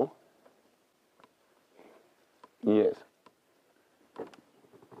 Hello. Yes.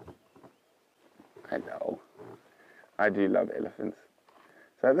 Hello. I do love elephants.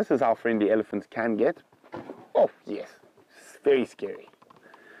 So this is how friendly elephants can get. Oh, yes. It's very scary.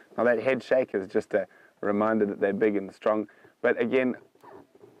 Now that head shake is just a reminder that they're big and strong. But again,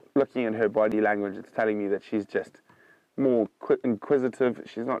 looking at her body language, it's telling me that she's just more inquisitive.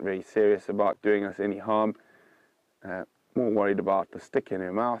 She's not very serious about doing us any harm. More worried about the stick in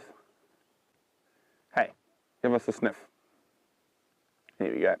her mouth. Hey, give us a sniff.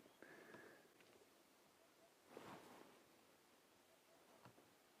 Here we go.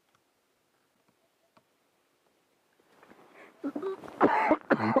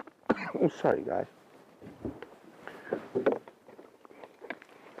 Oh, sorry, guys.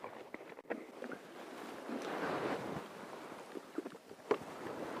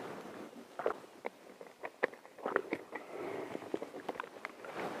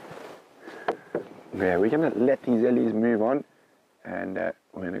 Yeah, we're going to let these ellies move on, and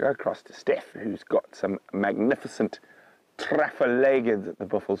we're going to go across to Steph, who's got some magnificent Safarilives at the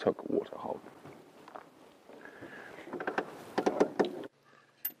Buffalo's Hook waterhole.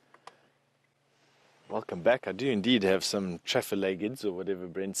 Welcome back. I do indeed have some Safarilives, or whatever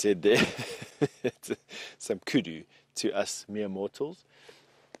Brent said there. Some kudu to us mere mortals.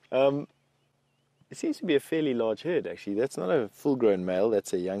 It seems to be a fairly large herd, actually. That's not a full-grown male,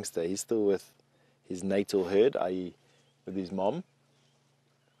 that's a youngster. He's still with his natal herd, i.e. with his mom.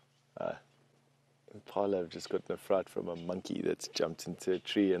 Impala have just gotten a fright from a monkey that's jumped into a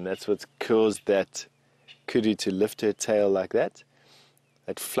tree, and that's what's caused that kudu to lift her tail like that.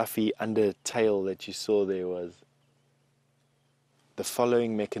 That fluffy under tail that you saw there was the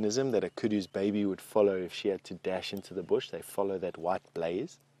following mechanism that a kudu's baby would follow if she had to dash into the bush. They follow that white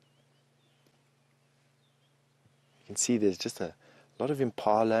blaze. You can see there's just a lot of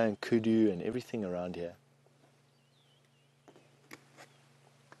impala and kudu and everything around here.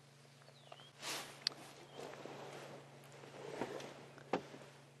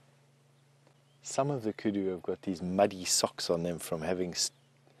 Some of the kudu have got these muddy socks on them from having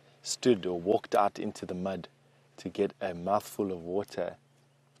stood or walked out into the mud to get a mouthful of water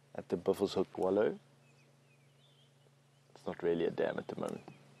at the Buffalo's Hook wallow. It's not really a dam at the moment.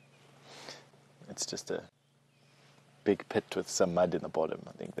 It's just a big pit with some mud in the bottom.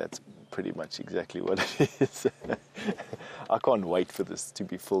 I think that's pretty much exactly what it is. I can't wait for this to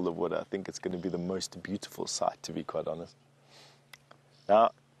be full of water. I think it's going to be the most beautiful sight, to be quite honest. Now,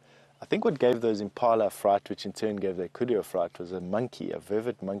 I think what gave those impala a fright, which in turn gave their kudu a fright, was a monkey, a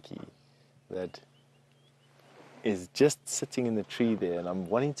vervet monkey, that is just sitting in the tree there, and I'm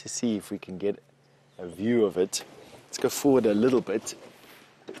wanting to see if we can get a view of it. Let's go forward a little bit.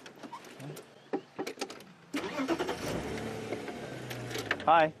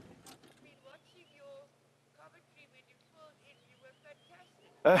 Hi. Been watching your commentary when you pulled in. You were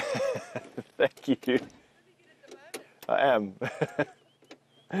fantastic. Thank you. Living it at the moment. I am.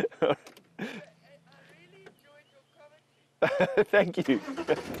 I really enjoyed your commentary. Thank you.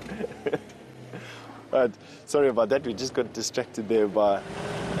 But sorry about that. We just got distracted there by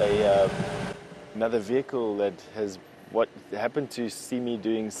another vehicle that has happened to see me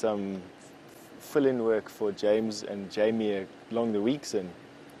doing some fill-in work for James and Jamie along the weeks and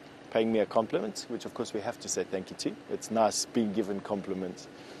paying me a compliment, which of course we have to say thank you to. It's nice being given compliments.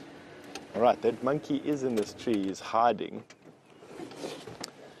 All right, that monkey is in this tree. He's hiding.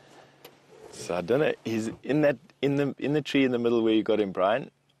 So I don't know. He's in the tree in the middle where you got him,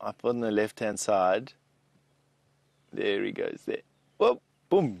 Brian. Up on the left-hand side. There he goes. There. Whoa!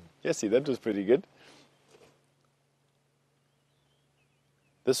 Boom! Yeah, see, that was pretty good.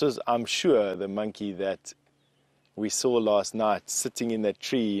 This was, I'm sure, the monkey that we saw last night sitting in that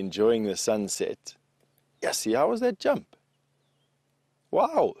tree enjoying the sunset. Yeah, see, how was that jump?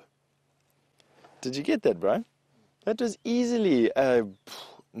 Wow! Did you get that, Brian? That was easily a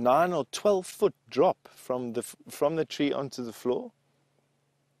 9 or 12 foot drop from the tree onto the floor.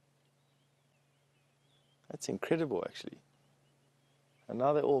 That's incredible, actually. And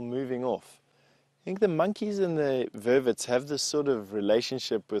now they're all moving off. I think the monkeys and the vervets have this sort of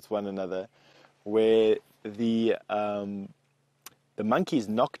relationship with one another where the the monkeys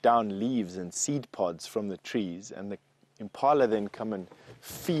knock down leaves and seed pods from the trees, and the impala then come and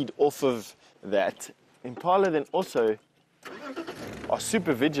feed off of that. Impala then also are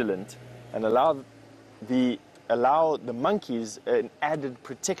super vigilant and allow the monkeys an added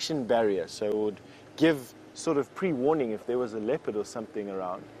protection barrier, so it would give sort of pre-warning if there was a leopard or something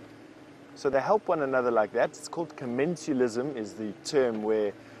around. So they help one another like that. It's called commensalism, is the term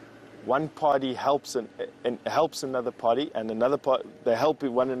where one party helps helps another party, and another part they help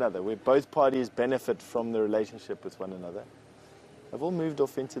one another, where both parties benefit from the relationship with one another. I've all moved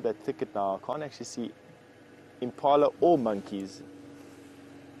off into that thicket now. I can't actually see impala or monkeys.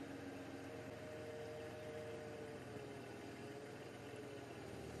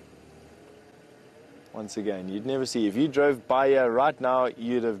 Once again, you'd never see. If you drove by here right now,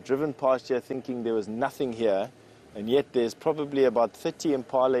 you'd have driven past here thinking there was nothing here, and yet there's probably about 30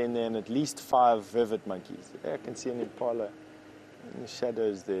 impala in there and at least 5 vivid monkeys. I can see an impala in the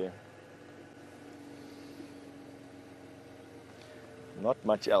shadows there. Not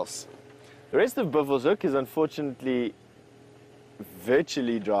much else. The rest of Buffelshoek is unfortunately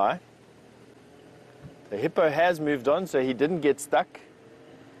virtually dry. The hippo has moved on, so he didn't get stuck.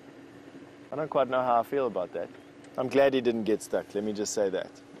 I don't quite know how I feel about that. I'm glad he didn't get stuck, let me just say that.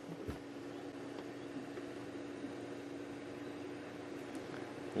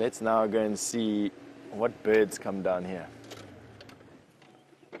 Let's now go and see what birds come down here.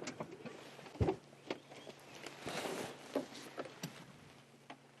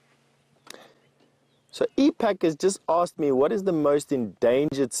 So EPAC has just asked me what is the most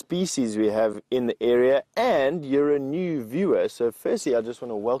endangered species we have in the area, and you're a new viewer. So firstly, I just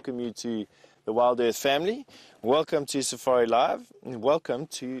want to welcome you to the Wild Earth family. Welcome to Safari Live, and welcome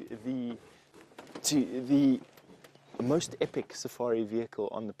to the most epic safari vehicle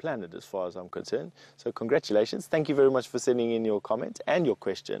on the planet as far as I'm concerned. So congratulations. Thank you very much for sending in your comment and your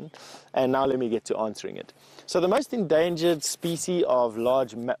question. And now let me get to answering it. So the most endangered species of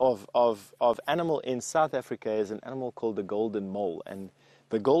animal in South Africa is an animal called the golden mole. And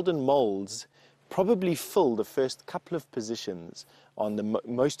the golden moles probably fill the first couple of positions on the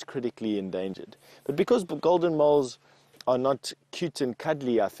most critically endangered. But because golden moles are not cute and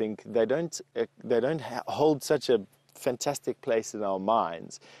cuddly, I think they don't hold such a fantastic place in our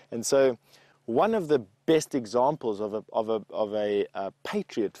minds. And so one of the best examples of a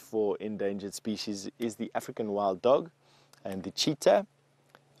patriot for endangered species is the African wild dog and the cheetah.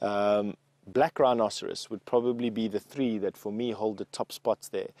 Black rhinoceros would probably be the 3 that for me hold the top spots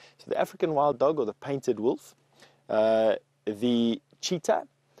there. So the African wild dog, or the painted wolf, the cheetah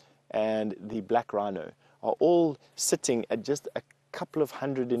and the black rhino are all sitting at just a couple of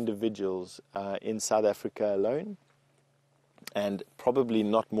hundred individuals in South Africa alone, and probably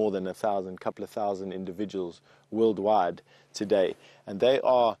not more than 1,000, couple of thousand individuals worldwide today. And they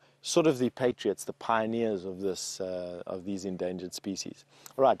are sort of the patriots, the pioneers of these endangered species.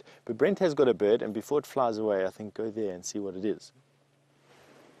 All right, but Brent has got a bird, and before it flies away, I think go there and see what it is.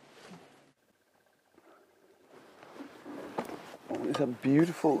 There's a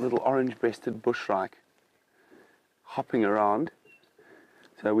beautiful little orange-breasted bushshrike hopping around.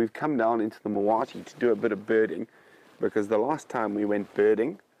 So we've come down into the Mawati to do a bit of birding, because the last time we went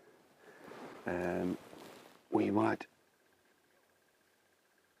birding, we might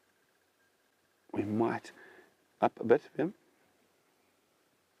up a bit, Vim.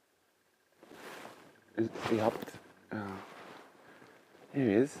 He hopped. Oh. Here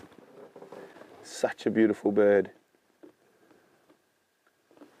he is. Such a beautiful bird.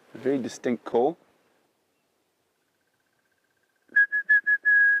 A very distinct call.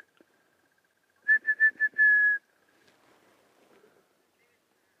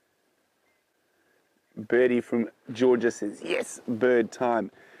 Birdie from Georgia says, yes, bird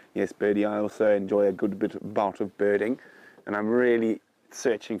time. Yes, Birdie, I also enjoy a good bout of birding, and I'm really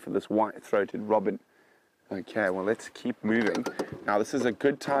searching for this white-throated robin. Okay, well, let's keep moving. Now, this is a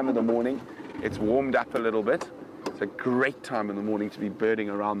good time in the morning. It's warmed up a little bit. It's a great time in the morning to be birding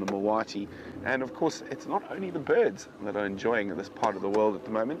around the Mawati. And, of course, it's not only the birds that are enjoying this part of the world at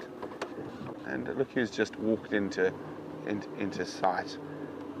the moment. And look who's just walked into sight.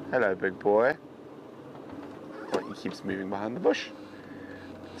 Hello, big boy. Oh, he keeps moving behind the bush.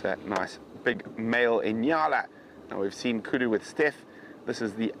 It's a nice big male Inyala. Now we've seen kudu with Steph. This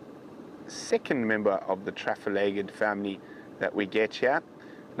is the second member of the traffilated family that we get here.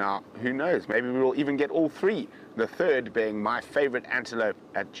 Now, who knows? Maybe we will even get all 3. The third being my favorite antelope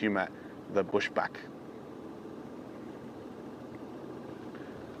at Djuma, the bushbuck.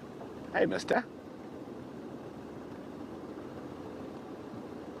 Hey, mister.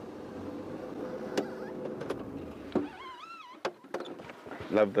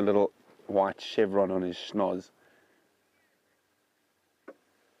 Love the little white chevron on his schnoz.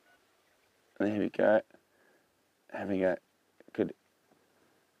 There we go. Having a good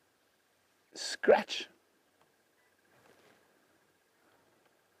scratch.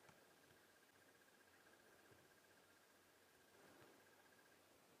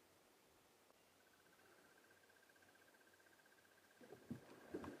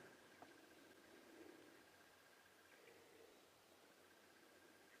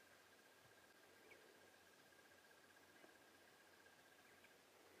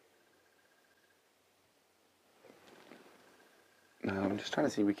 Now I'm just trying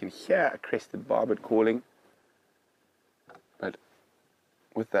to see if we can hear a crested barbet calling, but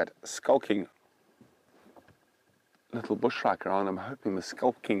with that skulking little bushracker on, I'm hoping the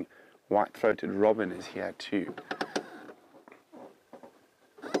skulking white-throated robin is here too.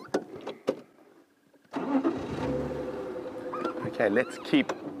 Okay, let's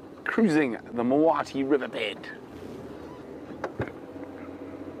keep cruising the Mawati riverbed.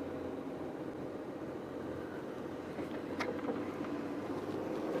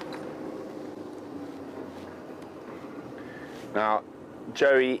 Now,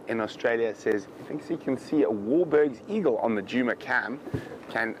 Joey in Australia says he thinks he can see a Warburg's eagle on the Juma cam.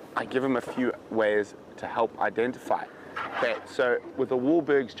 Can I give him a few ways to help identify? Okay, so with the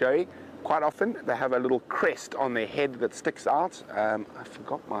Warburgs, Joey, quite often they have a little crest on their head that sticks out. I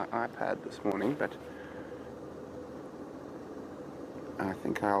forgot my iPad this morning, but I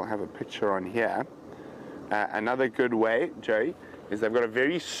think I'll have a picture on here. Another good way, Joey, is they've got a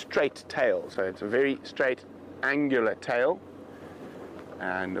very straight tail. So it's a very straight, angular tail.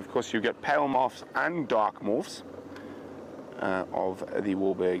 And of course you get pale morphs and dark morphs of the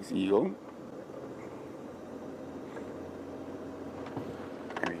Warburg's eagle.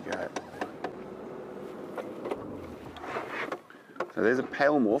 There we go. So there's a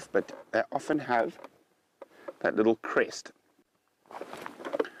pale morph, but they often have that little crest.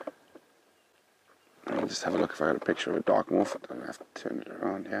 I'll just have a look if I got a picture of a dark morph. I don't have to turn it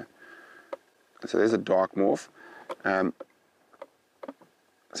around here. So there's a dark morph.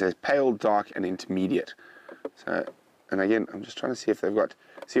 It says pale, dark, and intermediate. So, and again, I'm just trying to see if they've got,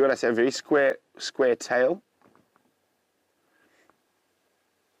 see what I said, very square tail.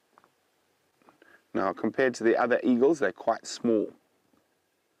 Now, compared to the other eagles, they're quite small.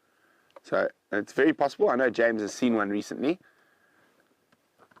 So, it's very possible. I know James has seen one recently.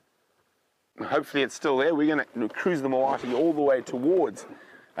 Hopefully it's still there. We're going to cruise the Mawati all the way towards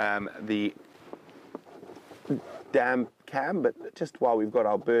the dam cam, but just while we've got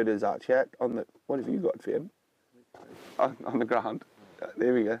our birders out here on the, what have you got for him? On the ground.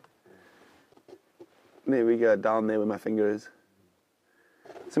 There we go. There we go, down there where my finger is.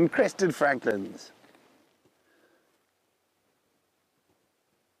 Some crested francolins.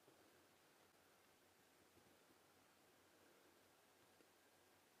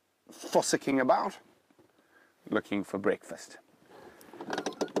 Fossicking about, looking for breakfast.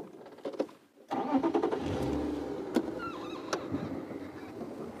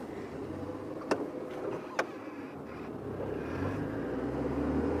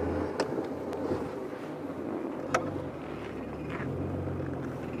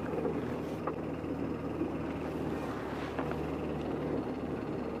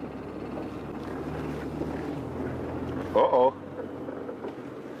 Uh-oh.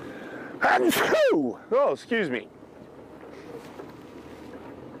 And phew! Oh, excuse me.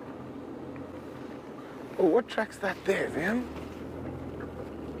 Oh, what track's that there, man?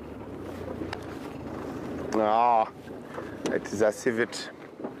 Ah, it is a civet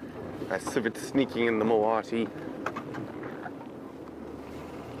sneaking in the Mawati.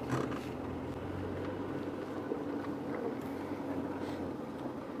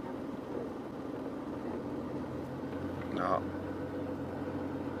 Now,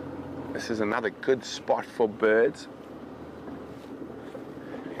 this is another good spot for birds.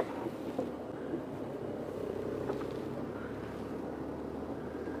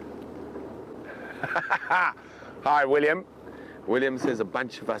 Hi, William. William says a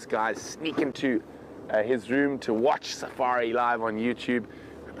bunch of us guys sneak into his room to watch Safari Live on YouTube.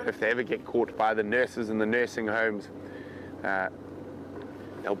 But if they ever get caught by the nurses in the nursing homes,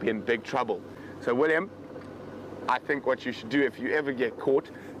 they'll be in big trouble. So, William, I think what you should do if you ever get caught,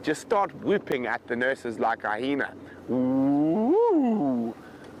 just start whooping at the nurses like a hyena. Whoop,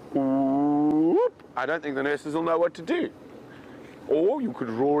 whoop. I don't think the nurses will know what to do. Or you could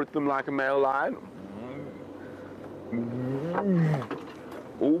roar at them like a male lion.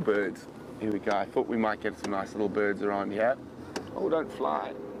 All birds. Here we go. I thought we might get some nice little birds around here. Oh, don't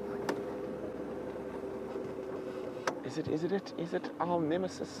fly. Is it our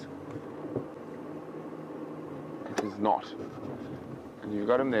nemesis? It is not. And you've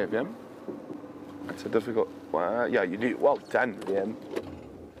got him there, Vim. It's a difficult. Yeah, you do. Well done, Vim.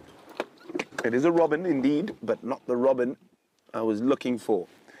 It is a robin indeed, but not the robin I was looking for.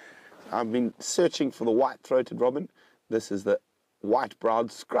 I've been searching for the white-throated robin. This is the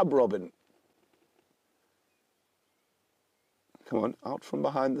white-browed scrub robin. Come on, out from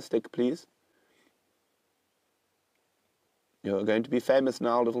behind the stick, please. You're going to be famous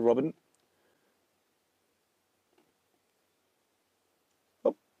now, little robin.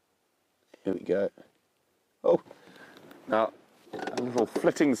 Oh, here we go. Oh, now, a little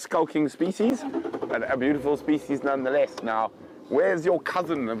flitting, skulking species, but a beautiful species nonetheless. Now, where's your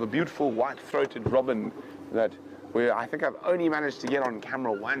cousin of a beautiful white-throated robin that I think I've only managed to get on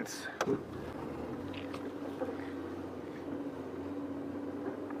camera once?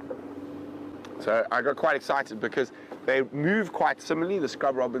 So I got quite excited because they move quite similarly, the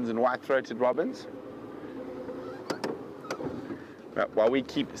scrub robins and white-throated robins. But while we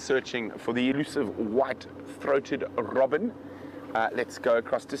keep searching for the elusive white-throated robin, let's go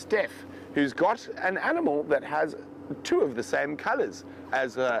across to Steph, who's got an animal that has two of the same colors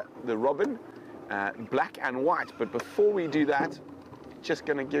as the robin, black and white. But before we do that, just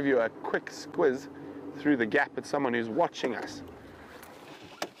going to give you a quick squiz through the gap at someone who's watching us.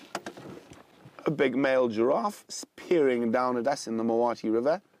 A big male giraffe peering down at us in the Mawati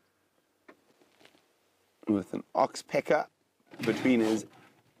River with an oxpecker between his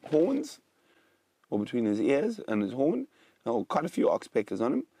horns, or between his ears and his horn. Oh, quite a few oxpeckers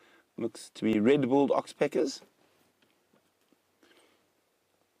on him. Looks to be red-billed oxpeckers.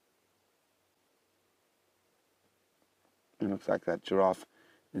 It looks like that giraffe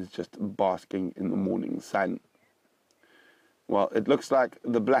is just basking in the morning sun. Well, it looks like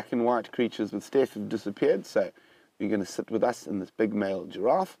the black and white creatures with Steph have disappeared, so you're going to sit with us in this big male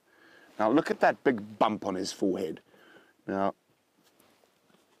giraffe. Now, look at that big bump on his forehead. Now,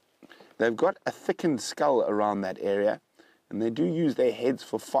 they've got a thickened skull around that area, and they do use their heads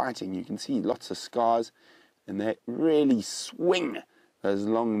for fighting. You can see lots of scars, and they really swing those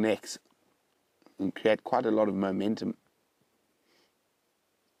long necks and create quite a lot of momentum.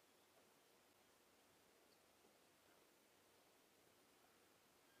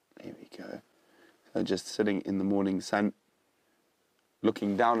 There we go. So just sitting in the morning sun,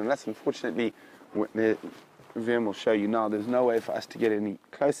 looking down, and that's unfortunately, Vim will show you now, there's no way for us to get any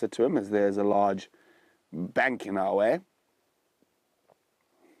closer to him as there's a large bank in our way.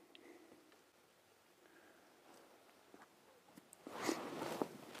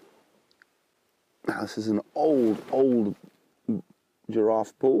 Now this is an old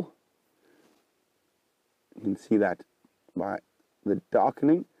giraffe bull. You can see that by the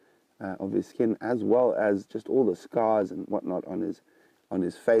darkening of his skin, as well as just all the scars and whatnot on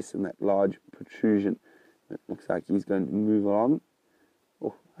his face and that large protrusion. It looks like he's going to move along.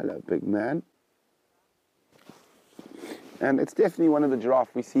 Oh, hello, big man. And it's definitely one of the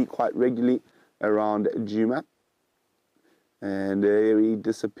giraffe we see quite regularly around Djuma. And there he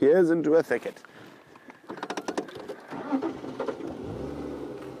disappears into a thicket.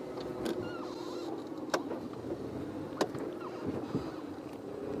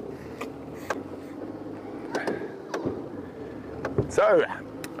 So,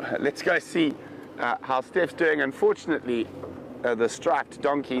 let's go see how Steph's doing. Unfortunately, the striped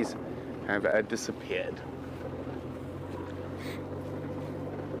donkeys have disappeared.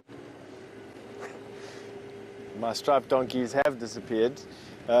 My striped donkeys have disappeared,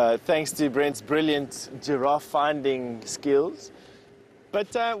 thanks to Brent's brilliant giraffe finding skills.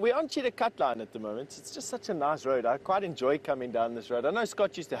 But we're on Cheetah Cut Line at the moment. It's just such a nice road. I quite enjoy coming down this road. I know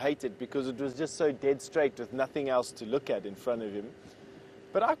Scott used to hate it because it was just so dead straight with nothing else to look at in front of him.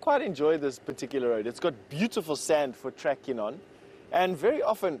 But I quite enjoy this particular road. It's got beautiful sand for tracking on. And very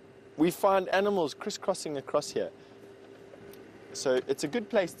often we find animals crisscrossing across here. So it's a good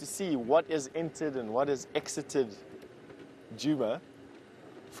place to see what is entered and what is exited Djuma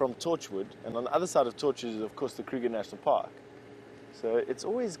from Torchwood. And on the other side of Torchwood is, of course, the Kruger National Park. So it's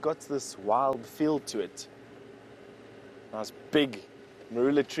always got this wild feel to it. Nice big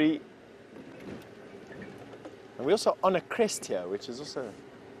marula tree. And we're also on a crest here, which is also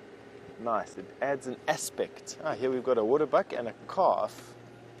nice. It adds an aspect. Here we've got a waterbuck and a calf.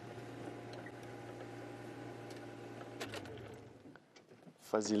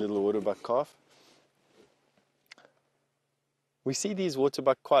 Fuzzy little waterbuck calf. We see these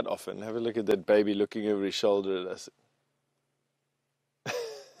waterbuck quite often. Have a look at that baby looking over his shoulder at us.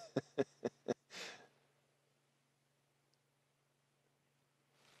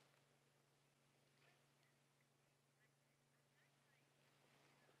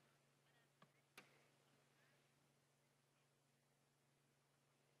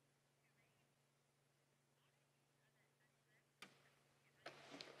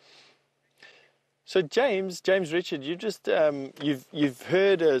 So James Richard, you just you've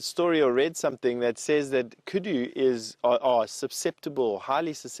heard a story or read something that says that kudu are susceptible,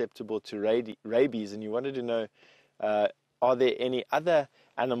 highly susceptible to rabies, and you wanted to know, are there any other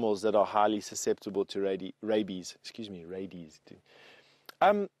animals that are highly susceptible to rabies? Excuse me, rabies.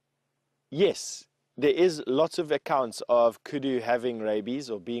 Yes, there is lots of accounts of kudu having rabies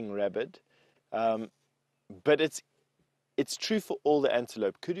or being rabid, but it's true for all the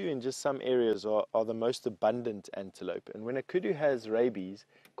antelope. Kudu in just some areas are the most abundant antelope. And when a kudu has rabies,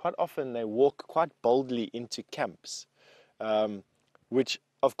 quite often they walk quite boldly into camps, which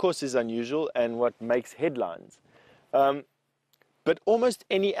of course is unusual and what makes headlines. But almost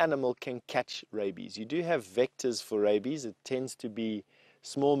any animal can catch rabies. You do have vectors for rabies. It tends to be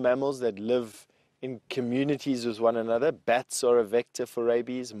small mammals that live in communities with one another. Bats are a vector for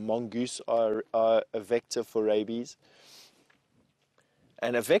rabies. Mongoose are a vector for rabies.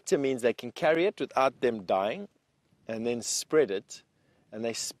 And a vector means they can carry it without them dying and then spread it. And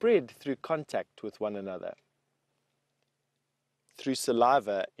they spread through contact with one another. Through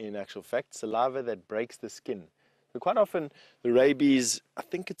saliva, in actual fact, saliva that breaks the skin. So quite often the rabies, I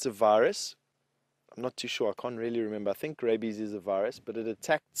think it's a virus. I'm not too sure, I can't really remember. I think rabies is a virus, but it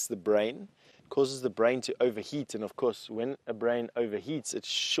attacks the brain, causes the brain to overheat. And of course, when a brain overheats, it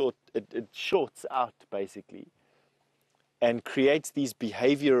shorts out basically, and creates these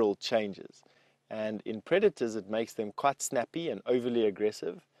behavioral changes. And in predators, it makes them quite snappy and overly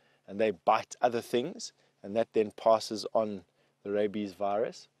aggressive, and they bite other things, and that then passes on the rabies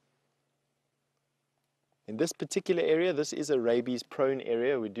virus. In this particular area, this is a rabies-prone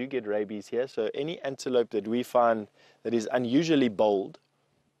area. We do get rabies here, so any antelope that we find that is unusually bold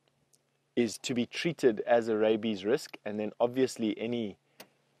is to be treated as a rabies risk, and then obviously any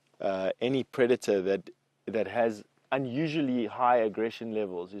predator that has unusually high aggression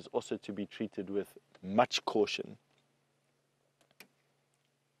levels is also to be treated with much caution.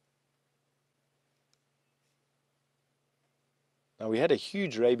 Now, we had a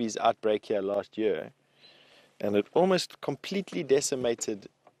huge rabies outbreak here last year, and it almost completely decimated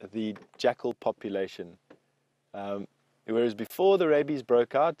the jackal population. Whereas before the rabies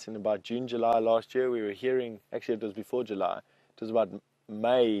broke out in about June, July last year, we were hearing, actually it was before July, it was about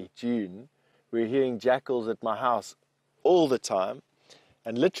May, June, we were hearing jackals at my house all the time.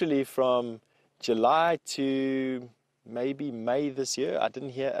 And literally from July to maybe May this year, I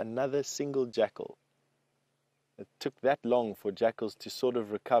didn't hear another single jackal. It took that long for jackals to sort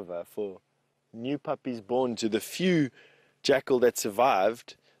of recover, for new puppies born to the few jackal that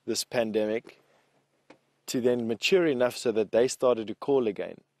survived this pandemic to then mature enough so that they started to call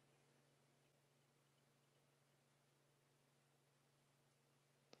again.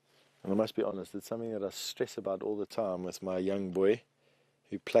 And I must be honest, it's something that I stress about all the time with my young boy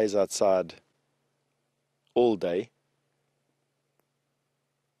who plays outside all day.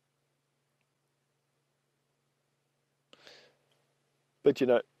 But you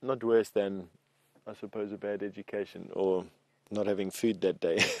know, not worse than, I suppose, a bad education or not having food that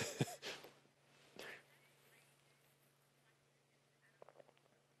day.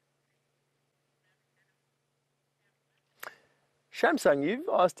 Shamsung, you've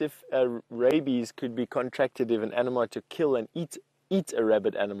asked if rabies could be contracted if an animal to kill and eat a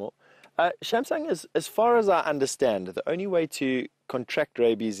rabid animal. Shamsung, as far as I understand, the only way to contract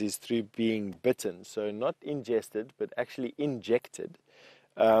rabies is through being bitten. So not ingested, but actually injected.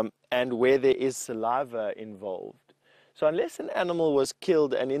 And where there is saliva involved. So unless an animal was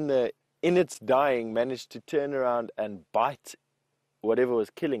killed and in its dying managed to turn around and bite whatever was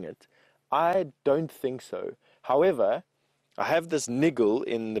killing it, I don't think so. However, I have this niggle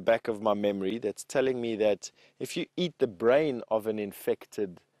in the back of my memory that's telling me that if you eat the brain of an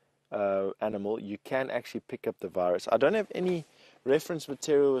infected animal, you can actually pick up the virus. I don't have any reference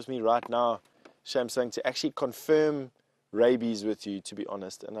material with me right now, Shamsung, to actually confirm rabies with you, to be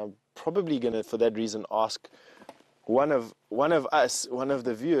honest. And I'm probably going to, for that reason, ask one of us, one of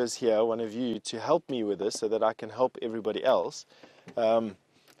the viewers here, one of you, to help me with this so that I can help everybody else. And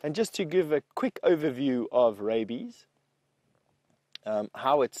just to give a quick overview of rabies,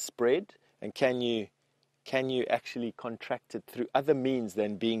 how it's spread, and can you actually contract it through other means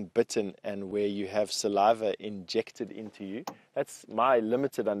than being bitten and where you have saliva injected into you. That's my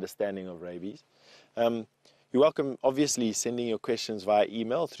limited understanding of rabies. You're welcome, obviously, sending your questions via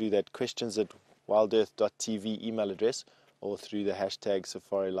email through that questions@wildearth.tv email address or through the hashtag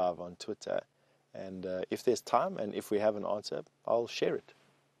Safarilive on Twitter. And if there's time and if we have an answer, I'll share it.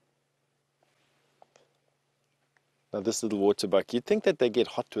 Now, this little water buck, you'd think that they get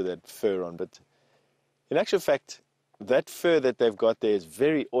hot with that fur on, but in actual fact, that fur that they've got there is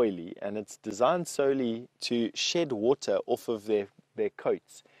very oily, and it's designed solely to shed water off of their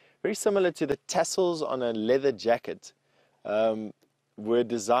coats. Very similar to the tassels on a leather jacket, were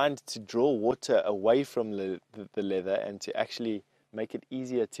designed to draw water away from the leather and to actually make it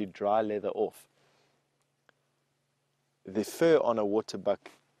easier to dry leather off. The fur on a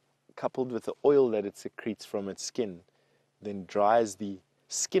waterbuck, coupled with the oil that it secretes from its skin, then dries the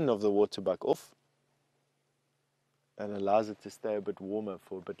skin of the waterbuck off and allows it to stay a bit warmer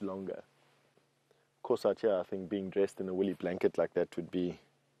for a bit longer. Of course, out here, I think being dressed in a woolly blanket like that would be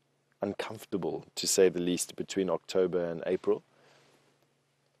uncomfortable, to say the least, between October and April.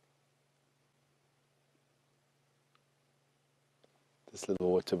 This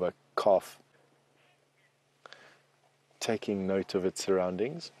little waterbuck calf taking note of its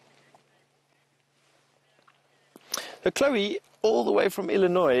surroundings. So Chloe, all the way from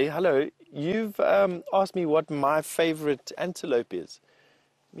Illinois, hello, you've asked me what my favorite antelope is.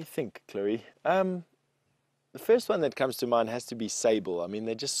 Let me think, Chloe. The first one that comes to mind has to be sable. I mean,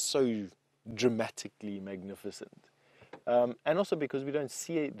 they're just so dramatically magnificent. And also because we don't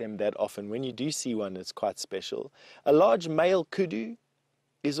see them that often. When you do see one, it's quite special. A large male kudu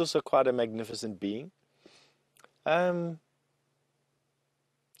is also quite a magnificent being. Nyala,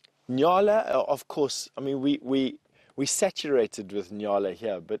 of course, I mean, we saturated with Nyala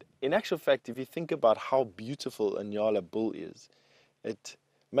here, but in actual fact, if you think about how beautiful a Nyala bull is, it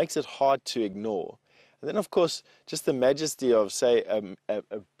makes it hard to ignore. And then, of course, just the majesty of, say, a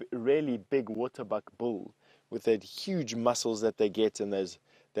really big waterbuck bull with that huge muscles that they get and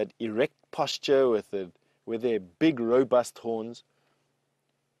that erect posture with their big, robust horns.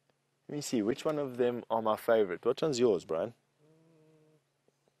 Let me see, which one of them are my favorite? Which one's yours, Brian?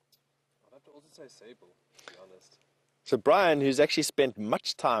 I'd have to also say sable, to be honest. So Brian, who's actually spent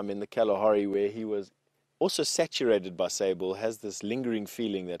much time in the Kalahari where he was also saturated by sable, has this lingering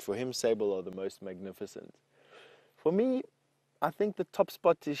feeling that for him, sable are the most magnificent. For me, I think the top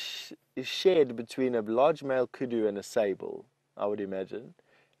spot is shared between a large male kudu and a sable, I would imagine,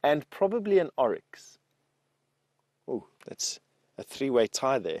 and probably an oryx. Oh, that's a three-way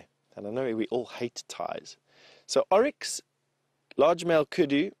tie there. And I know we all hate ties. So oryx, large male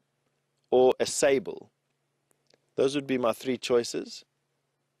kudu, or a sable. Those would be my three choices.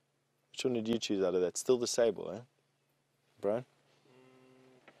 Which one did you choose out of that? Still the sable, eh? Brian?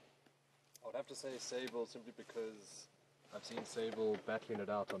 I would have to say sable simply because I've seen sable battling it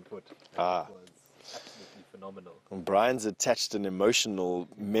out on foot. Ah. It was absolutely phenomenal. And Brian's attached an emotional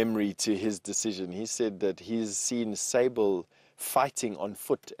memory to his decision. He said that he's seen sable fighting on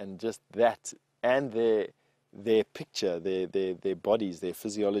foot, and just that and their picture, their bodies, their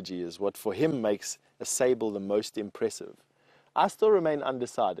physiology is what for him makes a sable the most impressive. I still remain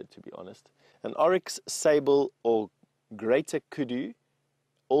undecided, to be honest. An oryx, sable, or greater kudu,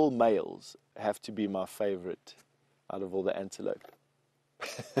 all males, have to be my favorite out of all the antelope.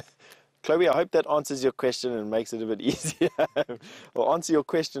 Chloe, I hope that answers your question and makes it a bit easier. Or answer your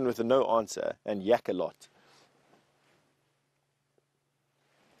question with a no answer and yak a lot.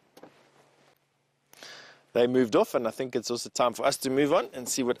 They moved off, and I think it's also time for us to move on and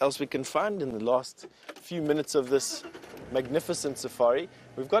see what else we can find in the last few minutes of this magnificent safari.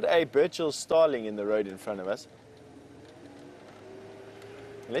 We've got a Birchall starling in the road in front of us.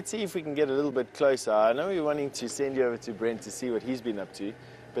 Let's see if we can get a little bit closer. I know we're wanting to send you over to Brent to see what he's been up to,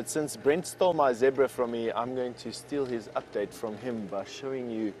 but since Brent stole my zebra from me, I'm going to steal his update from him by showing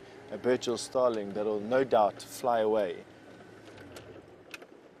you a Birchall starling that'll no doubt fly away.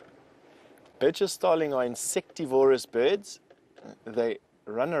 Birchall starling are insectivorous birds. They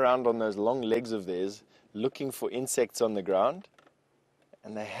run around on those long legs of theirs looking for insects on the ground,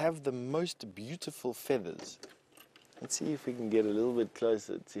 and they have the most beautiful feathers. Let's see if we can get a little bit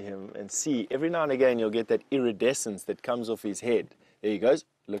closer to him and see. Every now and again you'll get that iridescence that comes off his head. There he goes.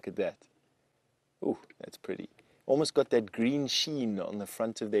 Look at that. Ooh, that's pretty. Almost got that green sheen on the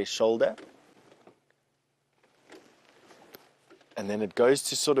front of their shoulder. And then it goes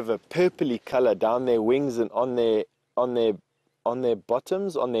to sort of a purpley color down their wings and on their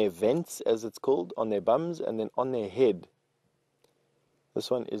bottoms, on their vents as it's called, on their bums, and then on their head.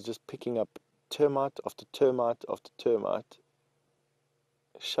 This one is just picking up termite after termite after termite,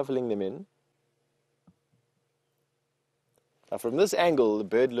 shoveling them in. Now from this angle, the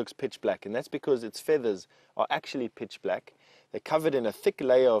bird looks pitch black, and that's because its feathers are actually pitch black. They're covered in a thick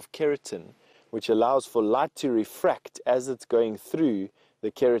layer of keratin, which allows for light to refract as it's going through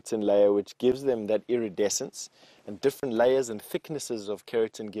the keratin layer, which gives them that iridescence. And different layers and thicknesses of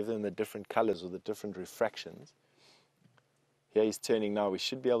keratin give them the different colors or the different refractions. Here he's turning now. We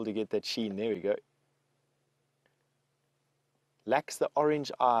should be able to get that sheen. There we go. lacks the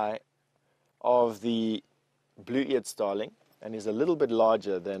orange eye of the blue-eared starling and is a little bit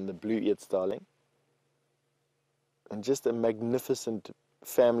larger than the blue-eared starling. And just a magnificent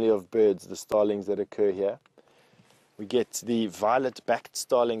family of birds, the starlings that occur here. We get the violet-backed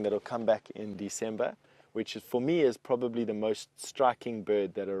starling that will come back in December, which for me is probably the most striking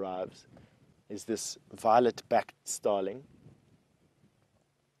bird that arrives, is this violet-backed starling.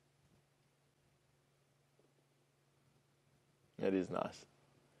 That is nice.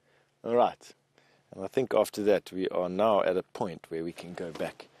 All right. And I think after that we are now at a point where we can go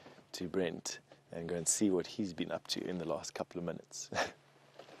back to Brent and go and see what he's been up to in the last couple of minutes.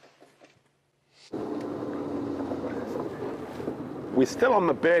 We're still on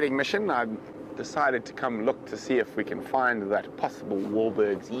the birding mission. I've decided to come look to see if we can find that possible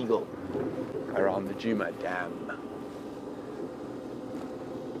Wahlberg's eagle around the Djuma Dam.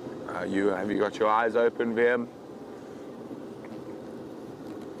 Have you got your eyes open, VM?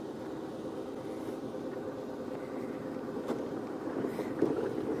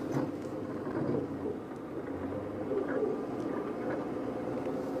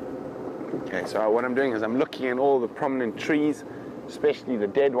 Okay, so what I'm doing is I'm looking at all the prominent trees, especially the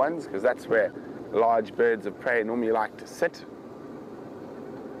dead ones, because that's where large birds of prey normally like to sit.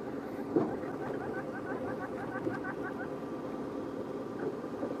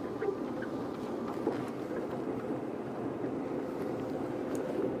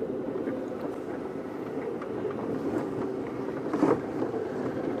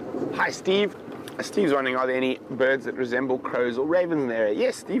 Hi, Steve. Steve's wondering, are there any birds that resemble crows or ravens in the area?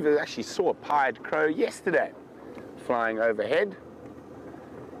 Yes, Steve actually saw a pied crow yesterday flying overhead.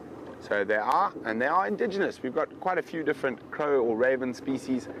 So there are, and they are indigenous. We've got quite a few different crow or raven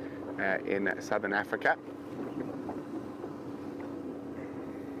species in southern Africa.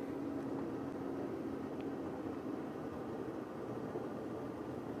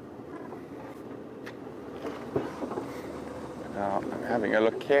 Now, I'm having a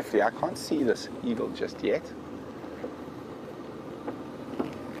look carefully. I can't see this eagle just yet.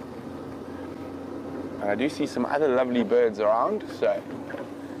 But I do see some other lovely birds around, so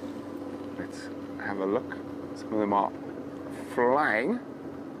let's have a look. Some of them are flying.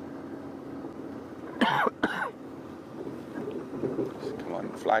 Just come on,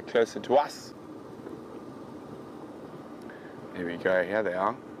 fly closer to us. There we go, here they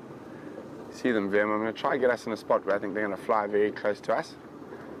are. See them, Vim. I'm going to try and get us in a spot where I think they're going to fly very close to us.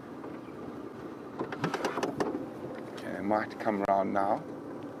 Okay, they might come around now.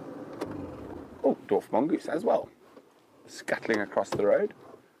 Oh, dwarf mongoose as well, scuttling across the road.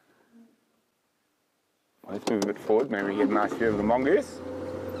 Well, let's move a bit forward, maybe we get a nice view of the mongoose.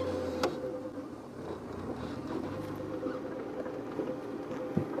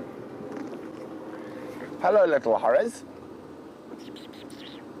 Hello, little horrors.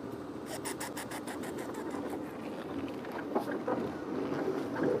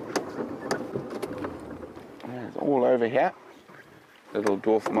 It's all over here. Little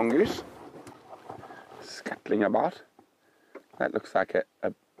dwarf mongoose scuttling about. That looks like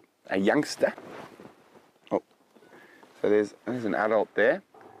a youngster. Oh, so there's an adult there.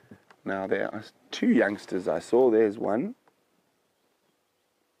 Now there are two youngsters I saw. There's one.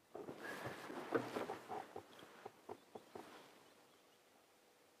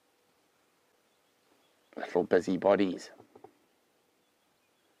 Little busybodies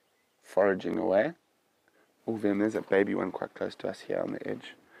foraging away. Oh, then there's a baby one quite close to us here on the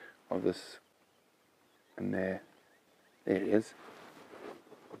edge of this. And there he is.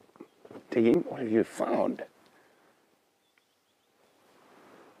 Digging. What have you found?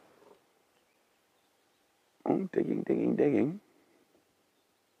 Oh, digging, digging, digging.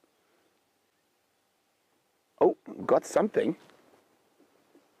 Oh, got something.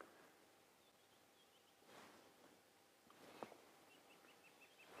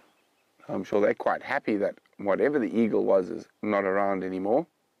 I'm sure they're quite happy that whatever the eagle was is not around anymore.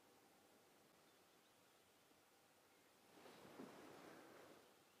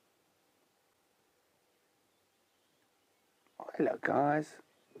 Oh, hello, guys.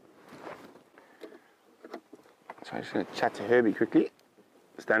 So I'm just going to chat to Herbie quickly.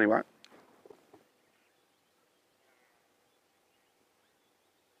 Standing by.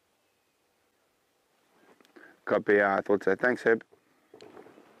 Copy, I thought so. Thanks, Herb.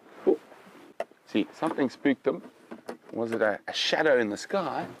 Oh. See, something spooked them. Was it a shadow in the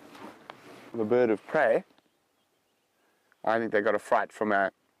sky of a bird of prey? I think they got a fright from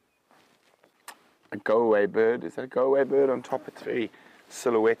a go-away bird. Is that a go-away bird on top? It's very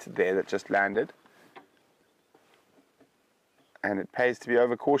silhouetted there that just landed. And it pays to be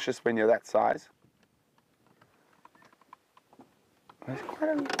overcautious when you're that size. There's quite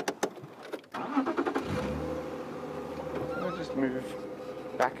a... I'll just move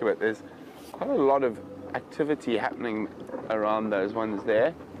back a bit. There's quite a lot of activity happening around those ones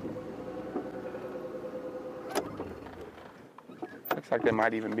there. Looks like they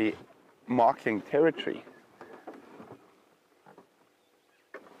might even be marking territory.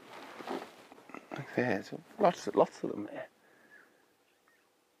 Look there, so lots of them there.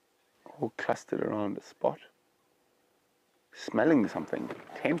 All clustered around a spot. Smelling something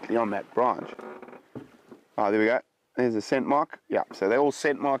intently on that branch. Oh, there we go. There's a scent mark. Yeah, so they're all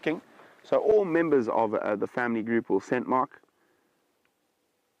scent marking. So all members of the family group will scent mark.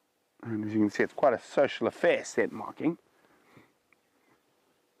 And as you can see, it's quite a social affair, scent marking.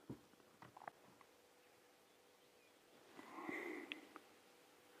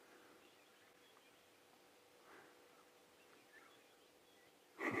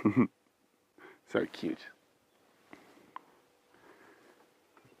 So cute.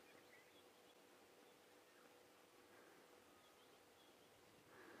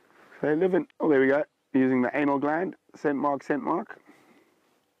 So they live in, oh, there we go, using the anal gland, scent mark, scent mark.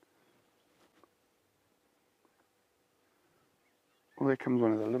 Well, there comes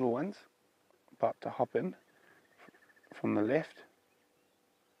one of the little ones, about to hop in from the left.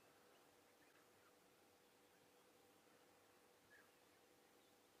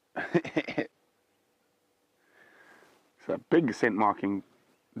 So a big scent marking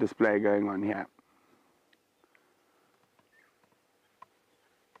display going on here.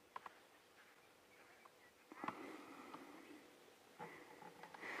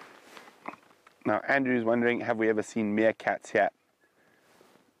 Now Andrew's wondering, have we ever seen meerkats here?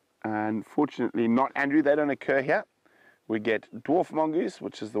 Unfortunately not, Andrew, they don't occur here. We get dwarf mongoose,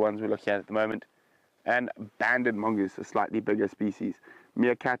 which is the ones we're looking at the moment, and banded mongoose, a slightly bigger species.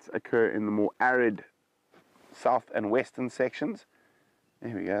 Meerkats occur in the more arid south and western sections.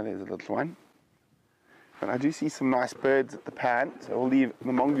 There we go, there's a little one. But I do see some nice birds at the pan, so we'll leave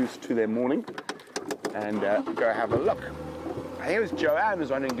the mongoose to their morning and go have a look. I think it was Joanne was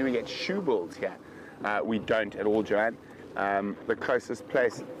wondering, do we get shoebills here? We don't at all, Joanne. The closest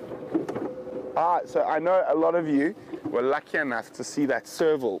place. So I know a lot of you were lucky enough to see that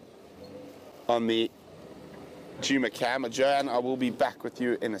serval on the Juma cam. Joanne, I will be back with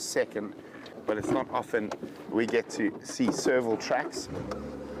you in a second, but it's not often we get to see serval tracks.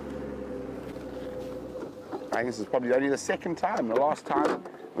 I think this is probably only the second time. The last time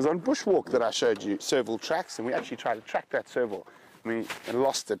was on Bushwalk that I showed you serval tracks, and we actually tried to track that serval. We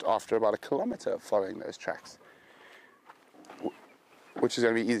lost it after about 1 kilometer of following those tracks. Which is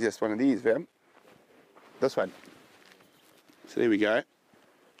going to be easiest one of these, Vim? This one. So there we go.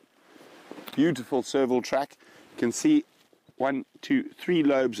 Beautiful serval track. You can see 1, 2, 3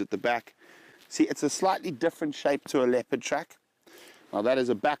 lobes at the back. See, it's a slightly different shape to a leopard track. Now that is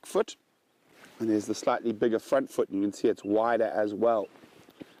a back foot, and there's the slightly bigger front foot, and you can see it's wider as well.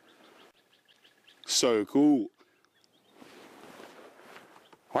 So cool.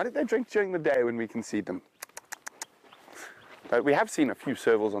 Why did they drink during the day when we can see them? But we have seen a few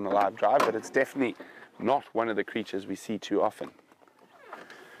servals on the live drive, but it's definitely not one of the creatures we see too often.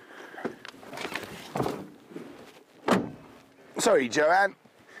 Sorry, Joanne.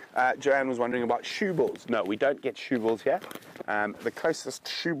 Joanne was wondering about shoebills. No, we don't get shoebills here. The closest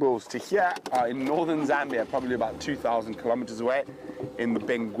shoebills to here are in northern Zambia, probably about 2,000 kilometers away, in the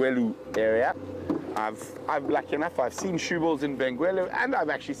Benguelu area. I'm lucky enough, I've seen shoebills in Benguelu, and I've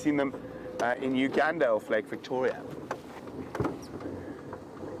actually seen them in Uganda off Lake Victoria.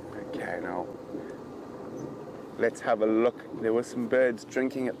 Okay, now let's have a look. There were some birds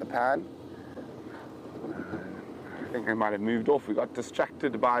drinking at the pan. I think they might have moved off. We got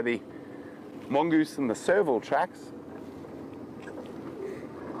distracted by the mongoose and the serval tracks.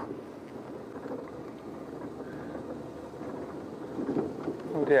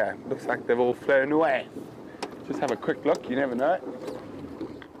 Oh dear, looks like they've all flown away. Just have a quick look, you never know.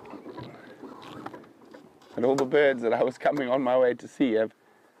 And all the birds that I was coming on my way to see have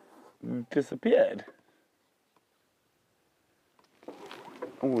disappeared.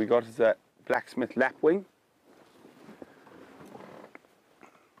 All we got is that blacksmith lapwing.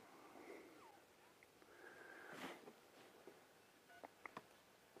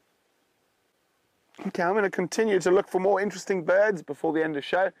 Okay, I'm going to continue to look for more interesting birds before the end of the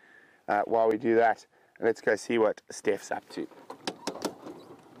show. While we do that, let's go see what Steph's up to.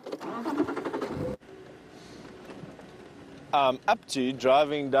 Up to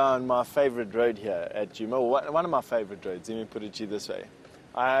driving down my favorite road here at Juma, one of my favorite roads, let me put it to you this way.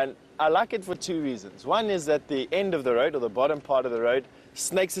 And I like it for 2 reasons. One is that the end of the road, or the bottom part of the road,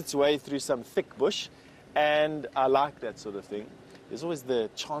 snakes its way through some thick bush, and I like that sort of thing. there's always the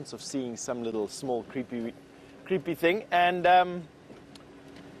chance of seeing some little small creepy thing. And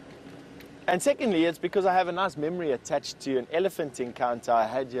secondly, it's because I have a nice memory attached to an elephant encounter I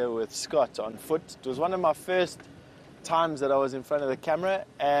had here with Scott on foot. It was one of my first times that I was in front of the camera,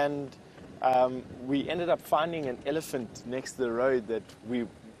 and we ended up finding an elephant next to the road that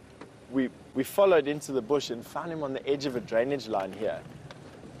we followed into the bush and found him on the edge of a drainage line here.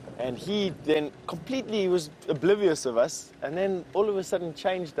 And he then completely was oblivious of us, and then all of a sudden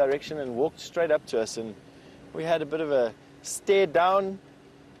changed direction and walked straight up to us, and we had a bit of a stare down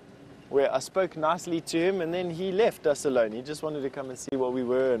where I spoke nicely to him, and then he left us alone. He just wanted to come and see what we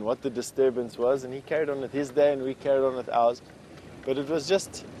were and what the disturbance was, and he carried on with his day and we carried on with ours. But it was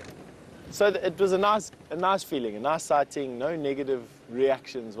just, so it was a nice feeling, a nice sighting, no negative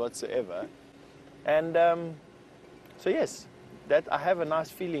reactions whatsoever. And so yes, that I have a nice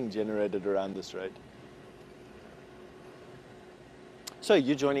feeling generated around this road. So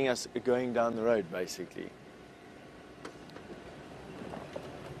you're joining us going down the road, basically.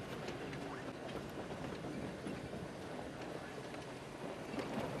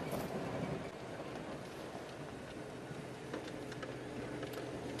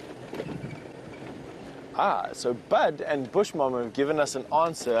 So Bud and Bushmom have given us an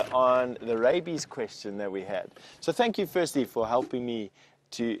answer on the rabies question that we had. So thank you firstly for helping me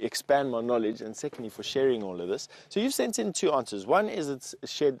to expand my knowledge, and secondly for sharing all of this. So you've sent in two answers. One is it's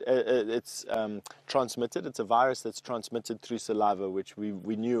transmitted. It's a virus that's transmitted through saliva, which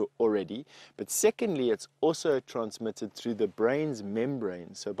we knew already. But secondly, it's also transmitted through the brain's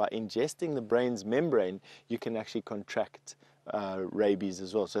membrane. So by ingesting the brain's membrane, you can actually contract rabies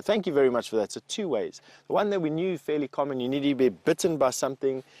as well. So thank you very much for that. So two ways. The one that we knew fairly common, you need to be bitten by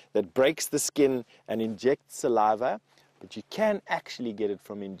something that breaks the skin and injects saliva, but you can actually get it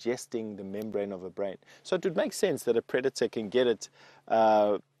from ingesting the membrane of a brain. So it would make sense that a predator can get it.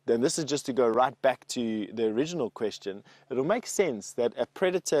 Then this is just to go right back to the original question. It'll make sense that a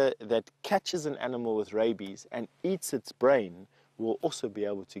predator that catches an animal with rabies and eats its brain will also be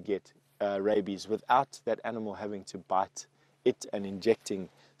able to get rabies without that animal having to bite it and injecting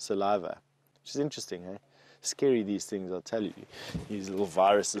saliva, which is interesting, eh? Scary, these things, I'll tell you. These little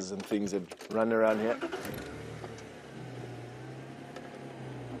viruses and things that run around here.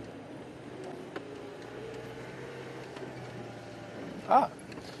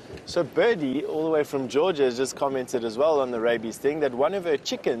 So Birdie, all the way from Georgia, has just commented as well on the rabies thing, that one of her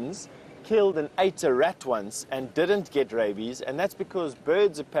chickens killed and ate a rat once and didn't get rabies, and that's because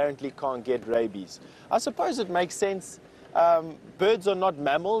birds apparently can't get rabies. I suppose it makes sense. Birds are not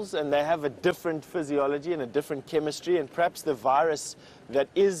mammals, and they have a different physiology and a different chemistry, and perhaps the virus that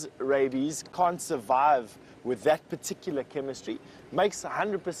is rabies can't survive with that particular chemistry. Makes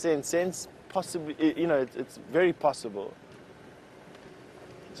 100% sense. Possibly, you know, it's very possible.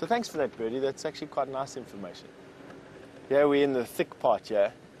 So thanks for that, Birdie. That's actually quite nice information. Yeah, we're in the thick part,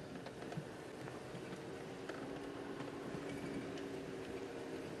 yeah.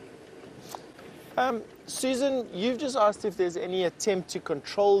 Susan, you've just asked if there's any attempt to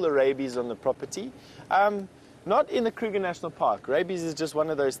control the rabies on the property. Not in the Kruger National Park. Rabies is just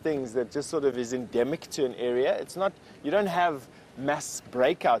one of those things that just sort of is endemic to an area. It's not, you don't have mass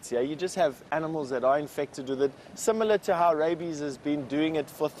breakouts here. You just have animals that are infected with it, similar to how rabies has been doing it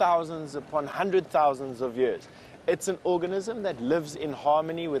for thousands upon hundred thousands of years. It's an organism that lives in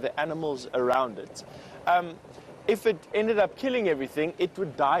harmony with the animals around it. If it ended up killing everything, it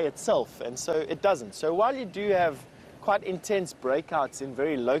would die itself, and so it doesn't. So while you do have quite intense breakouts in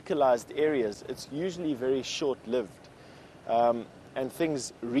very localized areas, it's usually very short-lived, and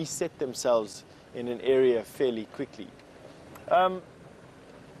things reset themselves in an area fairly quickly.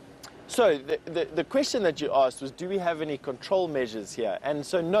 So the question that you asked was, do we have any control measures here? And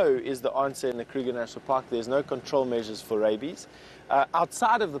so no is the answer in the Kruger National Park. There's no control measures for rabies.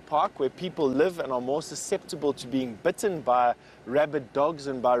 Outside of the park, where people live and are more susceptible to being bitten by rabid dogs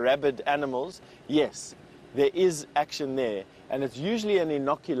and by rabid animals, yes, there is action there. And it's usually an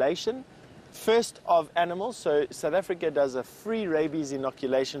inoculation, first of animals. So South Africa does a free rabies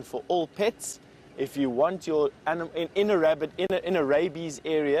inoculation for all pets. If you want your animal in a rabies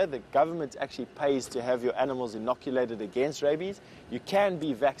area, the government actually pays to have your animals inoculated against rabies. You can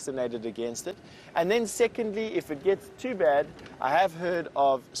be vaccinated against it. And then secondly, if it gets too bad, I have heard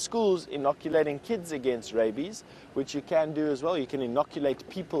of schools inoculating kids against rabies, which you can do as well. You can inoculate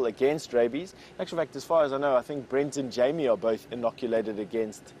people against rabies. In actual fact, as far as I know, I think Brent and Jamie are both inoculated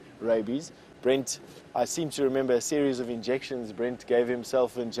against rabies. Brent, I seem to remember a series of injections Brent gave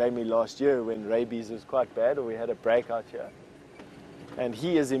himself and Jamie last year when rabies was quite bad, or we had a breakout here. And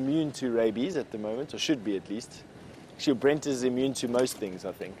he is immune to rabies at the moment, or should be at least. Actually, Brent is immune to most things,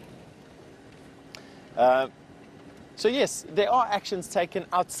 I think. So yes, there are actions taken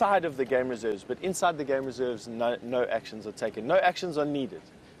outside of the game reserves, but inside the game reserves, no actions are taken. No actions are needed.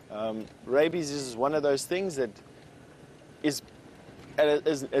 Rabies is one of those things that is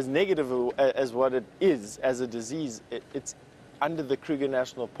as negative as what it is as a disease. It's under the Kruger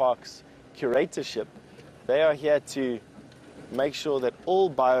National Park's curatorship. They are here to make sure that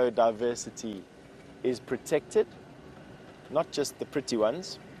all biodiversity is protected, not just the pretty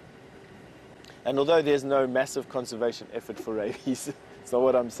ones. And although there's no massive conservation effort for rabies, it's not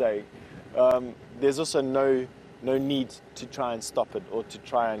what I'm saying, there's also no need to try and stop it or to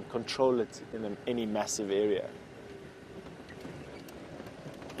try and control it in any massive area.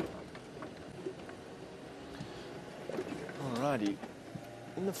 Alrighty,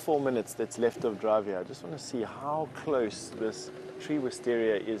 in the 4 minutes that's left of drive here, I just want to see how close this tree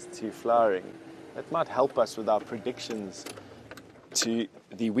wisteria is to flowering. That might help us with our predictions to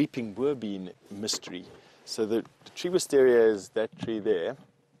the weeping boerbean mystery. So the tree wisteria is that tree there.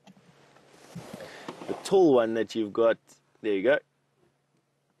 The tall one that you've got, there you go.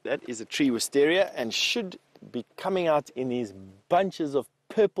 That is a tree wisteria and should be coming out in these bunches of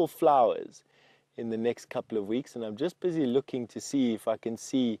purple flowers in the next couple of weeks. And I'm just busy looking to see if I can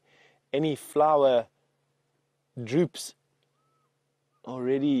see any flower drupes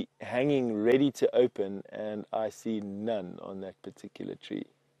already hanging ready to open, and I see none on that particular tree.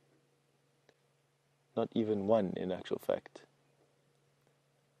 Not even one, in actual fact.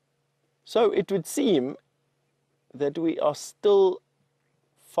 So it would seem that we are still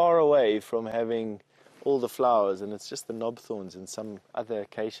far away from having all the flowers, and it's just the knobthorns and some other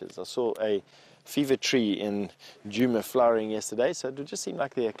acacias. I saw a fever tree in Djuma flowering yesterday, so it would just seem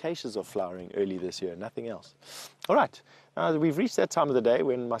like the acacias are flowering early this year, nothing else. All right, we've reached that time of the day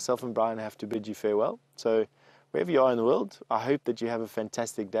when myself and Brian have to bid you farewell. So wherever you are in the world, I hope that you have a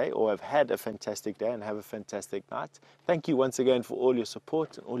fantastic day, or have had a fantastic day and have a fantastic night. Thank you once again for all your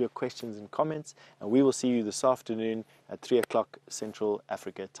support and all your questions and comments, and we will see you this afternoon at 3 o'clock Central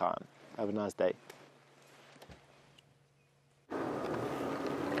Africa time. Have a nice day.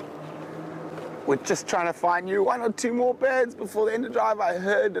 We're just trying to find you 1 or 2 more birds before the end of drive. I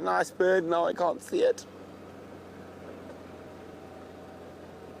heard a nice bird, now I can't see it.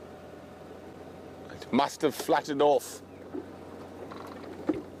 It must have fluttered off.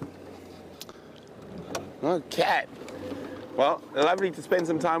 Okay. Well, lovely to spend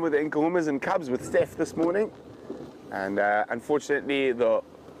some time with the Inkahumas and cubs with Steph this morning. And unfortunately, the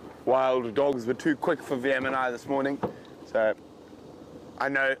wild dogs were too quick for VM and I this morning. So I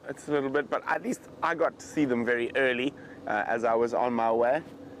know it's a little bit, but at least I got to see them very early as I was on my way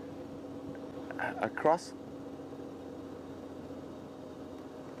across.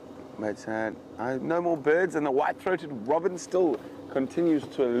 But no more birds, and the white-throated robin still continues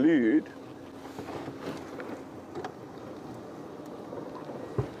to elude.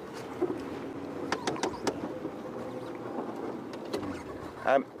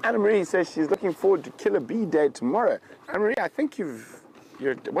 Anna-Marie says she's looking forward to Killer Bee Day tomorrow. Anna-Marie, I think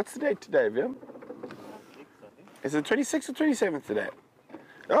what's the date today, Viam? Is it 26th or 27th today?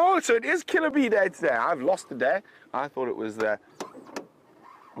 Oh, so it is Killer Bee Day today. I've lost the day. I thought it was the...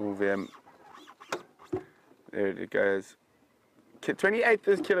 Oh, Viam. There it goes. 28th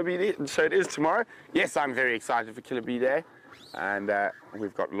is Killer Bee Day, so it is tomorrow. Yes, I'm very excited for Killer Bee Day. And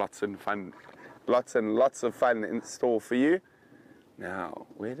we've got lots and lots of fun in store for you. Now,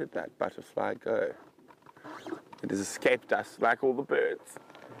 where did that butterfly go? It has escaped us like all the birds.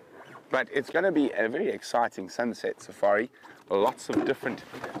 But it's going to be a very exciting sunset safari. Lots of different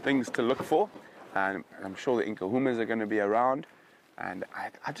things to look for. And I'm sure the Inkahumas are going to be around. And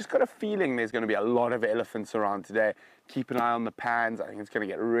I just got a feeling there's going to be a lot of elephants around today. Keep an eye on the pans. I think it's going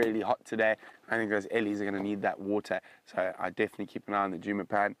to get really hot today. I think those ellies are going to need that water. So I definitely keep an eye on the Djuma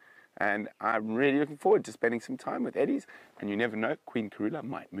pan. And I'm really looking forward to spending some time with Eddies. And you never know, Queen Karula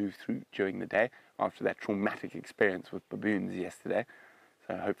might move through during the day after that traumatic experience with baboons yesterday.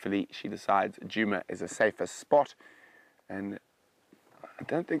 So hopefully she decides Djuma is a safer spot. And I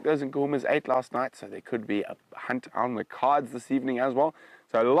don't think those Nkuhumas ate last night, so there could be a hunt on the cards this evening as well.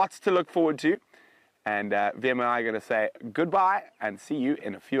 So lots to look forward to. And VM and I are going to say goodbye and see you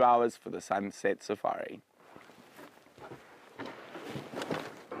in a few hours for the Sunset Safari.